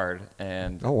extremely hard.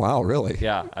 And oh wow, really?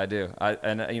 Yeah, I do.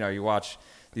 You watch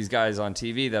these guys on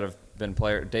TV that have been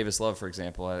Davis Love, for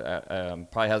example,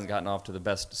 probably hasn't gotten off to the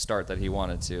best start that he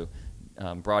wanted to,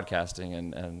 broadcasting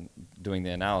and doing the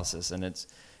analysis, and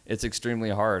it's extremely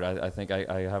hard. I think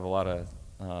I have a lot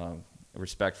of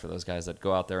respect for those guys that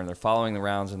go out there and they're following the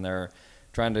rounds and they're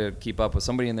trying to keep up with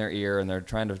somebody in their ear and they're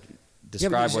trying to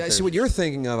describe what you're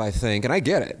thinking of, I think, and I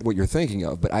get it, what you're thinking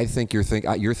of, but I think you're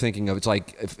thinking of, it's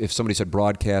like if somebody said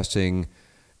broadcasting,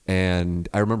 and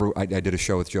I remember I did a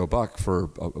show with Joe Buck for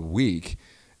a week,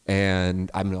 and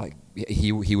I'm like,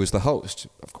 he was the host,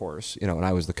 of course, and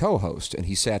I was the co-host, and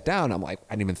he sat down, I'm like,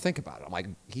 I didn't even think about it. I'm like,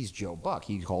 he's Joe Buck.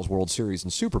 He calls World Series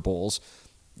and Super Bowls,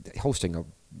 hosting a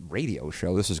radio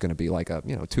show. This is going to be like a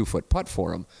 2-foot putt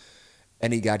for him.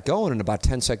 And he got going, and about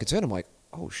 10 seconds in, I'm like,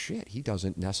 oh shit, he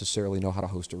doesn't necessarily know how to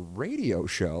host a radio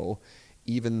show,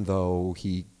 even though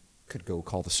he could go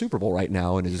call the Super Bowl right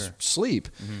now in his sleep.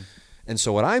 Mm-hmm. And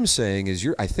so what I'm saying is,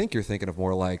 I think you're thinking of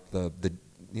more like the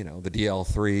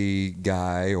DL3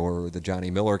 guy or the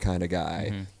Johnny Miller kind of guy.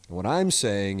 Mm-hmm. And what I'm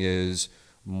saying is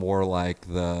more like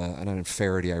and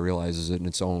Faraday, I realize, is in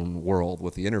its own world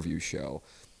with the interview show,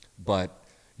 but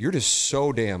you're just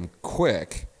so damn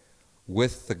quick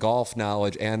with the golf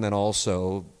knowledge, and then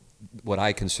also what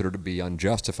I consider to be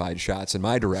unjustified shots in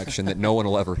my direction that no one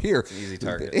will ever hear. It's an easy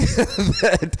target.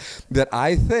 that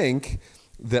I think,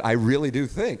 that I really do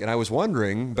think, and I was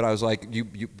wondering, but I was like, you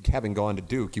having gone to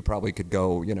Duke, you probably could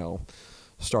go,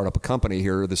 start up a company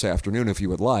here this afternoon if you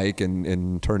would like,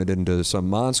 and turn it into some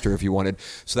monster if you wanted.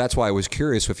 So that's why I was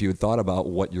curious if you had thought about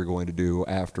what you're going to do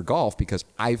after golf, because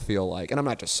I feel like, and I'm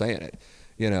not just saying it,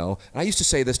 and I used to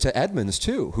say this to Edmonds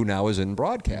too, who now is in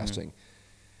broadcasting. Mm-hmm.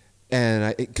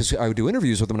 And because I would do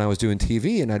interviews with him when I was doing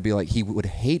TV, and I'd be like, he would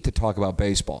hate to talk about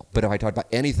baseball. But if I talked about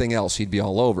anything else, he'd be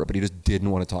all over it. But he just didn't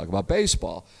want to talk about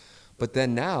baseball. But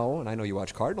then now, and I know you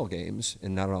watch Cardinal games,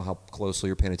 and I don't know how closely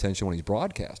you're paying attention when he's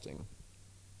broadcasting,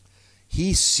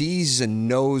 he sees and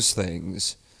knows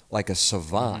things like a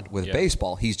savant with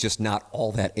baseball. He's just not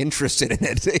all that interested in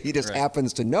it. He just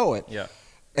happens to know it. Yeah.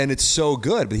 And it's so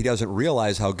good, but he doesn't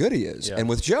realize how good he is. Yeah. And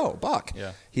with Joe Buck,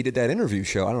 he did that interview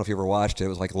show. I don't know if you ever watched it. It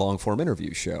was like a long-form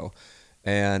interview show.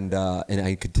 And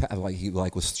I could tell,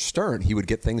 like with Stern, he would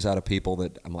get things out of people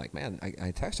that I'm like, man,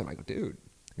 I text him. I go, dude,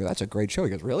 that's a great show. He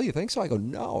goes, really? You think so? I go,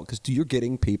 no, because you're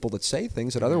getting people that say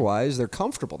things that otherwise they're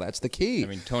comfortable. That's the key. I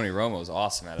mean, Tony Romo's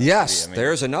awesome at it. Yes,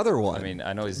 there's another one. I mean,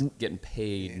 I know he's getting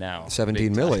paid now.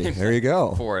 17 million. There you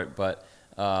go. For it, but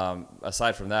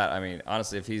aside from that, I mean,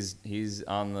 honestly, if he's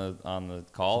on the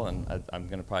call, and I'm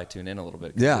going to probably tune in a little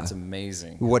bit. It's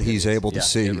amazing what he's able to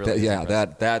see. Really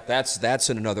That's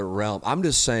in another realm. I'm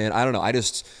just saying, I don't know.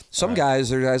 Some guys,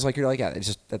 there are guys like, you're like, it's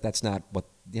just that's not what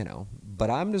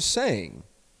But I'm just saying.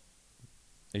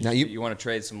 Now you want to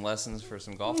trade some lessons for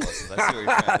some golf lessons? I see what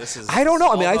you're trying. This is I don't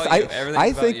know. I mean,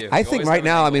 I think right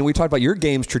now. I mean, we we talked about your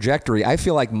game's trajectory. I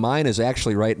feel like mine is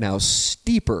actually right now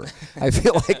steeper. I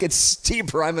feel like it's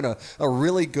steeper. I'm in a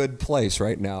really good place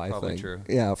right now. I Probably think. True.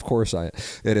 Yeah, of course it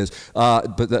is.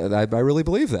 But I really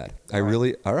believe that. All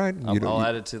right. I'll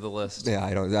add it to the list. Yeah,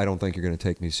 I don't think you're going to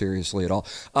take me seriously at all.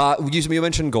 You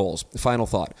mentioned goals. Final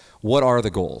thought. What are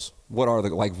the goals? What are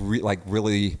the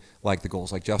really the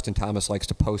goals? Like Justin Thomas likes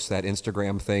to post that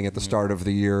Instagram thing at the start of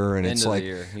the year, and it's like,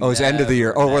 it's end of the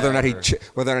year. Or whether or not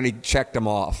he checked them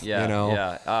off.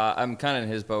 Yeah. I'm kind of in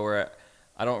his boat where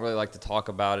I don't really like to talk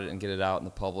about it and get it out in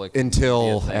the public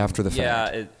until after the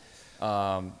fact.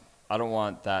 Yeah. I don't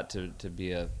want that to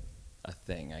be a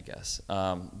thing, I guess.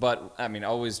 But I mean,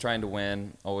 always trying to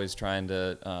win, always trying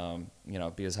to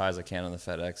be as high as I can on the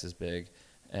FedEx is big.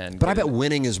 But I bet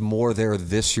winning is more there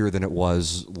this year than it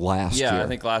was last year. Yeah, I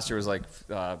think last year was like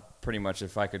pretty much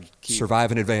if I could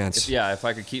survive in advance. If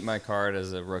I could keep my card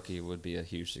as a rookie, it would be a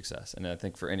huge success. And I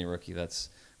think for any rookie, that's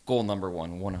goal number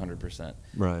one, 100%.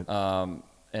 Right.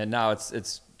 And now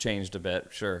it's changed a bit.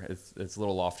 Sure, it's a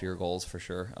little loftier goals for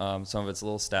sure. Some of it's a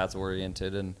little stats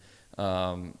oriented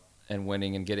and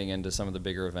winning and getting into some of the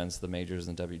bigger events, the majors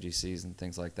and WGCs and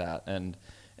things like that. And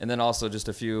then also just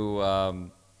a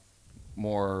few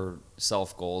more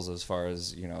self goals as far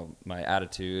as my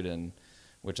attitude, and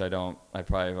which I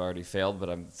probably have already failed, but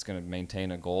I'm just going to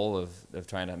maintain a goal of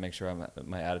trying to make sure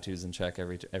my attitude's in check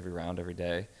every round, every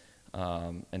day,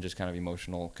 and just kind of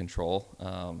emotional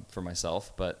control for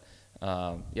myself. But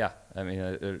I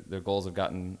mean, their goals have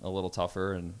gotten a little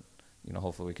tougher, and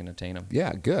hopefully we can attain them.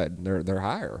 Yeah, good. They're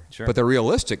higher, sure, but they're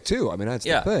realistic too. I mean, that's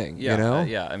the thing.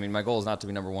 Yeah. I mean, my goal is not to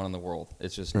be number one in the world.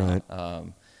 It's just right. not.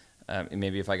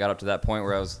 Maybe if I got up to that point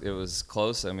where it was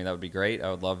close, I mean, that would be great. I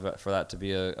would love for that to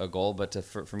be a goal. But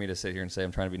for me to sit here and say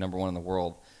I'm trying to be number one in the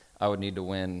world, I would need to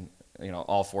win,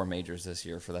 all 4 majors this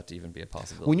year for that to even be a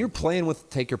possibility. When you're playing with,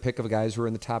 take your pick of guys who are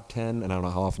in the top 10, and I don't know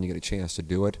how often you get a chance to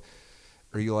do it,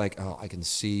 are you like, oh, I can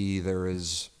see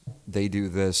they do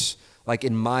this. Like,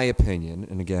 in my opinion,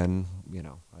 and again,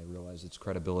 I realize its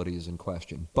credibility is in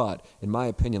question. But in my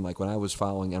opinion, like when I was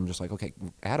following, I'm just like, okay,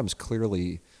 Adam's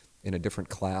clearly in a different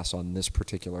class on this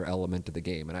particular element of the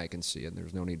game, and I can see it. And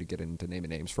there's no need to get into naming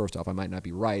names. First off, I might not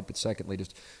be right, but secondly,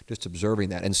 just observing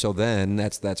that. And so then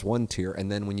that's one tier.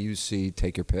 And then when you see,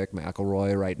 take your pick,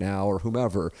 McIlroy right now or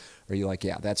whomever, are you like,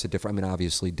 yeah, that's a different. I mean,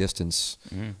 obviously distance.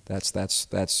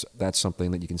 That's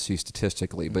something that you can see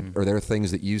statistically. But are there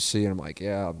things that you see and I'm like,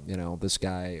 yeah, this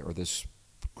guy or this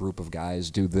group of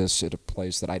guys do this at a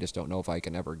place that I just don't know if I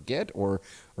can ever get, or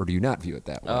do you not view it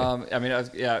that way? I mean,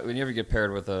 whenever you get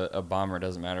paired with a bomber, it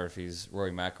doesn't matter if he's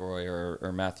Rory McIlroy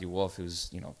or Matthew Wolff,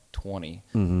 who's 20.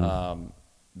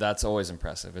 That's always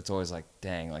impressive. It's always like,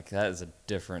 dang, like that is a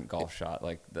different golf shot.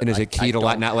 Like, and is it key to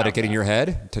not let it get in your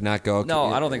head, to not go? No,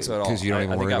 I don't think so at all. Because you don't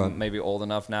even worry about. I think I'm maybe old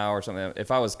enough now or something.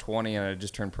 If I was 20 and I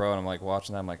just turned pro and I'm like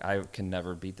watching that, I'm like, I can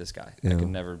never beat this guy. I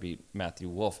can never beat Matthew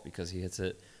Wolff because he hits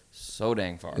it so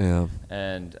dang far. Yeah.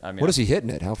 And I mean, what is he hitting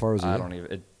it? How far is he? I don't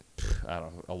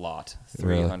know, a lot.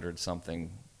 300 something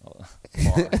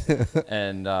far.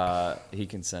 And he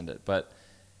can send it. But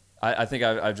I think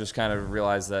I've just kind of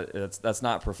realized that that's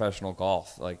not professional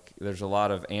golf. Like there's a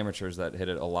lot of amateurs that hit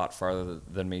it a lot farther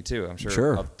than me too. I'm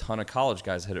sure a ton of college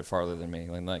guys hit it farther than me.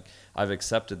 And like I've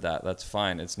accepted that. That's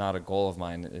fine. It's not a goal of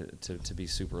mine to be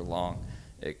super long.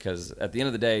 Because at the end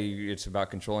of the day, it's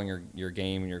about controlling your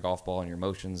game and your golf ball and your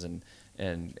motions and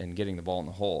getting the ball in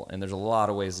the hole. And there's a lot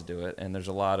of ways to do it, and there's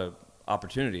a lot of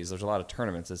opportunities. There's a lot of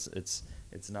tournaments. It's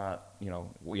not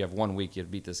we have 1 week you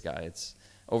beat this guy. It's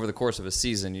over the course of a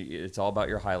season. It's all about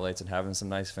your highlights and having some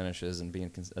nice finishes and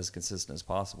being as consistent as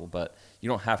possible. But you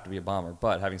don't have to be a bomber.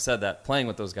 But having said that, playing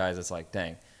with those guys, it's like,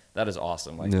 dang. That is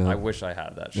awesome. Like I wish I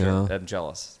had that. Sure, I'm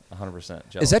jealous, 100%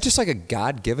 jealous. Is that just like a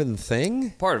God-given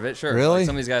thing? Part of it, sure. Really? Like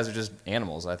some of these guys are just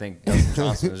animals. I think Dustin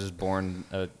Johnson was just born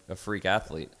a freak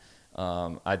athlete.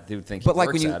 I do think he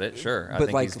works at it. Sure, I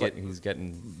think he's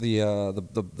getting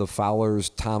the Fowlers,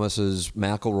 Thomases,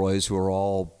 McIlroys, who are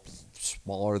all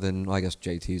smaller than I guess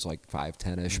JT's like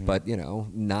 5'10"ish, but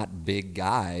not big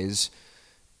guys.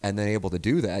 And then able to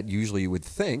do that, usually you would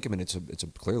think. I mean, it's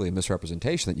clearly a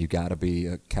misrepresentation that you got to be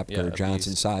a Koepka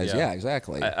Johnson size. Yeah,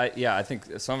 exactly. I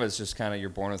think some of it's just kind of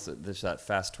you're born with that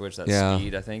fast twitch, that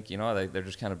speed. I think they're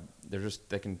just kind of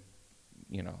they can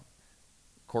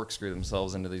corkscrew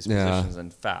themselves into these positions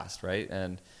and fast, right?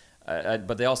 And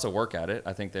but they also work at it.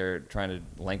 I think they're trying to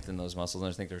lengthen those muscles,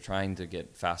 and I think they're trying to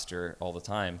get faster all the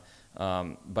time.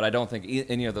 But I don't think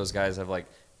any of those guys have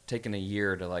taken a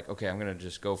year to okay, I'm going to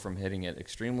just go from hitting it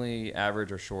extremely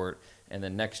average or short, and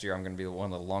then next year I'm going to be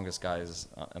one of the longest guys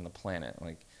on the planet.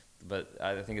 But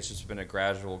I think it's just been a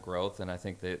gradual growth, and I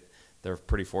think that they're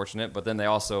pretty fortunate. But then they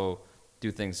also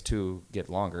do things to get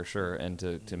longer, sure, and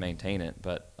to maintain it.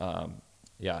 But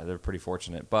they're pretty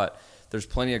fortunate. But there's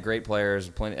plenty of great players,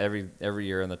 every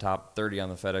year in the top 30 on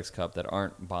the FedEx Cup that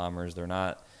aren't bombers. They're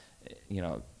not,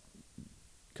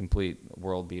 complete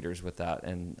world beaters with that.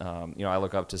 And I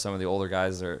look up to some of the older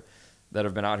guys that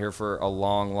have been out here for a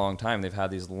long, long time. They've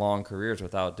had these long careers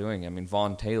without doing it. I mean,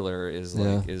 Vaughn Taylor is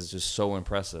just so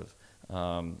impressive.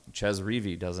 Ches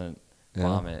Reavie doesn't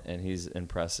bomb it, and he's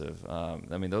impressive.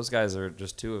 I mean, those guys are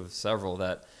just two of several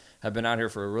that have been out here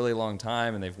for a really long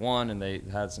time, and they've won, and they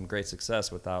had some great success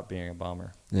without being a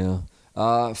bomber. Yeah.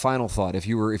 Final thought: if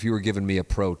you were giving me a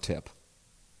pro tip,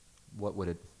 what would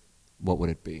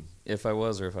it be? If I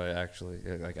was, or if I actually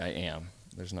I am.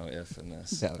 There's no if in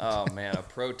this. Yeah. Oh man, a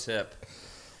pro tip.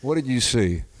 What did you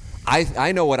see?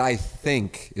 I know what I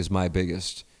think is my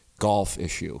biggest golf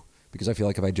issue, because I feel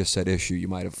like if I just said issue, you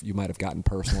might have gotten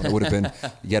personal. It would have been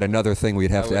yet another thing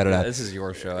we'd have to edit out. This is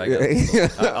your show.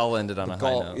 I'll end it on a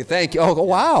high note. Thank you. Oh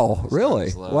wow,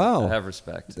 really? Wow. I have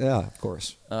respect. Yeah, of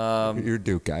course. You're a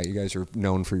Duke guy. You guys are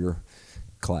known for your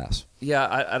class.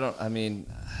 Yeah,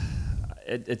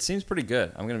 It seems pretty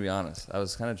good. I'm going to be honest. I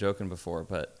was kind of joking before,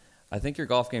 but I think your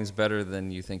golf game's better than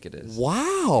you think it is.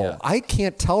 Wow. Yeah. I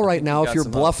can't tell right now if you're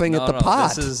bluffing at the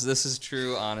pot. This is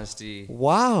true honesty.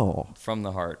 Wow. From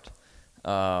the heart.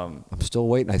 I'm still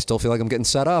waiting. I still feel like I'm getting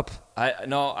set up.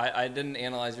 I didn't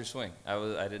analyze your swing.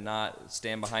 I did not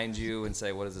stand behind you and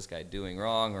say, what is this guy doing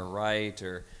wrong or right?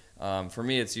 Or for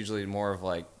me, it's usually more of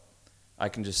I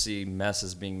can just see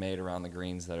messes being made around the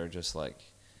greens that are just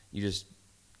you just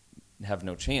have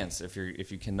no chance if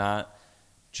you cannot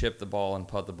chip the ball and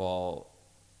putt the ball.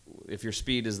 If your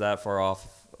speed is that far off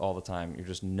all the time, you're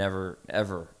just never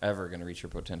ever going to reach your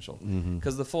potential.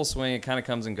 Because the full swing, it kind of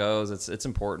comes and goes. It's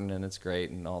important and it's great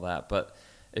and all that. But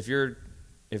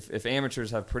if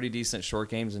amateurs have pretty decent short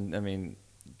games and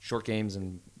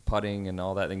putting and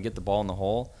all that, and get the ball in the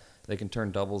hole, they can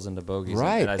turn doubles into bogeys.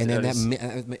 Right, and then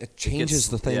it changes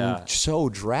the thing so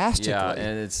drastically. Yeah,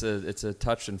 and it's a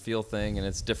touch and feel thing, and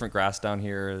it's different grass down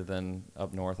here than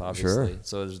up north, obviously. Sure.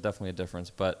 So there's definitely a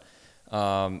difference. But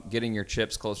getting your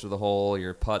chips closer to the hole,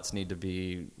 your putts need to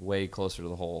be way closer to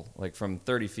the hole. Like from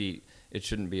 30 feet, it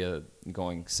shouldn't be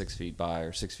going 6 feet by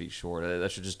or 6 feet short.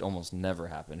 That should just almost never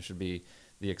happen. It should be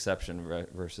the exception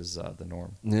versus the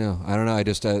norm. Yeah, I don't know. I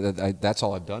just that's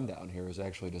all I've done down here is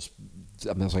actually just.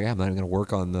 I'm not even going to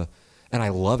work on the, and I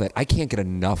love it. I can't get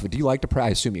enough. Do you like to practice?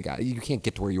 I assume you can't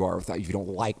get to where you are if you don't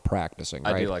like practicing.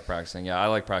 Right? I do like practicing. Yeah, I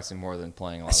like practicing more than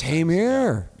playing a lot. Same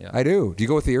here. Yeah. I do. Do you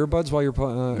go with the earbuds while you're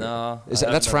playing? No,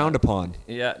 that's frowned upon.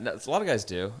 Yeah, a lot of guys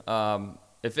do.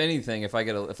 If anything, if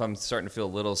I'm starting to feel a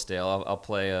little stale, I'll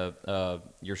play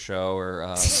your show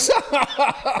or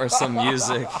some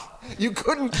music. You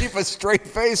couldn't keep a straight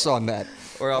face on that.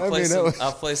 Or I'll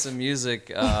play some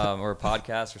music or a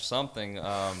podcast or something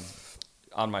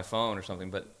on my phone or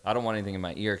something. But I don't want anything in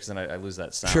my ear because then I lose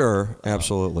that sound. Sure,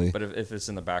 absolutely. But if it's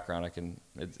in the background,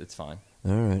 it's fine.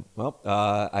 All right. Well,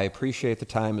 I appreciate the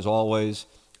time as always.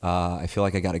 I feel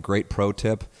like I got a great pro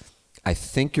tip. I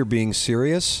think you're being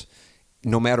serious.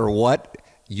 No matter what,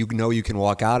 you know you can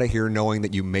walk out of here knowing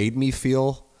that you made me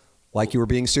feel like you were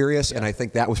being serious, and I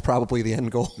think that was probably the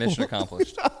end goal. Mission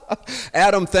accomplished.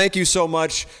 Adam, thank you so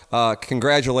much.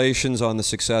 Congratulations on the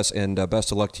success, and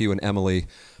best of luck to you and Emily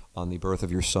on the birth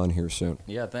of your son here soon.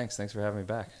 Yeah, thanks. Thanks for having me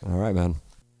back. All right, man.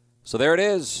 So there it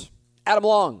is. Adam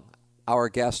Long, our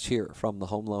guest here from the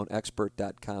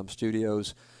HomeLoanExpert.com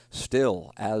studios,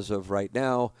 still, as of right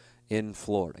now, in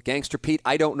Florida. Gangster Pete,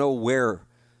 I don't know where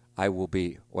I will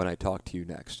be when I talk to you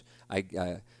next.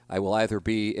 I will either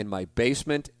be in my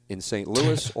basement in St.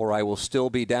 Louis or I will still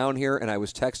be down here. And I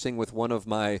was texting with one of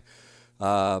my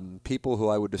people who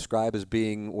I would describe as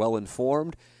being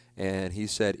well-informed, and he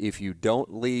said, if you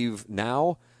don't leave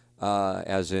now,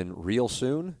 as in real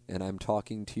soon, and I'm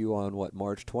talking to you on,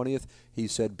 March 20th, he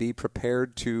said, be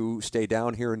prepared to stay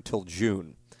down here until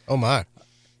June. Oh, my.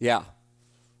 Yeah.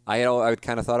 I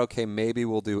kind of thought, okay, maybe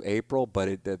we'll do April,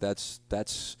 but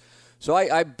that's so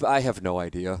I have no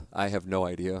idea. I have no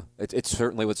idea. It's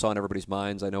certainly what's on everybody's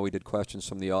minds. I know we did questions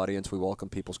from the audience. We welcome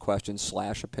people's questions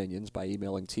 / opinions by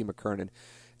emailing T. McKernan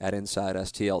at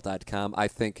InsideSTL.com. I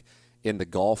think in the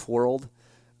golf world,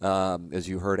 as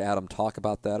you heard Adam talk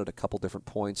about that at a couple different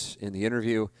points in the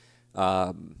interview,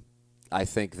 I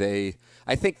think they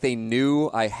knew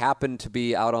I happened to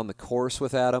be out on the course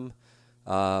with Adam.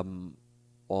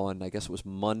 On, I guess it was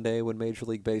Monday when Major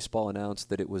League Baseball announced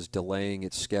that it was delaying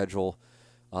its schedule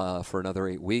for another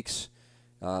 8 weeks,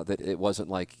 that it wasn't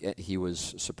like he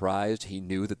was surprised. He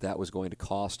knew that was going to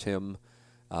cost him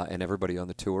and everybody on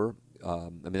the tour. I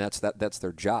mean, that's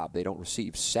their job. They don't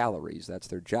receive salaries. That's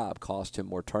their job. Cost him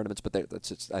more tournaments, but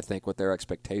that's I think what their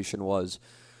expectation was.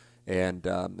 And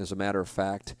as a matter of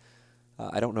fact,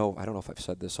 I don't know if I've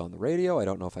said this on the radio. I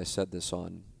don't know if I said this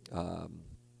on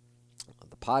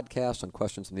podcast on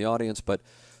questions from the audience, but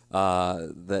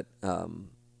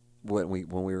when we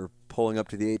were pulling up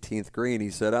to the 18th green, he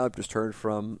said, I've just heard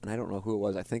from, and I don't know who it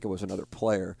was, I think it was another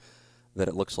player, that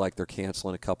it looks like they're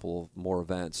canceling a couple more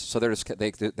events. So they just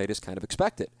kind of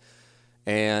expect it.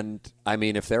 And I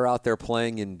mean, if they're out there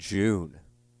playing in June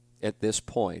at this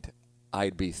point,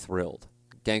 I'd be thrilled.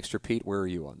 Gangster Pete, where are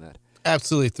you on that?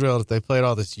 Absolutely thrilled if they played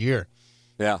all this year.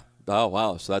 Yeah. Oh,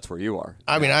 wow. So that's where you are.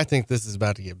 I mean, I think this is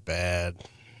about to get bad.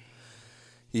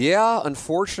 Yeah,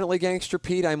 unfortunately, Gangster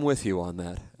Pete, I'm with you on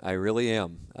that. I really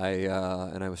am.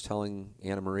 And I was telling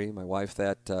Anna Marie, my wife,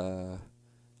 that I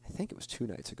think it was 2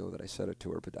 nights ago that I said it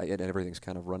to her, but and everything's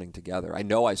kind of running together. I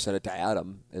know I said it to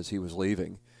Adam as he was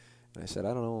leaving. And I said, I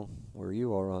don't know where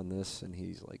you are on this. And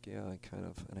he's like, yeah, I kind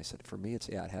of. And I said, for me, it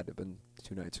had to have been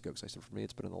 2 nights ago. Because I said, for me,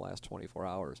 it's been in the last 24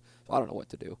 hours. So I don't know what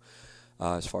to do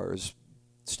as far as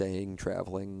staying,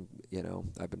 traveling.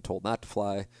 I've been told not to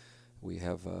fly. We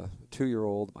have a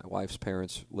 2-year-old. My wife's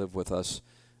parents live with us,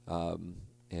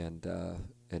 and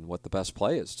what the best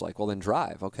play is. It's like, well, then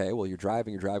drive. Okay, well, you're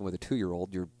driving with a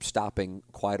 2-year-old. You're stopping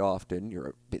quite often.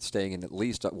 You're staying in at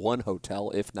least one hotel,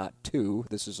 if not 2.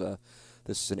 This is an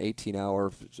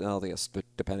 18-hour, I guess,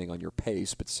 depending on your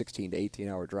pace, but 16 to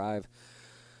 18-hour drive.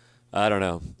 I don't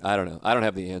know. I don't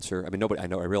have the answer. I mean, I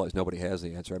realize nobody has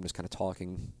the answer. I'm just kind of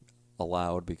talking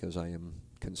aloud because I am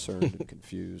concerned and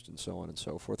confused and so on and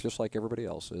so forth, just like everybody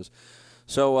else is.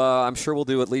 So I'm sure we'll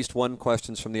do at least one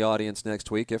questions from the audience next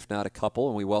week, if not a couple,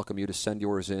 and we welcome you to send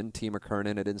yours in, T.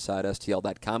 McKernan at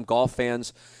InsideSTL.com. Golf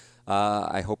fans,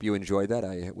 I hope you enjoyed that.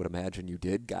 I would imagine you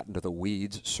did. Got into the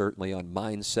weeds, certainly on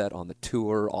mindset, on the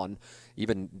tour, on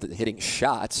even hitting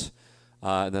shots,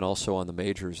 and then also on the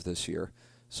majors this year.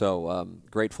 So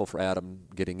grateful for Adam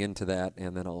getting into that,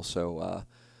 and then also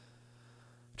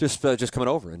just coming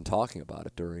over and talking about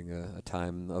it during a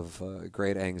time of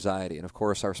great anxiety. And, of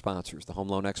course, our sponsors,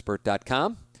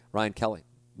 thehomeloanexpert.com, Ryan Kelly,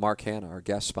 Mark Hanna, our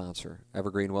guest sponsor,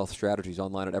 Evergreen Wealth Strategies,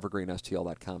 online at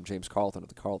evergreenstl.com, James Carlton at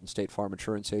the Carlton State Farm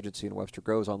Insurance Agency, and Webster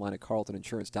Groves, online at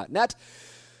carltoninsurance.net,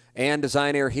 and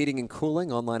Design Air Heating and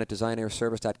Cooling, online at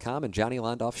designairservice.com, and Johnny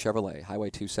Londoff Chevrolet, Highway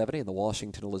 270 and the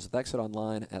Washington Elizabeth exit,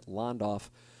 online at londoff.com.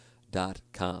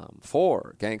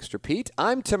 For Gangster Pete,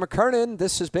 I'm Tim McKernan.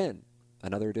 This has been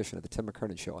another edition of the Tim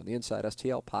McKernan Show on the Inside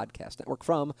STL Podcast Network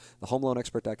from the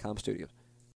HomeLoanExpert.com studios.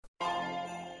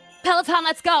 Peloton,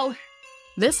 let's go!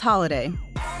 This holiday,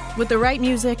 with the right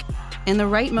music and the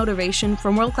right motivation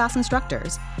from world-class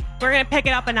instructors, We're going to pick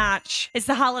it up a notch. It's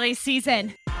the holiday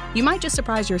season. you might just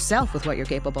surprise yourself with what you're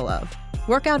capable of.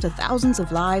 Work out to thousands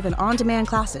of live and on-demand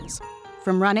classes,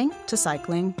 from running to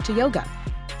cycling to yoga.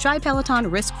 Try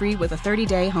Peloton risk-free with a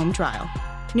 30-day home trial.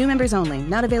 New members only,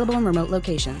 not available in remote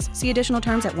locations. See additional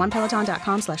terms at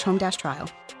onepeloton.com/home-trial.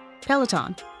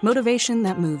 Peloton, motivation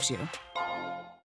that moves you.